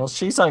this loose? Well,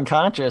 she's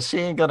unconscious. She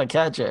ain't gonna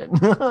catch it.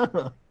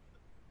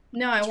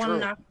 No, I want to true.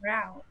 knock her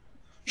out.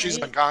 She's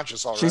Right?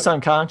 unconscious already. She's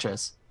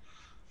unconscious.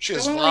 She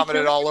has Don't we vomited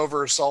kill her? all over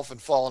herself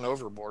and fallen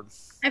overboard.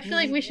 I feel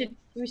like we should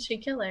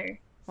kill her.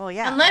 Well,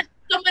 yeah. Unless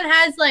someone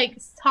has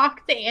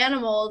talk to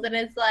animals and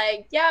it's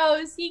like,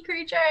 yo, sea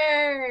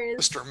creatures.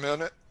 Mr.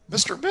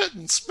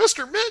 Mittens,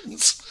 Mr.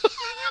 Mittens.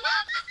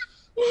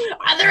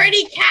 Are there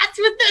any cats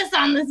with us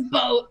on this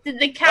boat? Did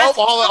the cats?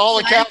 All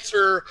the cats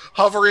are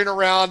hovering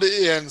around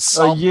in Oh,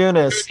 some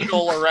Eunice.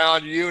 circle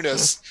around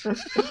Eunice. All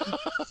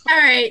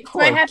right. Do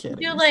I Poor have to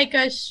kitties. do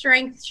a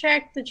strength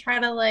check to try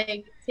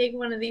to take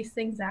one of these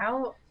things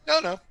out?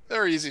 No,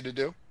 they're easy to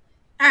do.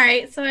 All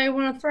right. So I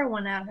want to throw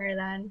one at her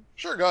then.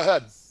 Sure, go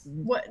ahead.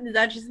 What is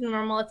that? Just a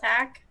normal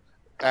attack?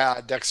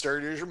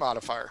 Dexterity is your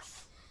modifier.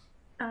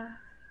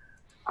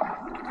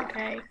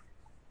 Okay.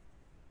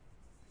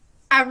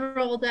 I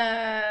rolled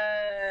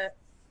a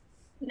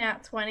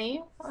Nat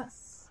 20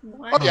 plus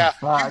 1. Oh, yeah.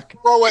 Fuck. You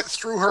throw it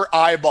through her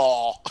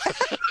eyeball.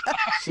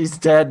 She's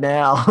dead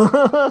now.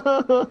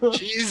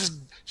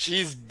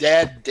 She's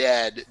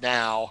dead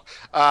now.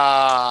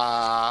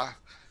 A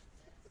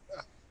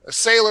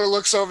sailor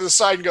looks over the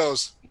side and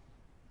goes,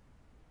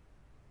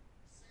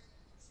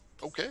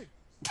 okay.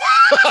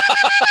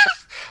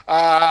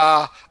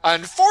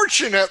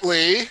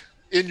 Unfortunately,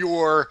 in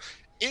your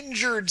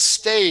injured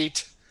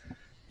state,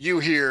 you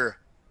hear,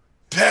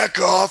 back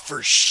off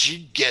or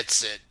she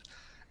gets it.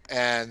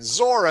 And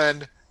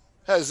Zoran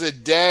has a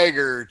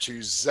dagger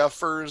to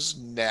Zephyr's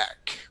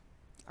neck.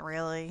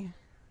 Really?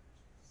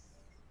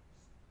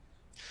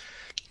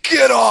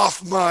 Get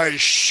off my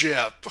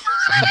ship.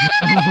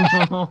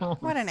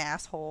 What an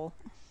asshole.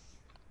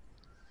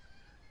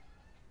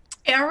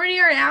 I already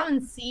are out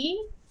in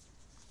sea?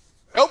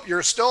 Nope,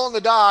 you're still in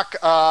the dock.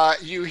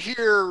 You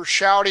hear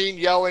shouting,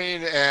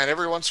 yelling, and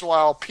every once in a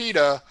while,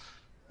 PETA,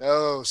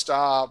 no,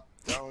 stop,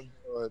 don't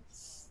do it.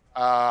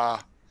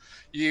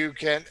 You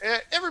can,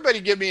 everybody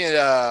give me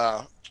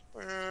an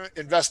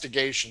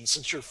investigation.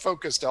 Since you're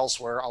focused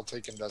elsewhere, I'll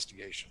take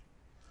investigation.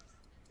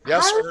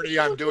 Yes, Ernie,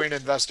 I'm doing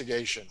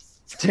investigation.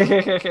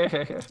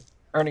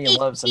 Ernie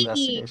loves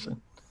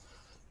investigation.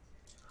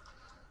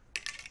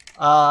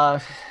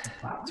 12.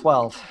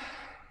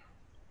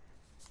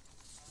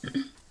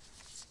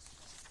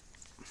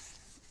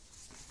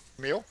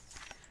 Emil?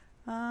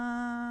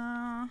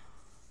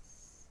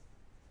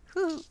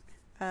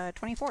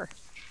 24.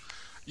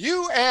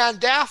 You and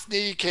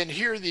Daphne can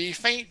hear the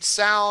faint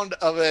sound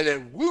of a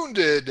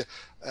wounded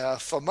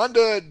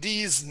Famunda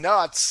D's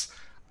nuts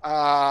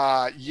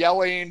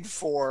yelling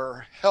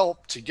for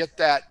help to get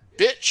that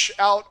bitch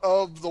out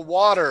of the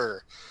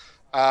water.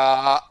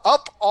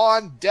 Up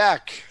on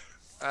deck.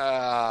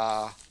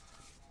 I'll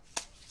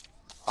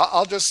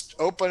just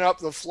open up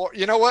the floor.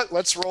 You know what?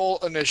 Let's roll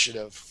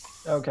initiative.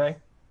 Okay.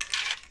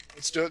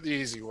 Let's do it the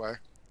easy way.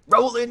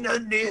 Rolling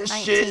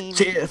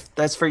initiative.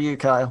 That's for you,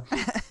 Kyle.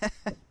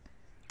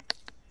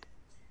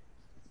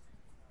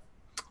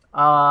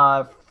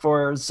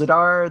 For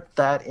Zadar,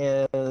 that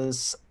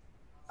is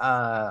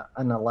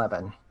an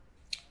 11.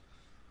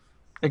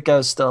 It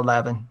goes to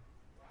 11.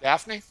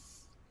 Daphne?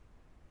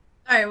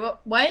 All right,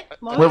 what?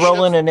 We're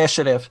rolling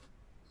initiative.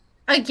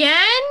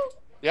 Again?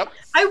 Yep.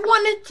 I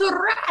wanted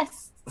to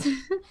rest.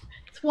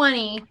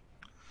 20.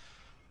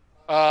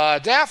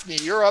 Daphne,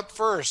 you're up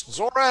first.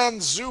 Zoran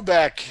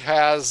Zubek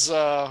has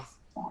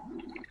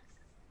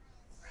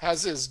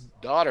his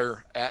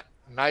daughter at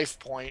knife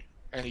point,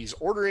 and he's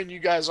ordering you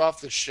guys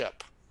off the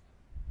ship.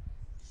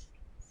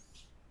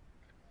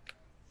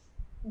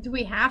 Do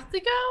we have to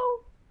go?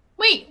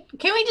 Wait,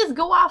 can we just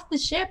go off the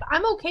ship?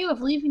 I'm okay with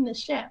leaving the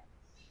ship.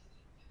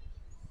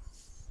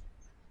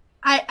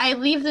 I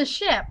leave the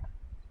ship.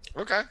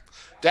 Okay.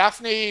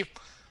 Daphne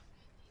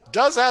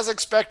does as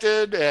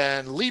expected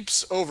and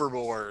leaps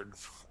overboard.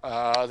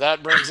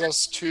 That brings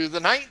us to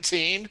the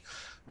 19.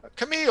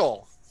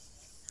 Camille.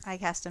 I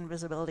cast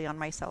invisibility on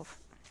myself.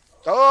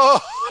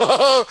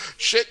 Oh,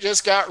 shit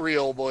just got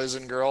real, boys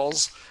and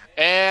girls.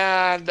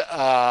 And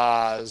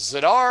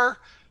Zadar,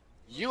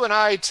 you and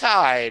I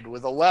tied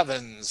with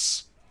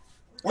 11s.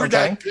 Where'd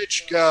that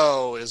bitch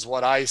go, is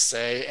what I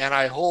say, and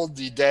I hold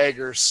the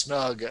dagger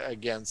snug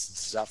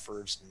against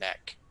Zephyr's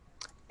neck.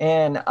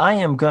 And I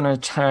am going to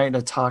try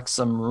to talk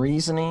some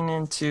reasoning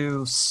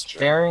into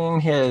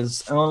sparing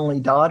his only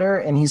daughter,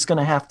 and he's going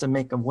to have to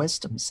make a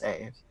wisdom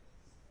save.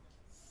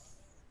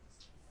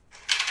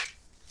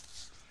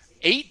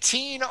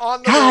 18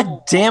 on the God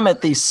roll. damn it,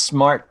 these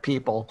smart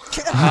people.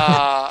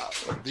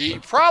 The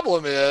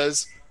problem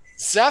is,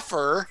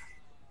 Zephyr,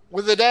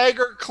 with a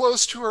dagger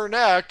close to her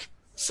neck,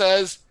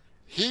 says,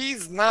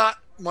 he's not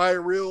my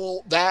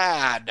real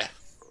dad.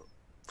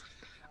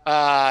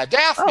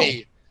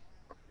 Daphne.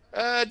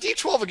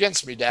 D12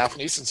 against me,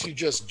 Daphne, since you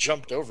just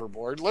jumped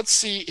overboard. Let's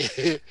see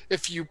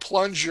if you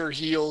plunge your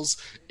heels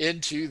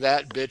into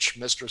that bitch,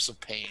 Mistress of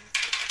Pain.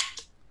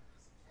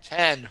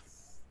 10.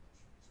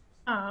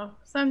 Oh,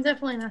 so I'm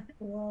definitely not.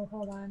 Whoa,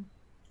 hold on.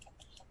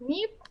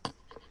 Meep.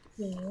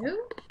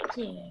 You.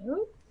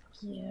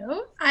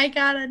 I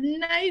got a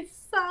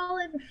nice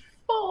solid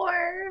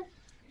 4.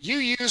 You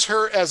use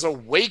her as a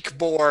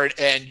wakeboard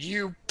and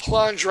you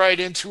plunge right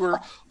into her,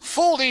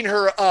 folding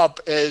her up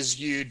as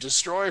you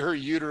destroy her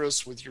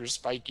uterus with your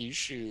spiky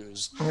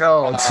shoes.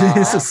 Oh,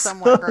 Jesus. That's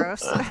somewhat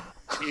gross.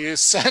 You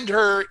send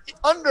her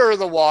under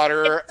the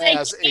water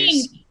as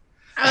a...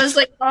 I was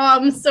like, oh,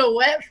 I'm so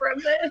wet from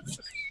this.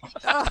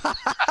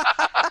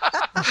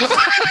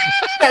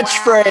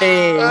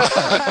 Catchphrase.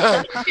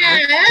 Yeah,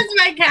 that's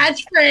my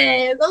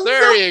catchphrase.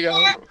 There you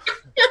go.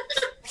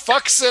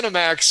 Fuck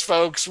Cinemax,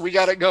 folks. We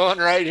got it going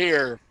right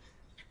here.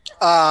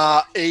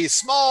 A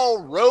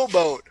small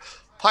rowboat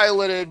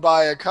piloted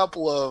by a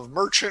couple of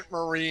merchant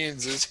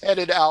marines is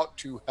headed out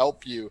to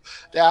help you.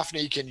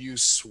 Daphne, can you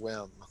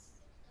swim?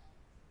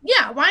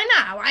 Yeah, why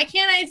not? Why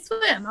can't I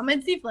swim? I'm a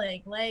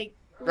tiefling. Like,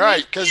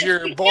 Right, because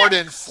you're born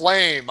in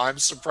flame. I'm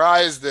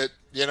surprised that,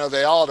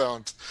 they all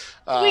don't.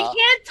 We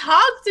can't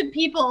talk to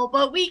people,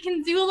 but we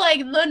can do, like,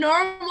 the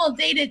normal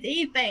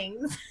day-to-day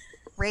things.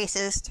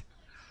 Racist.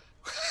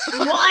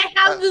 Well, I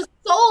have the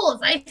souls.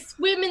 I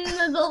swim in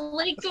the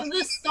lake of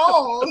the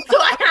souls, so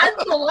I had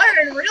to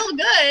learn real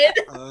good.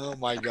 Oh,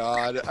 my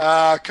God.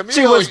 Camille,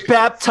 she was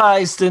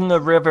baptized in the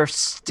river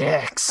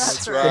Styx.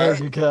 That's right. There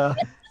you go.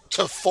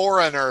 To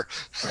foreigner.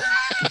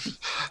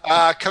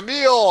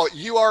 Camille,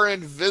 you are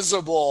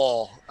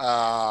invisible.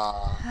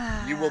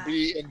 You will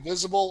be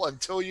invisible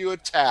until you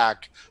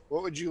attack.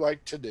 What would you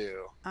like to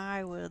do?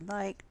 I would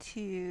like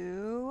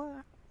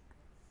to.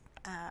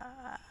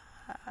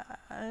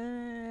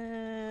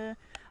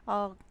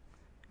 I'll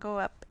go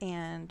up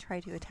and try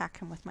to attack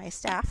him with my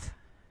staff.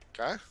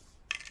 Okay.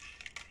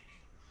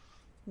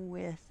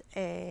 With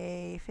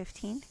a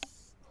 15.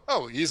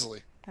 Oh,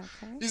 easily.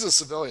 Okay. He's a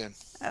civilian.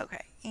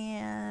 Okay,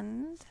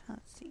 and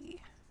let's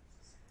see.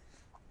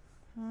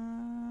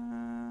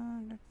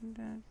 Oh,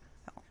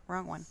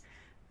 wrong one.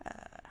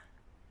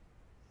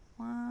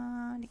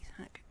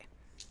 Okay.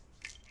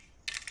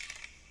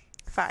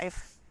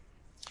 5.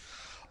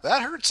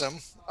 That hurts him.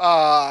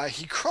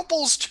 He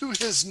crumples to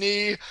his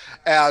knee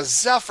as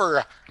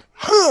Zephyr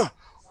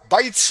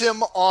bites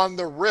him on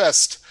the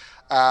wrist.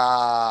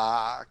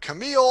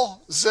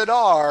 Camille,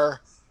 Zidar,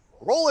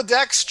 roll a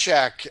dex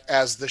check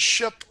as the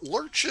ship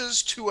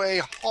lurches to a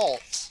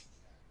halt.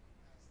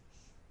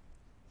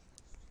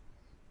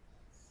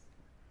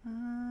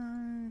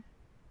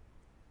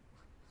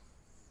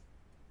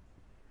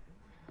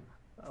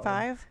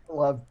 5. I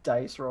love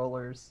dice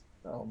rollers.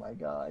 Oh my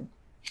god.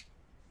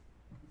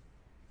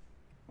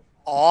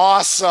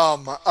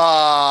 Awesome.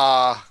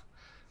 How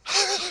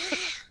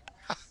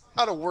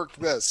to work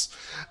this?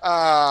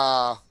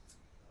 I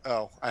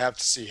have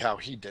to see how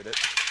he did it.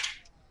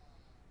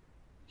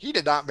 He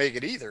did not make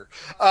it either.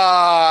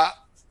 How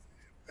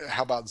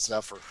about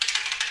Zephyr?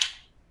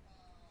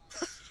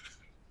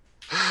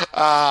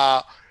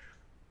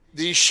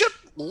 The ship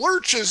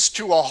lurches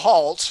to a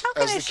halt. How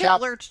can as a the ship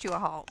lurch to a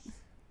halt?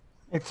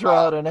 They throw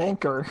out an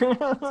anchor.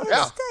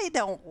 Yeah. They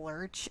don't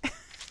lurch.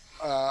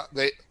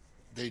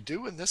 They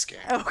do in this game.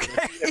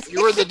 Okay. If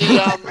you were the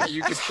DM,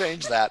 you could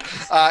change that.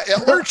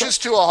 It lurches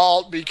to a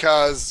halt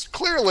because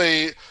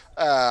clearly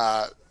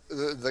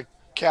the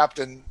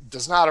captain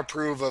does not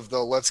approve of the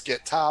let's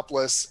get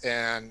topless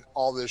and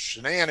all this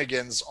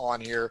shenanigans on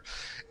here.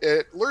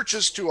 It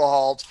lurches to a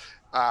halt.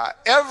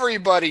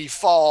 Everybody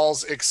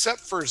falls except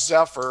for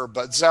Zephyr,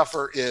 but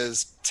Zephyr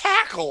is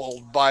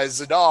tackled by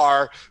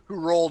Zidar, who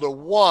rolled a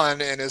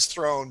 1 and is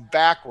thrown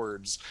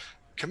backwards.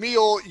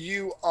 Camille,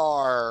 you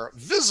are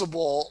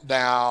visible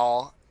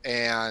now,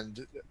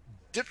 and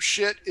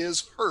Dipshit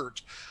is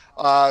hurt.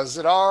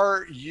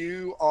 Zidar,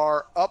 you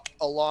are up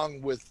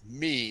along with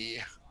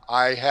me.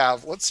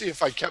 Let's see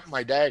if I kept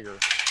my dagger.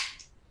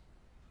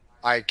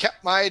 I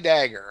kept my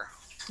dagger.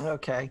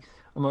 Okay.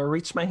 I'm going to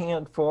reach my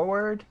hand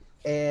forward,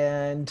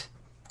 and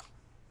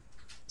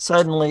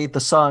suddenly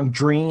the song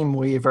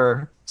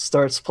Dreamweaver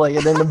starts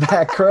playing in the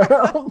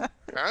background.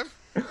 Okay.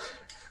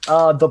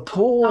 The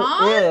pool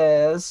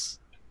is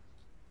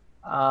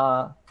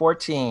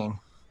 14.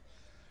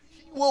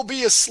 He will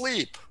be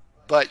asleep,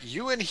 but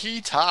you and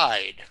he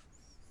tied.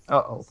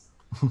 Uh-oh.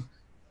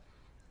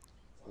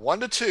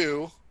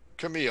 1-2,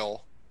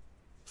 Camille.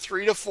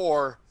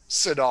 3-4,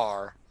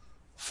 Sidar.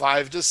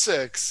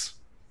 5-6,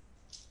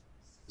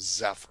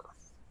 Zephyr.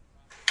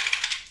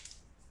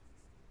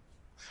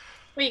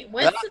 Wait,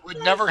 what? That would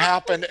never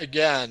happen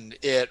again.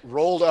 It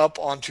rolled up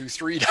onto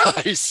 3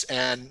 dice,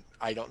 and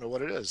I don't know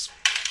what it is.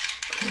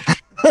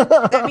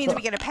 That means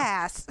we get a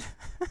pass.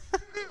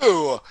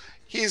 Ooh,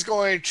 he's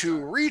going to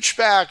reach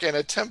back and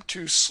attempt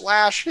to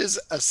slash his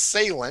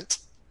assailant.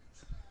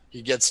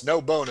 He gets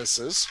no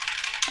bonuses.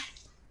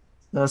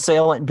 The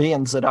assailant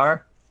being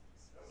Zidar.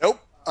 Nope.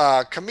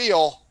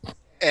 Camille,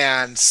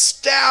 and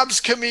stabs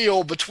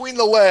Camille between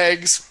the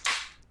legs,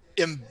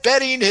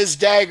 embedding his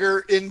dagger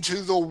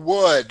into the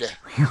wood,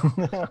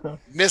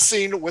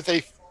 missing with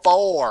a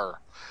 4.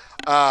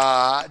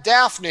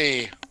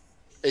 Daphne,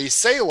 a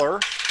sailor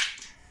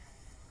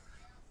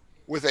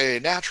with a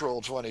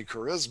natural 20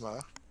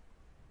 charisma.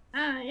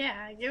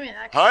 Yeah, give me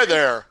that. Hi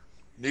there.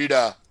 Need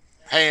a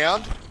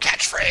hand?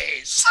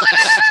 Catchphrase.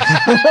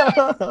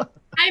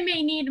 I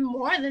may need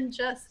more than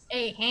just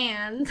a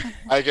hand.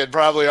 I could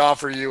probably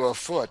offer you a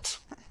foot,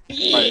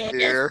 my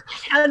dear.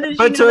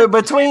 But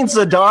between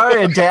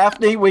Zidar and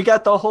Daphne, we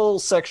got the whole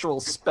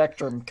sexual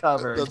spectrum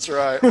covered. That's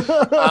right.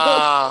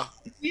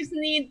 You just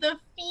need the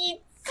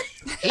feet.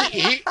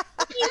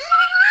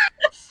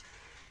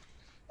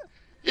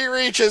 He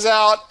reaches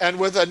out and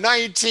with a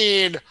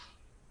 19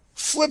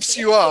 flips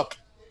you up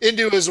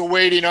into his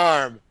awaiting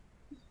arm.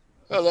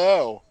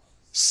 Hello.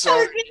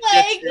 Sorry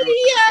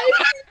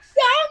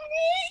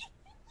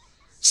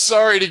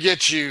to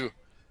get you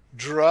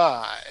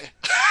dry.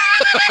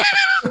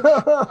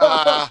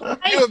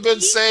 You have been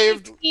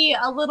saved. Be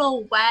a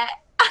little wet.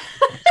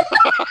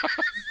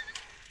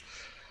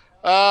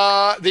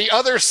 The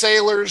other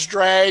sailors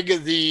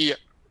drag the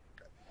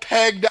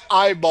pegged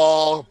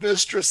eyeball,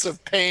 mistress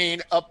of pain,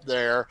 up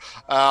there,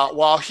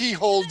 while he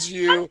holds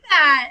you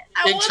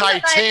in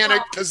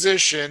Titanic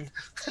position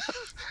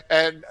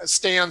and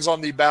stands on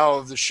the bow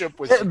of the ship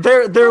with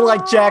you. They're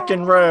like Jack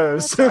and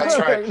Rose. That's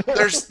right.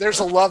 There's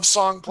a love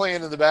song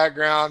playing in the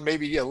background,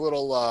 maybe a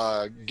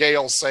little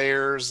Gail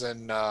Sayers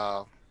and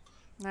no,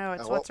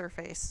 it's what's her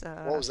face?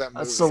 What was that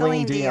movie?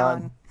 Celine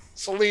Dion.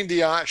 Celine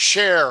Dion.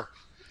 Cher.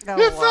 Oh,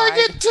 if I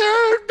could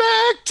turn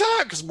back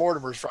time, because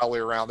Mortimer's probably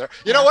around there.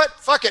 You know what?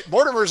 Fuck it.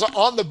 Mortimer's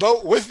on the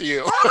boat with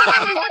you.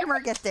 How did Mortimer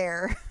get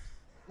there?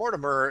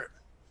 Mortimer.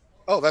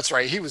 Oh, that's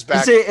right. He was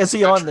back. Is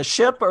he on the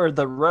ship or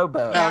the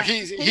rowboat? No, he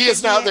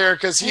is not there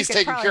because he's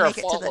taking care of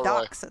Fauntleroy. To the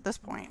docks at this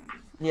point.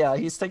 Yeah,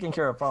 he's taking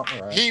care of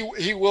Fauntleroy.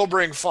 He will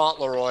bring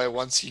Fauntleroy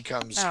once he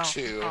comes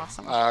to,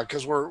 awesome.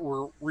 Because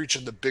we're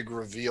reaching the big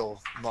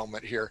reveal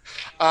moment here.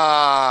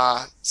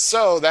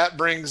 So that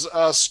brings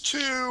us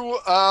to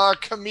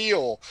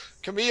Camille.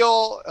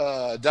 Camille,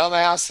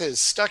 dumbass, has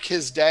stuck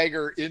his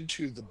dagger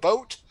into the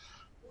boat,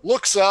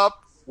 looks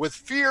up with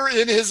fear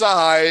in his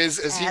eyes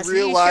as he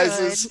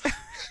realizes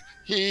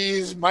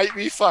he might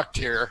be fucked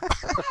here.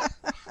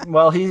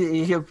 Well,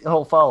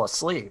 he'll fall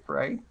asleep,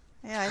 right?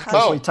 Yeah, I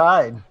thought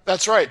tied.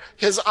 That's right.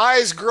 His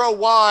eyes grow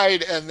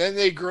wide and then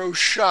they grow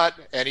shut,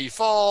 and he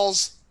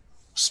falls,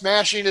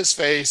 smashing his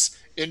face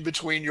in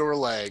between your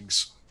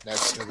legs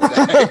next to the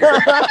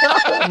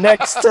dagger.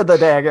 Next to the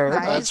dagger.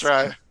 Nice. That's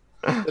right.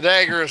 The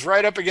dagger is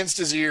right up against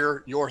his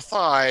ear. Your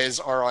thighs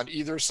are on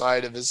either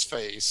side of his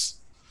face.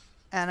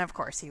 And of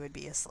course, he would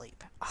be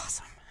asleep.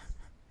 Awesome.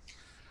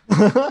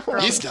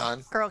 He's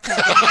done. Girl can't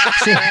get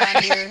action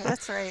around here.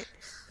 That's right.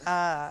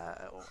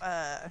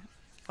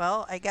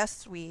 Well, I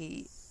guess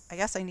I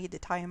need to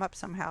tie him up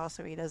somehow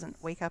so he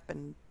doesn't wake up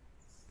and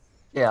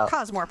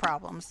cause more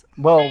problems.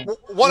 Well,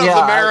 one of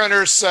the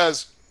mariners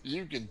says,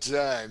 "You can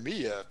tie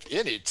me up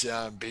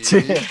anytime,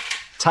 baby."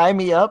 Tie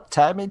me up,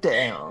 tie me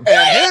down.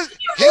 And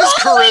his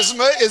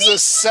charisma is a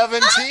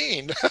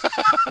 17.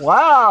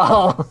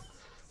 Wow.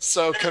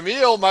 So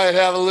Camille might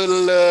have a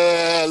little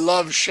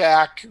Love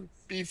Shack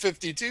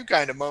B-52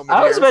 kind of moment.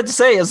 I was about to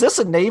say, is this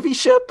a Navy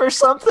ship or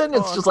something?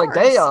 It's just like,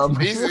 damn.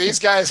 These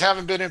guys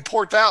haven't been in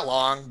port that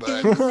long,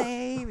 but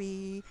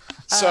Navy.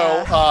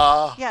 So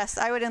yes,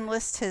 I would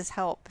enlist his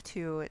help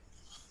to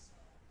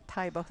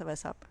tie both of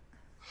us up.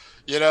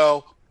 You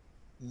know,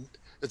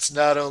 it's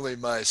not only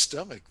my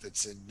stomach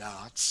that's in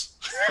knots.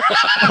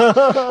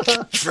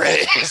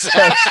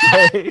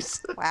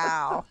 Catchphrase.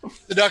 Wow.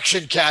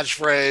 Seduction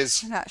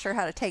catchphrase. I'm not sure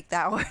how to take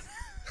that one.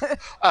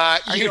 Are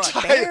you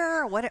a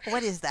bear?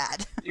 What is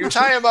that? You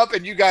tie him up,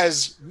 and you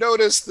guys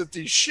notice that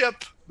the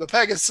ship, the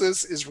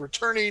Pegasus, is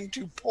returning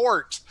to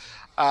port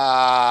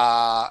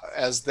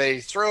as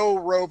they throw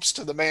ropes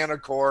to the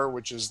Manticore,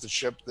 which is the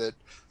ship that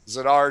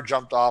Zadar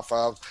jumped off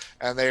of,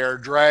 and they are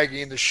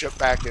dragging the ship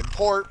back in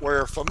port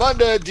where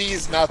Famunda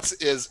D's Nuts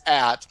is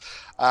at.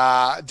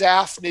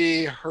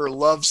 Daphne, her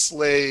love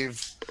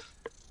slave,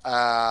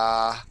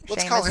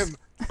 let's call him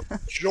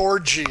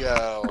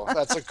Giorgio.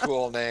 That's a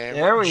cool name.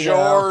 There we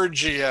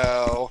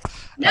Giorgio.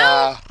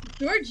 No,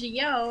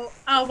 Giorgio.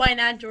 Oh, why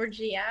not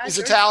Giorgia? He's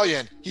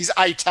Italian. He's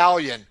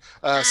Italian.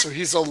 So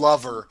he's a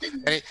lover.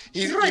 And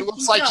he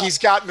looks like he's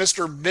got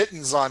Mr.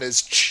 Mittens on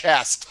his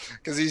chest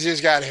because he's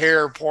just got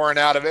hair pouring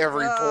out of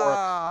every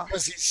pore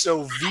because he's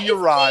so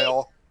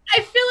virile.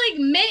 I feel like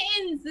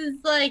Mittens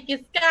is like,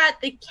 it's got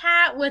the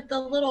cat with the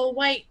little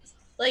white,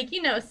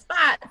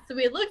 spots. So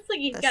it looks like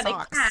he's got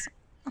a cat.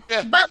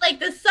 Yeah. But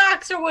the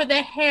socks are where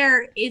the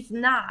hair is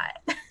not.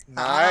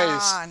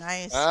 Nice.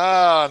 Nice.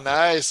 Oh,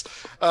 nice.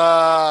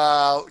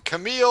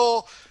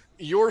 Camille,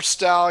 your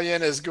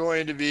stallion is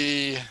going to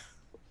be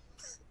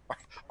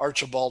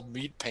Archibald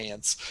Meat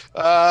Pants.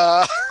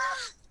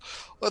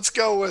 Let's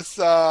go with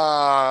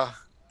I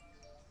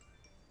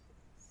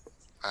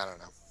don't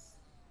know.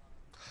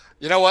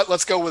 You know what?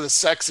 Let's go with a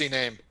sexy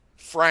name.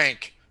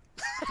 Frank.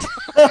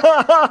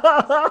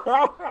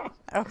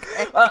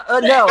 Okay.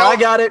 No, I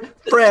got it.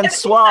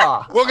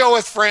 Francois. We'll go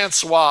with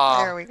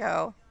Francois. There we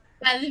go.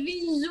 And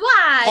he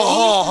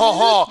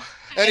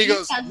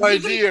goes, "My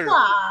dear,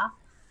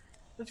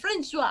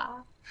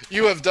 Francois,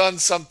 you have done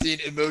something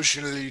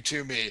emotionally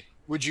to me.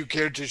 Would you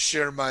care to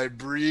share my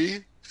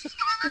brie?"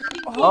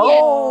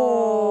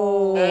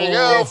 Oh. There you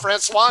go.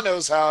 Francois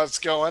knows how it's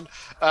going.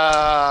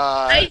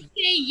 I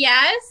say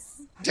yes.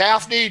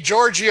 Daphne,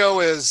 Giorgio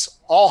is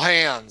all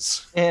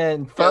hands.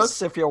 And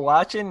folks, if you're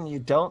watching and you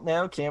don't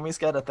know, Cammy's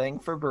got a thing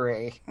for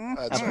Brie.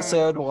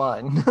 Episode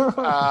 1.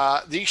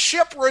 The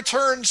ship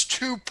returns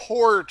to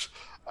port.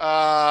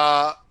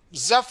 Zephyr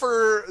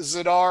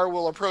Zadar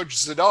will approach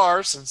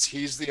Zadar since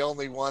he's the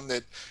only one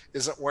that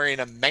isn't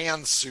wearing a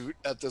man suit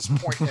at this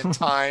point in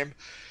time,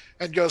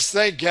 and goes,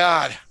 "Thank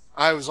God,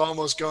 I was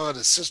almost going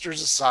to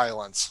Sisters of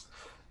Silence."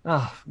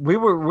 We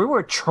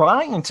were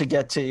trying to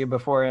get to you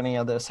before any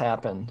of this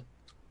happened.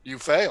 You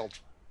failed.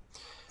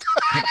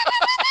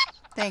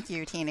 Thank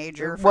you,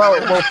 teenager.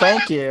 Well,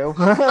 thank you.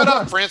 Shut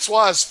up,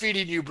 Francois is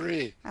feeding you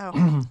brie.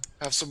 Oh.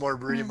 Have some more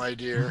brie, my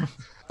dear.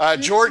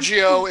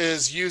 Giorgio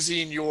is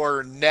using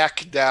your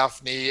neck,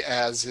 Daphne,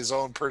 as his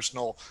own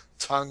personal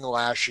tongue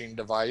lashing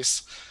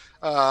device.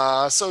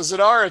 So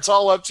Zadar, it's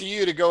all up to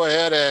you to go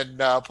ahead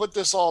and put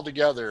this all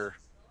together.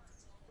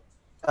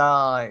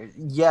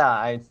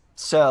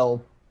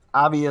 So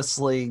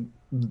obviously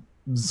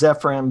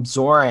Zephram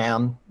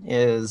Zoram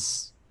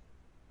is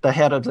the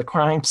head of the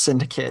crime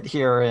syndicate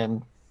here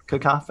in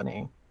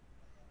Cacophony.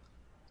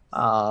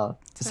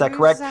 Is that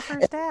correct? Who's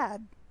Zephyr's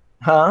dad?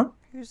 Huh?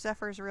 Who's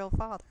Zephyr's real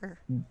father?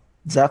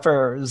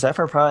 Zephyr,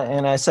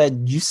 and I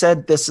said, you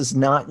said this is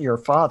not your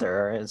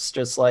father. It's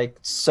just like,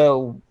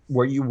 so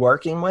were you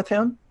working with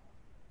him?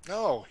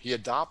 No, he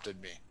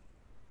adopted me.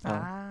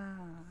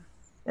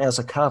 As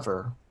a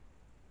cover.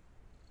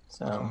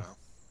 So, I don't know.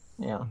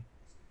 Yeah.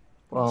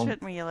 Well,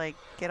 shouldn't we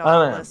get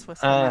all this with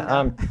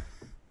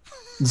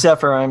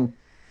Zephyr,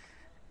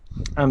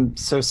 I'm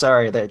so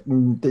sorry that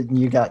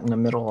you got in the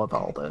middle of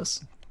all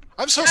this.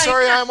 I'm so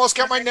sorry I almost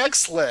got my neck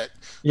slit.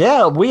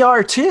 Yeah, we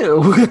are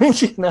too.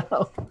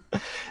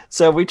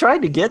 So we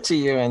tried to get to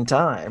you in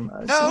time.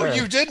 No,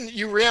 you didn't.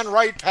 You ran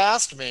right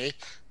past me.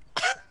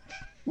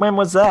 When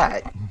was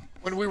that?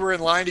 When we were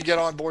in line to get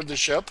on board the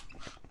ship.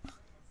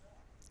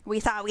 We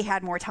thought we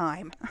had more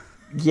time.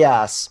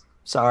 Yes.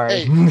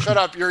 Sorry. Hey, shut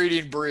up. You're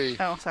eating brie.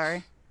 Oh,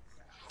 sorry.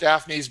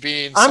 Daphne's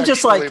being I'm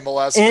just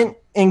molested.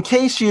 In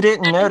case you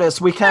didn't notice,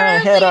 we kind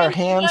of had our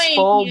hands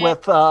full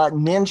with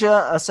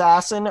Ninja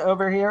Assassin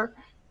over here.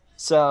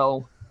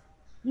 So,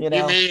 You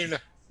mean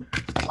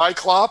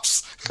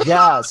Cyclops?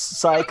 Yes,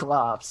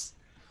 Cyclops.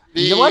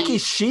 You're lucky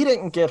she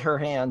didn't get her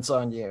hands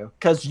on you,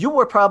 because you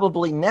were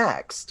probably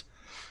next.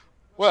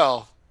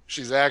 Well,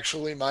 she's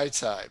actually my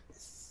type.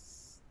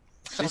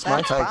 She's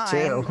my type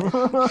too.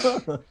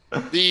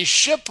 The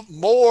ship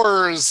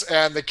moors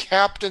and the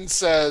captain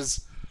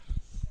says,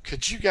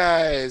 "Could you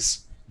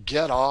guys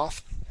get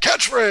off?"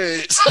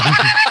 Catchphrase!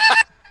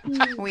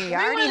 We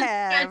already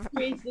have.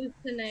 Catchphrases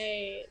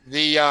tonight.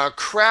 The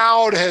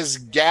crowd has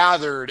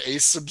gathered, a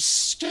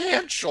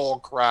substantial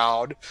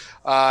crowd,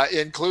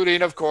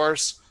 including, of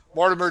course,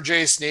 Mortimer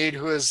J. Sneed,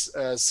 who has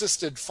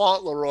assisted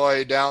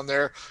Fauntleroy down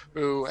there,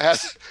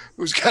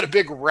 who's got a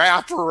big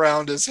wrap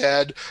around his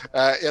head.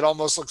 It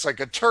almost looks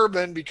like a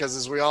turban because,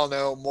 as we all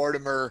know,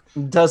 Mortimer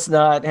does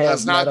not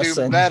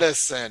do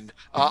medicine.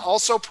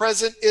 Also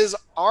present is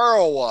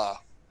Arawa,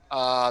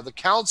 the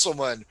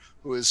councilman,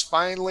 who is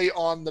finally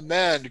on the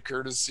mend,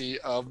 courtesy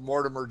of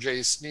Mortimer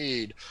J.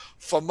 Sneed.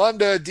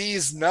 Famunda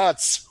D's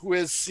Nuts, who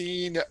has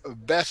seen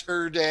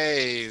better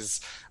days.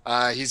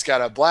 He's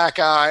got a black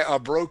eye, a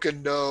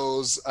broken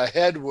nose, a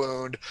head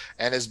wound,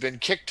 and has been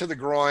kicked to the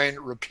groin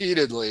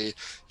repeatedly.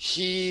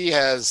 He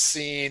has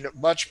seen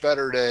much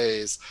better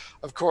days.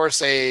 Of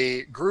course,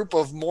 a group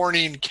of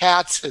mourning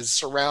cats has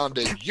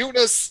surrounded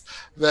Eunice,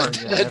 the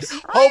dead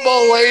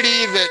hobo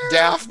lady that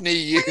Daphne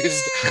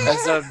used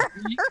as a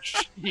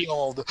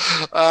shield.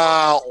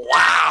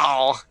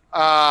 Wow.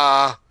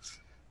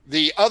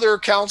 The other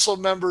council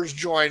members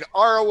join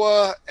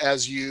Arawa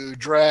as you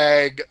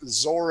drag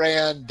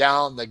Zoran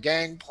down the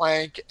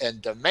gangplank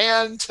and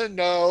demand to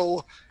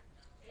know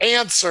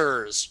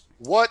answers.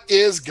 What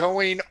is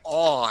going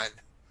on?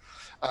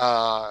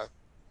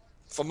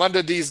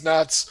 Famunda D's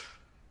Nuts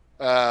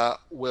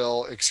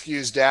will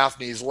excuse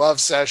Daphne's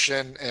love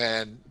session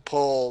and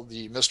pull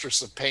the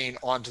Mistress of Pain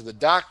onto the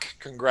dock.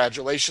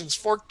 Congratulations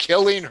for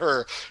killing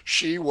her.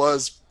 She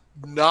was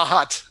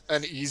not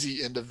an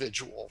easy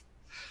individual.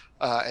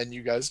 And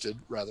you guys did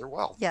rather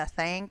well. Yeah,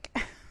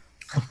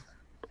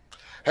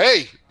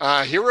 Hey,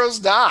 heroes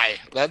die.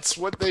 That's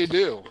what they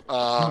do.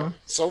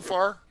 So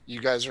far, you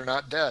guys are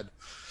not dead.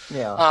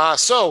 Yeah.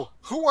 So,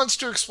 who wants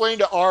to explain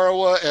to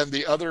Arawa and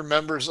the other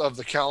members of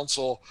the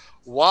council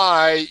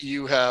why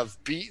you have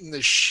beaten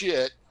the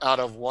shit out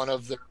of one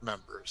of their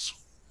members?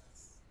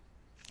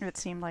 It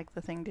seemed like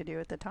the thing to do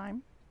at the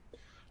time.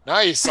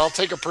 Nice. I'll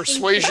take a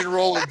persuasion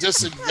roll at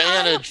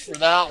disadvantage for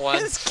that one.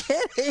 Just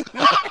kidding.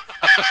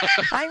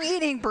 I'm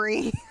eating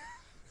brie.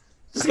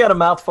 She's got a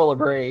mouthful of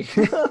brie.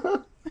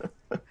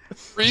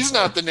 Brie's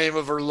not the name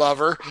of her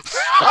lover.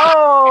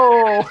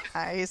 Oh!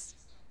 Nice.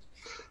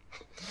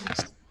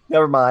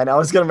 Never mind. I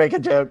was going to make a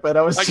joke, but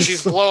I was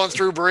she's blowing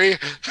through brie.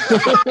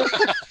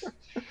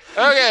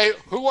 Okay,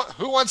 who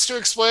wants to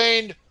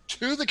explain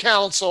to the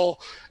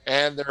council?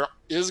 And there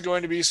is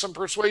going to be some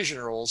persuasion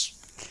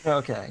rolls.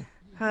 Okay.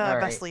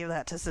 Best leave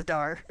that to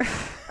Zadar.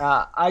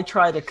 I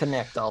try to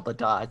connect all the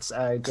dots.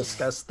 I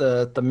discussed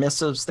the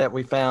missives that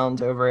we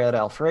found over at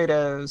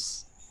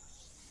Alfredo's.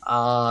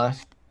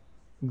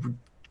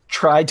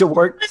 Tried to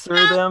work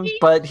through them,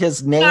 but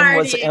his name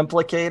was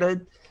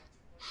implicated.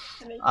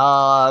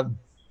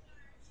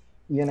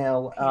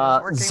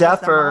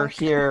 Zephyr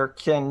here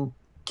can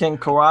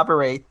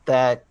corroborate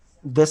that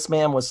this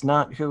man was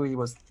not who he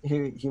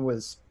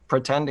was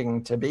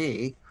pretending to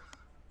be.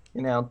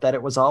 That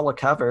it was all a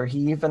cover.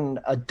 He even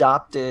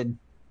adopted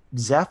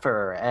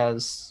Zephyr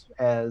as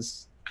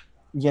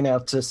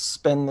to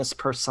spin this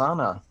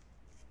persona.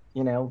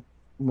 All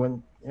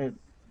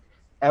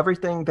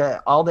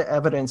the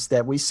evidence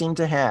that we seem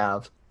to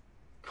have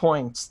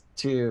points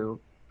to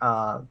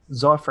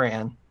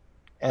Zofran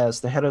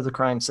as the head of the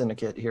crime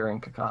syndicate here in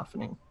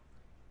Cacophony.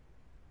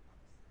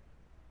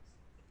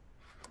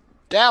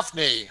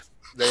 Daphne,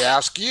 they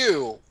ask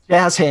you.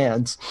 Jazz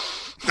hands.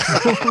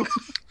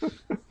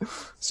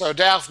 So,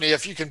 Daphne,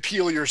 if you can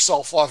peel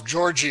yourself off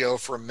Giorgio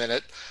for a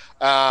minute,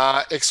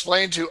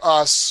 explain to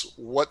us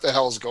what the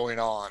hell's going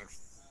on.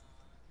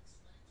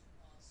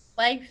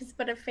 Life is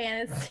but a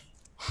fantasy.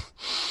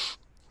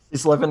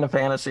 He's living the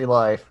fantasy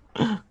life.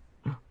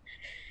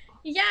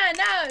 Yeah,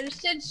 no,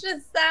 it's just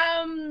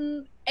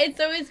it's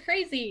always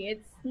crazy.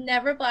 It's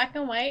never black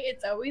and white.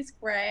 It's always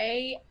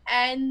gray.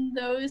 And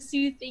those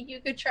who think you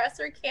could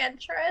trust or can't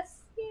trust,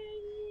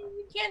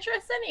 you can't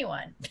trust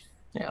anyone.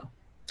 Yeah.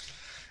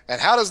 And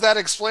how does that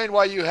explain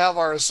why you have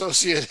our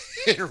associate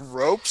in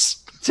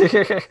ropes?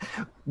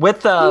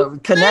 With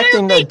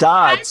connecting the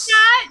dots.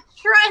 I cannot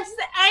trust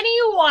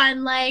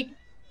anyone. Like,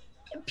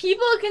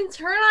 people can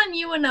turn on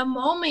you in a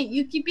moment.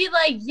 You could be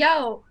like,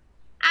 yo,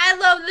 I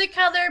love the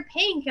color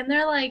pink. And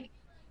they're like,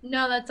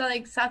 no, that's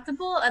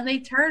unacceptable. And they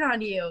turn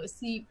on you.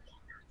 So you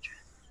cannot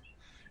trust anyone.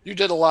 You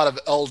did a lot of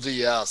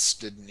LDS,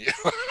 didn't you?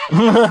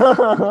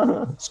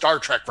 Star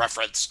Trek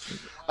reference.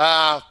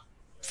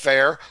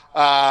 Fair.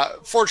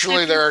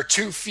 Fortunately, there are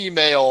 2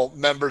 female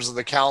members of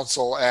the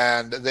council,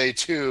 and they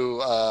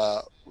too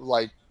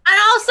like. And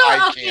also,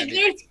 candy.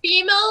 there's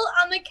female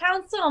on the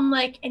council. I'm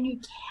like, and you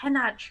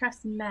cannot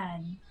trust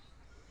men.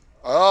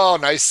 Oh,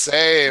 nice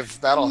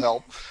save. That'll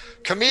help.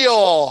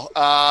 Camille,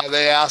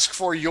 they ask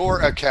for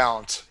your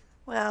account.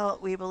 Well,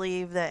 we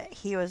believe that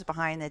he was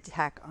behind the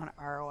attack on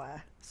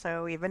Arwa.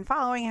 So we've been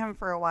following him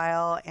for a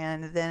while,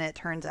 and then it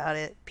turns out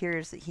it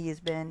appears that he has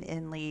been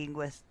in league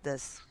with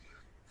this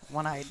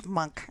one-eyed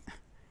monk.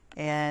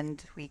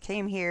 And we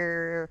came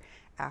here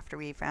after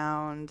we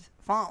found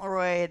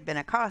Fauntleroy had been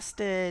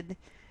accosted,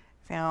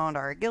 found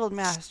our guild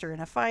master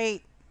in a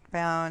fight,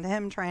 found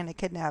him trying to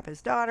kidnap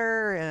his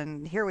daughter,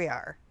 and here we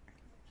are.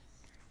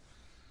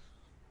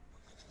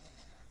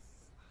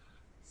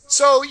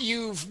 So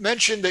you've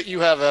mentioned that you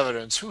have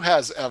evidence. Who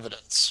has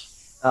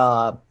evidence?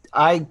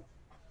 I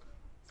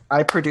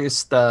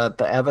produced the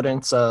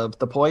evidence of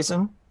the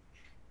poison.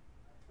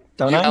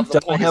 Don't I?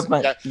 Don't I have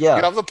my? Yeah.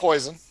 You have the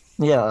poison.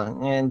 Yeah,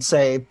 and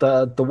say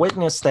the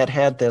witness that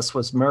had this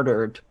was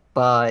murdered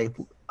by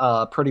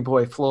Pretty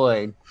Boy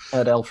Floyd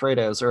at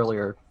Alfredo's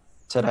earlier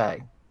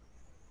today.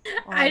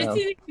 I just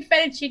see the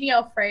fettuccine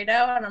Alfredo,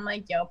 and I'm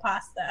like, yo,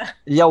 pasta.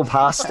 Yo,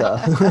 pasta.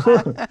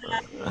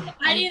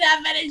 I need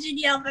that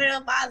fettuccine Alfredo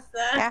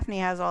pasta. Daphne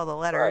has all the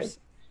letters.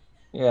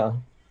 Right.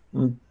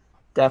 Yeah.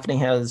 Daphne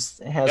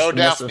has No,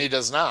 Daphne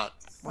does not.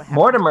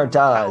 Mortimer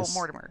does. Oh,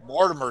 Mortimer.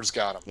 Mortimer's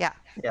got them. Yeah.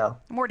 Yeah.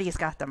 Morty's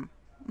got them.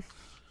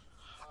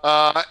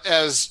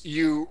 As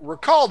you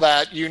recall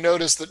that, you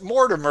notice that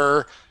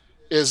Mortimer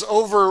is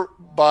over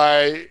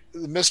by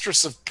the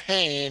Mistress of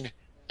Pain,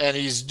 and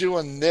he's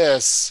doing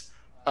this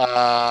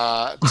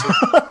that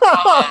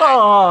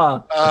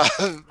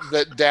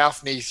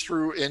Daphne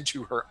threw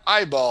into her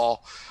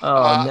eyeball.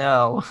 Oh,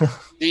 no.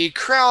 The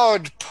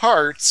crowd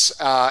parts,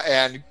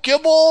 and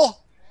Gibble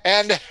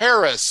and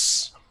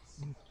Harris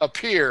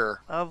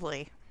appear.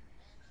 Lovely.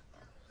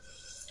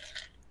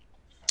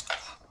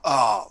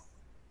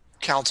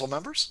 Council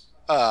members,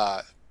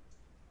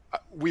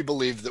 we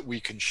believe that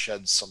we can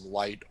shed some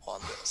light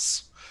on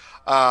this.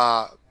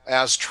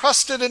 As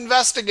trusted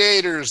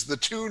investigators, the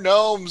 2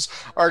 gnomes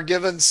are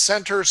given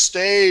center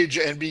stage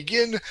and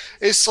begin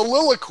a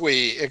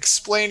soliloquy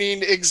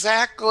explaining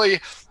exactly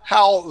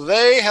how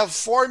they have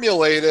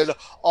formulated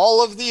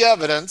all of the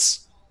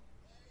evidence,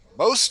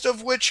 most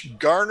of which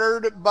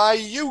garnered by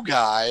you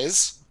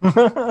guys,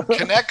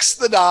 connects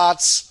the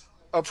dots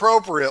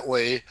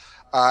appropriately.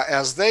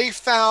 As they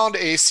found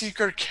a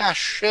secret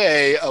cache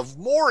of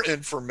more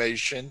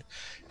information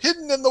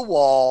hidden in the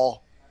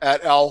wall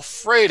at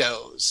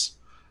Alfredo's,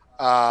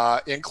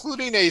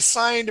 including a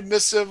signed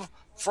missive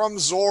from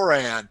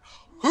Zoran,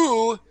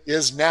 who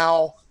is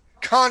now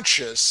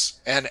conscious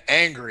and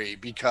angry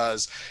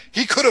because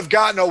he could have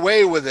gotten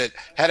away with it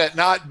had it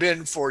not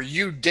been for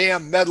you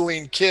damn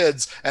meddling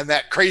kids and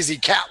that crazy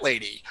cat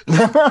lady.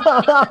 Crazy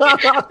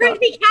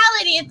cat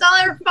lady, it's all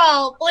her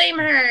fault. Blame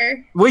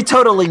her. We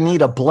totally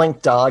need a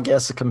blink dog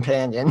as a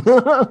companion.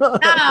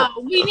 No,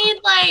 we need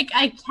like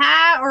a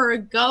cat or a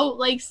goat,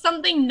 like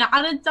something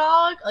not a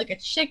dog, like a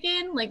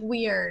chicken, like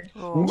weird.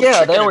 Oh,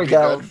 yeah, there we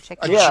go.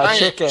 Chicken. Yeah,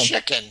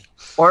 chicken.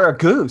 Or a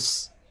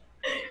goose.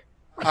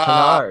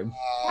 Canard.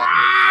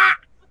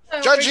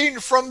 Judging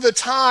from the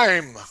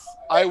time,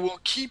 I will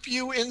keep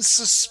you in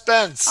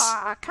suspense.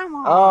 Come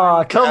on.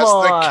 Oh, come as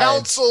on. the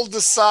council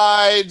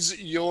decides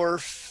your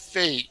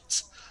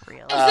fate.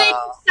 Really? If they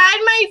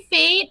decide my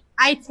fate,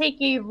 I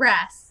take a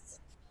rest.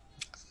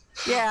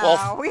 Yeah,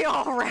 Well, we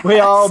all rest. We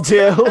all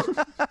do.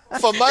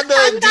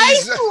 Famunda A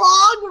nice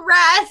long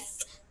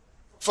rest.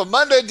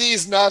 Famunda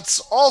D's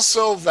Nuts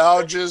also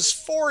vouches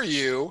for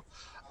you,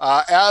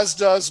 as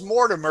does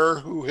Mortimer,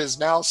 who has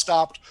now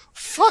stopped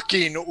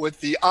fucking with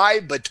the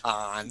eye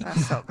baton.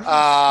 That's so gross.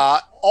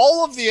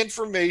 all of the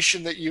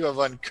information that you have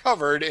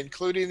uncovered,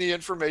 including the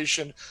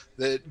information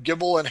that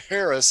Gibble and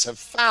Harris have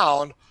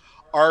found,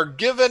 are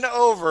given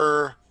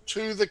over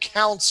to the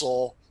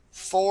council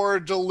for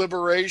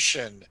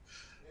deliberation.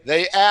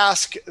 They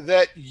ask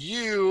that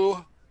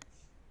you,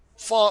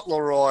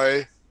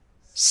 Fauntleroy,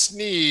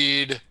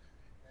 Sneed,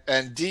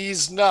 and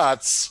D's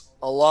Nuts,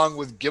 along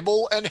with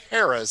Gibble and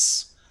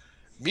Harris,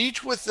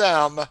 meet with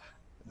them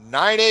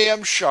 9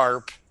 a.m.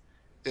 sharp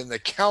in the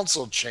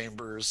council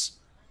chambers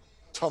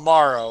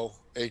tomorrow,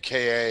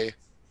 aka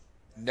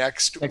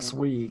next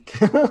week.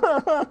 And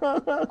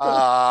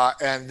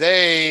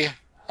they,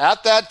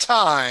 at that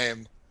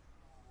time,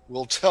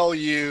 will tell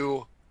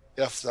you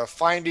if the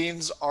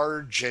findings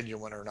are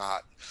genuine or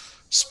not.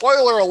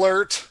 Spoiler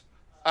alert,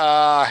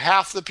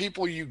 half the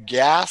people you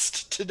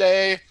gassed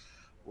today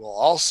will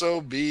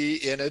also be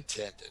in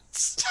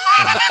attendance.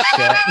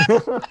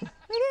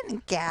 We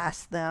didn't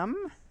gas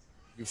them.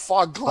 You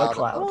fog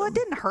clouded. Well, it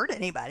didn't hurt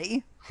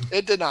anybody.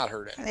 It did not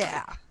hurt anybody.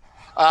 Yeah.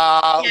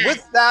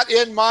 With that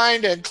in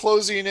mind and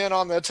closing in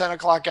on the 10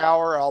 o'clock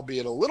hour,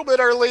 albeit a little bit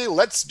early,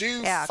 let's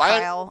do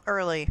Kyle,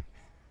 early.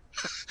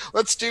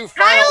 Let's do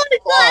final final thoughts.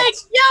 Like,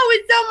 thoughts. yo,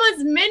 it's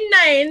almost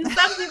midnight in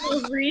some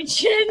people's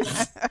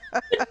regions.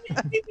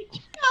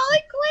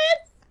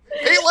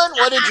 Caitlin,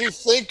 what did you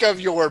think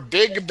of your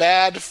big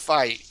bad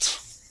fight?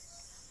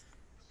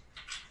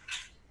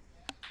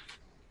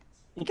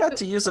 You got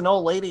to use an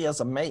old lady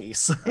as a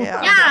mace.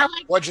 Yeah. Yeah,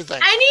 like, What'd you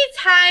think?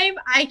 anytime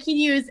I could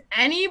use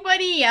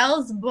anybody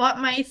else but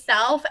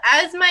myself,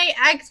 as my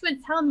ex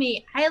would tell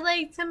me, I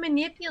like to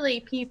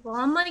manipulate people.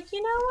 I'm like,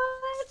 you know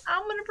what?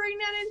 I'm going to bring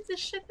that into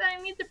shit that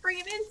I need to bring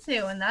it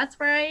into. And that's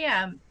where I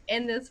am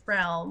in this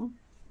realm.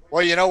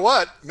 Well, you know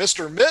what?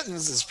 Mr.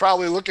 Mittens is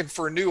probably looking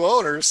for new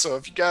owners, so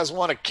if you guys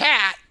want a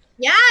cat.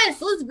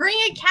 Yes, let's bring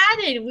a cat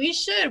in. We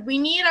should. We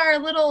need our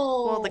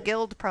little... Well, the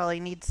guild probably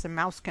needs some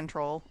mouse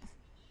control.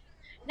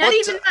 Not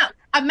even that.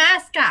 A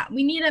mascot.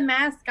 We need a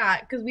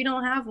mascot because we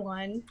don't have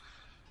one.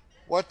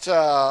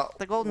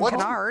 The Golden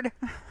Canard.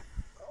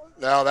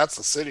 No, that's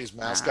the city's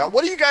mascot.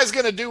 What are you guys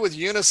going to do with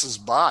Eunice's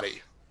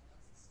body?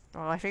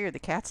 Well, I figured the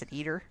cat's an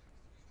eater.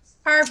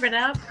 Carve it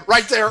up.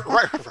 Right there,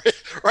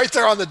 right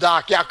there on the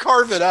dock. Yeah,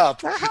 carve it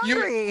up. They're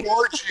hungry. You,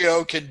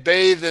 Giorgio, can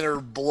bathe in her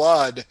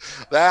blood.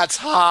 That's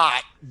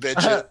hot,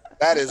 bitch.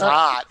 That is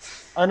hot.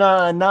 An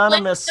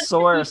anonymous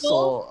source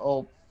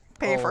will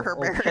pay for her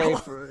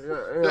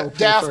burial.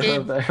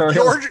 Daphne,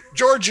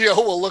 Giorgio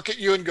will look at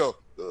you and go,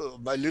 "Oh,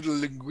 my little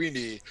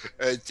linguini,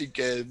 I think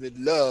I'm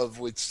in love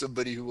with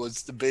somebody who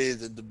wants to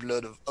bathe in the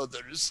blood of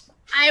others."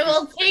 I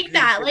will take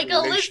that. Like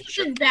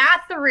Elizabeth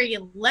Bathory.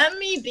 Let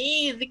me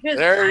be, because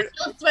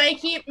that's where I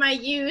keep my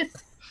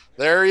youth.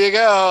 There you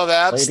go.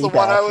 That's Lady the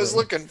one I Bathory. was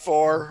looking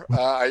for.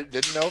 I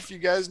didn't know if you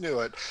guys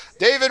knew it.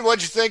 David,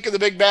 what'd you think of the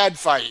big bad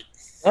fight?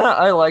 Yeah,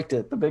 I liked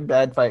it. The big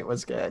bad fight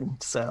was good.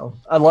 So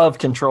I love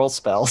control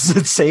spells.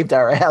 It saved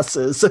our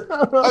asses.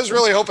 I was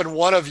really hoping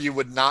one of you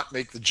would not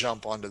make the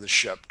jump onto the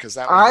ship, because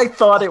that. I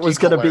thought it was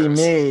going to be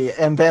me,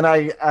 and then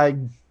I,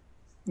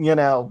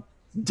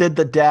 did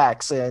the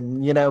Dex,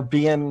 and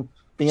being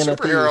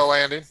superhero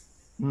landing.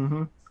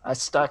 Mm-hmm. I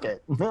stuck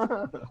it.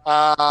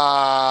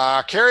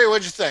 Carrie,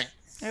 what'd you think?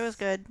 It was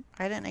good.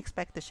 I didn't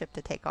expect the ship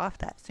to take off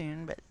that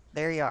soon, but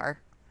there you are.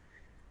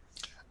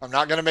 I'm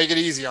not going to make it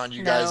easy on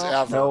you guys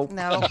ever.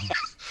 No.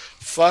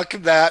 Fuck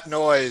that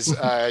noise.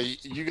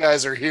 You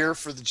guys are here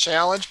for the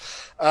challenge.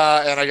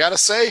 And I got to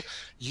say,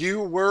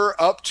 you were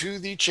up to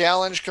the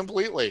challenge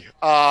completely.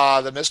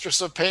 The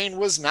Mistress of Pain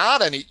was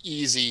not an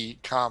easy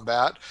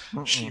combat.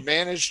 She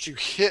managed to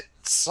hit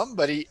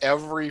somebody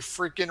every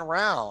freaking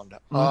round.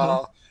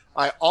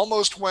 I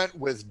almost went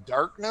with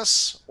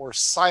darkness or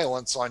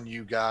silence on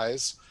you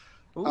guys.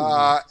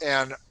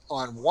 And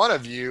on one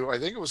of you, I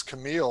think it was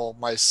Camille,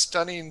 my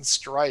stunning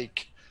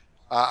strike,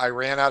 I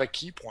ran out of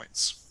key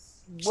points.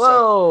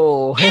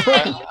 Whoa. So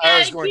I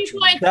was going to.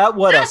 That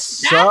would have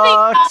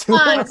sucked.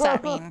 What's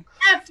that mean?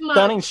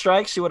 Stunning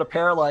strike, she would have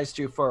paralyzed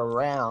you for a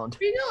round.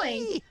 What are you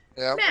doing?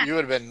 Yeah, you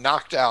would have been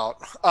knocked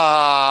out.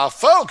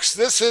 Folks,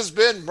 this has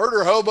been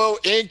Murder Hobo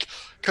Inc.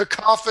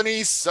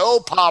 Cacophony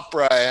Soap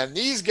Opera. And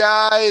these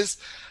guys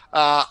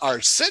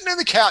are sitting in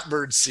the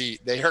catbird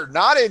seat. They are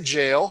not in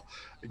jail.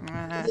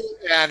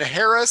 And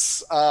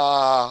Harris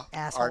are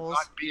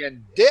not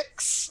being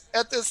dicks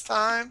at this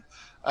time.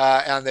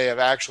 And they have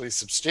actually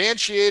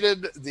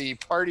substantiated the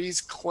party's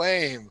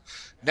claim.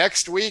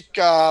 Next week,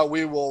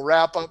 we will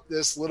wrap up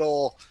this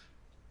little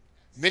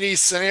mini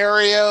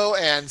scenario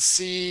and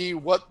see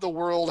what the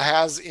world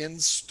has in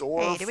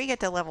store. Hey, do we get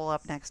to level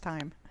up next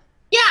time?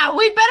 Yeah,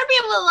 we better be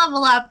able to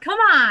level up. Come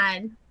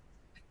on.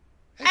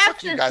 Hey,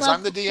 fuck you guys.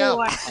 I'm the DM.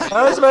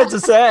 I was about to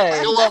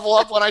say. You'll level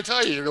up when I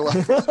tell you. You're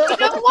level up.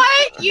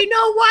 You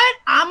know what?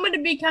 I'm gonna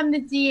become the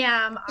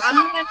DM. I'm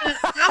gonna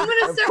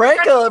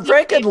start.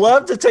 Frank would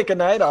love to take a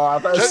night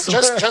off.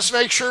 Just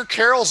make sure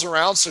Carol's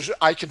around so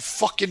I can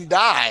fucking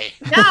die.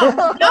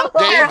 No,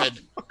 David.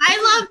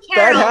 I love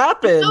Carol. That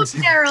happens.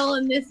 No Carol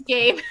in this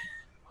game.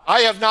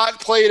 I have not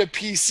played a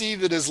PC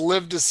that has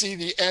lived to see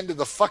the end of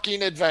the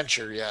fucking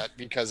adventure yet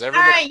because All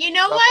everybody. right, you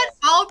know what?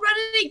 I'll run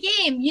it a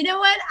game. You know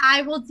what?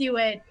 I will do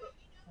it.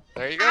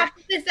 There you go.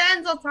 After this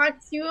ends, I'll talk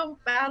to you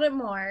about it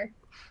more.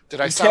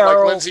 Did I sound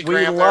Carol, like Lindsey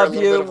Graham there? A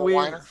little bit of a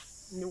whiner?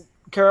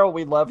 Carol,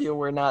 we love you.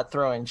 We're not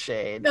throwing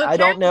shade. No, I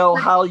don't know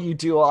how you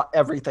do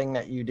everything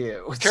that you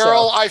do.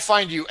 Carol, so. I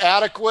find you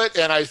adequate,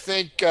 and I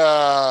think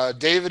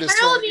David is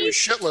throwing you a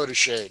shitload of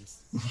shade.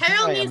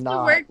 Carol needs to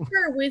work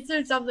for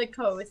Wizards of the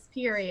Coast,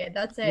 period.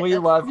 That's it. We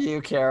love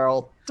you,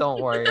 Carol.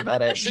 Don't worry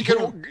about it. She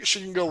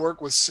can go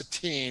work with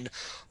Satine.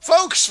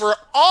 Folks, for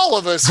all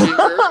of us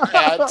here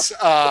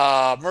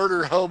at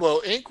Murder Hobo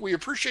Inc., we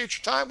appreciate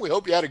your time. We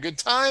hope you had a good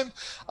time.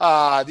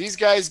 These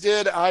guys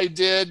did, I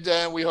did,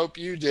 and we hope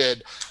you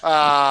did.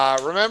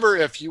 Remember,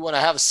 if you want to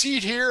have a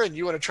seat here and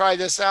you want to try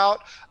this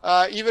out,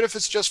 even if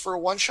it's just for a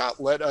one-shot,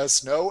 let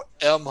us know.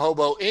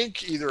 Hobo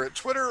Inc., either at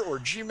Twitter or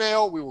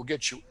Gmail. We will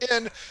get you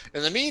in.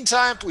 In the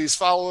meantime, please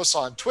follow us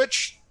on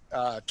Twitch,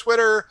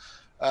 Twitter.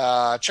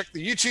 Check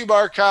the YouTube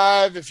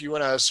archive if you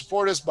want to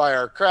support us, buy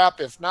our crap.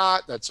 If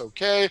not, that's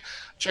okay.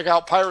 Check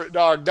out Pirate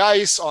Dog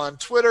Dice on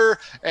Twitter.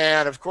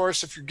 And of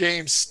course, if your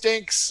game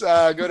stinks,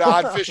 go to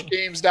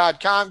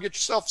oddfishgames.com, get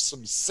yourself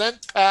some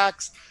scent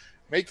packs.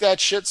 Make that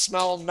shit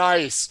smell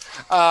nice.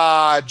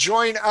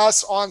 Join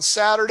us on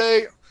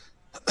Saturday.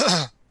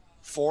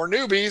 4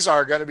 newbies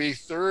are going to be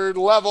 3rd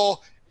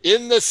level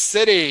in the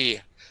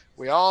city.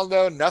 We all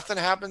know nothing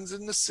happens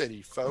in the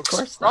city,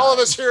 folks. For all of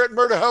us here at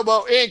Murder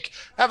Hobo Inc.,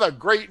 have a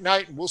great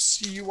night, and we'll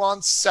see you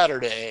on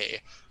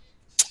Saturday.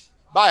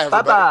 Bye,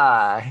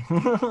 everybody.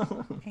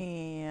 Bye-bye.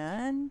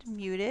 And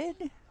muted.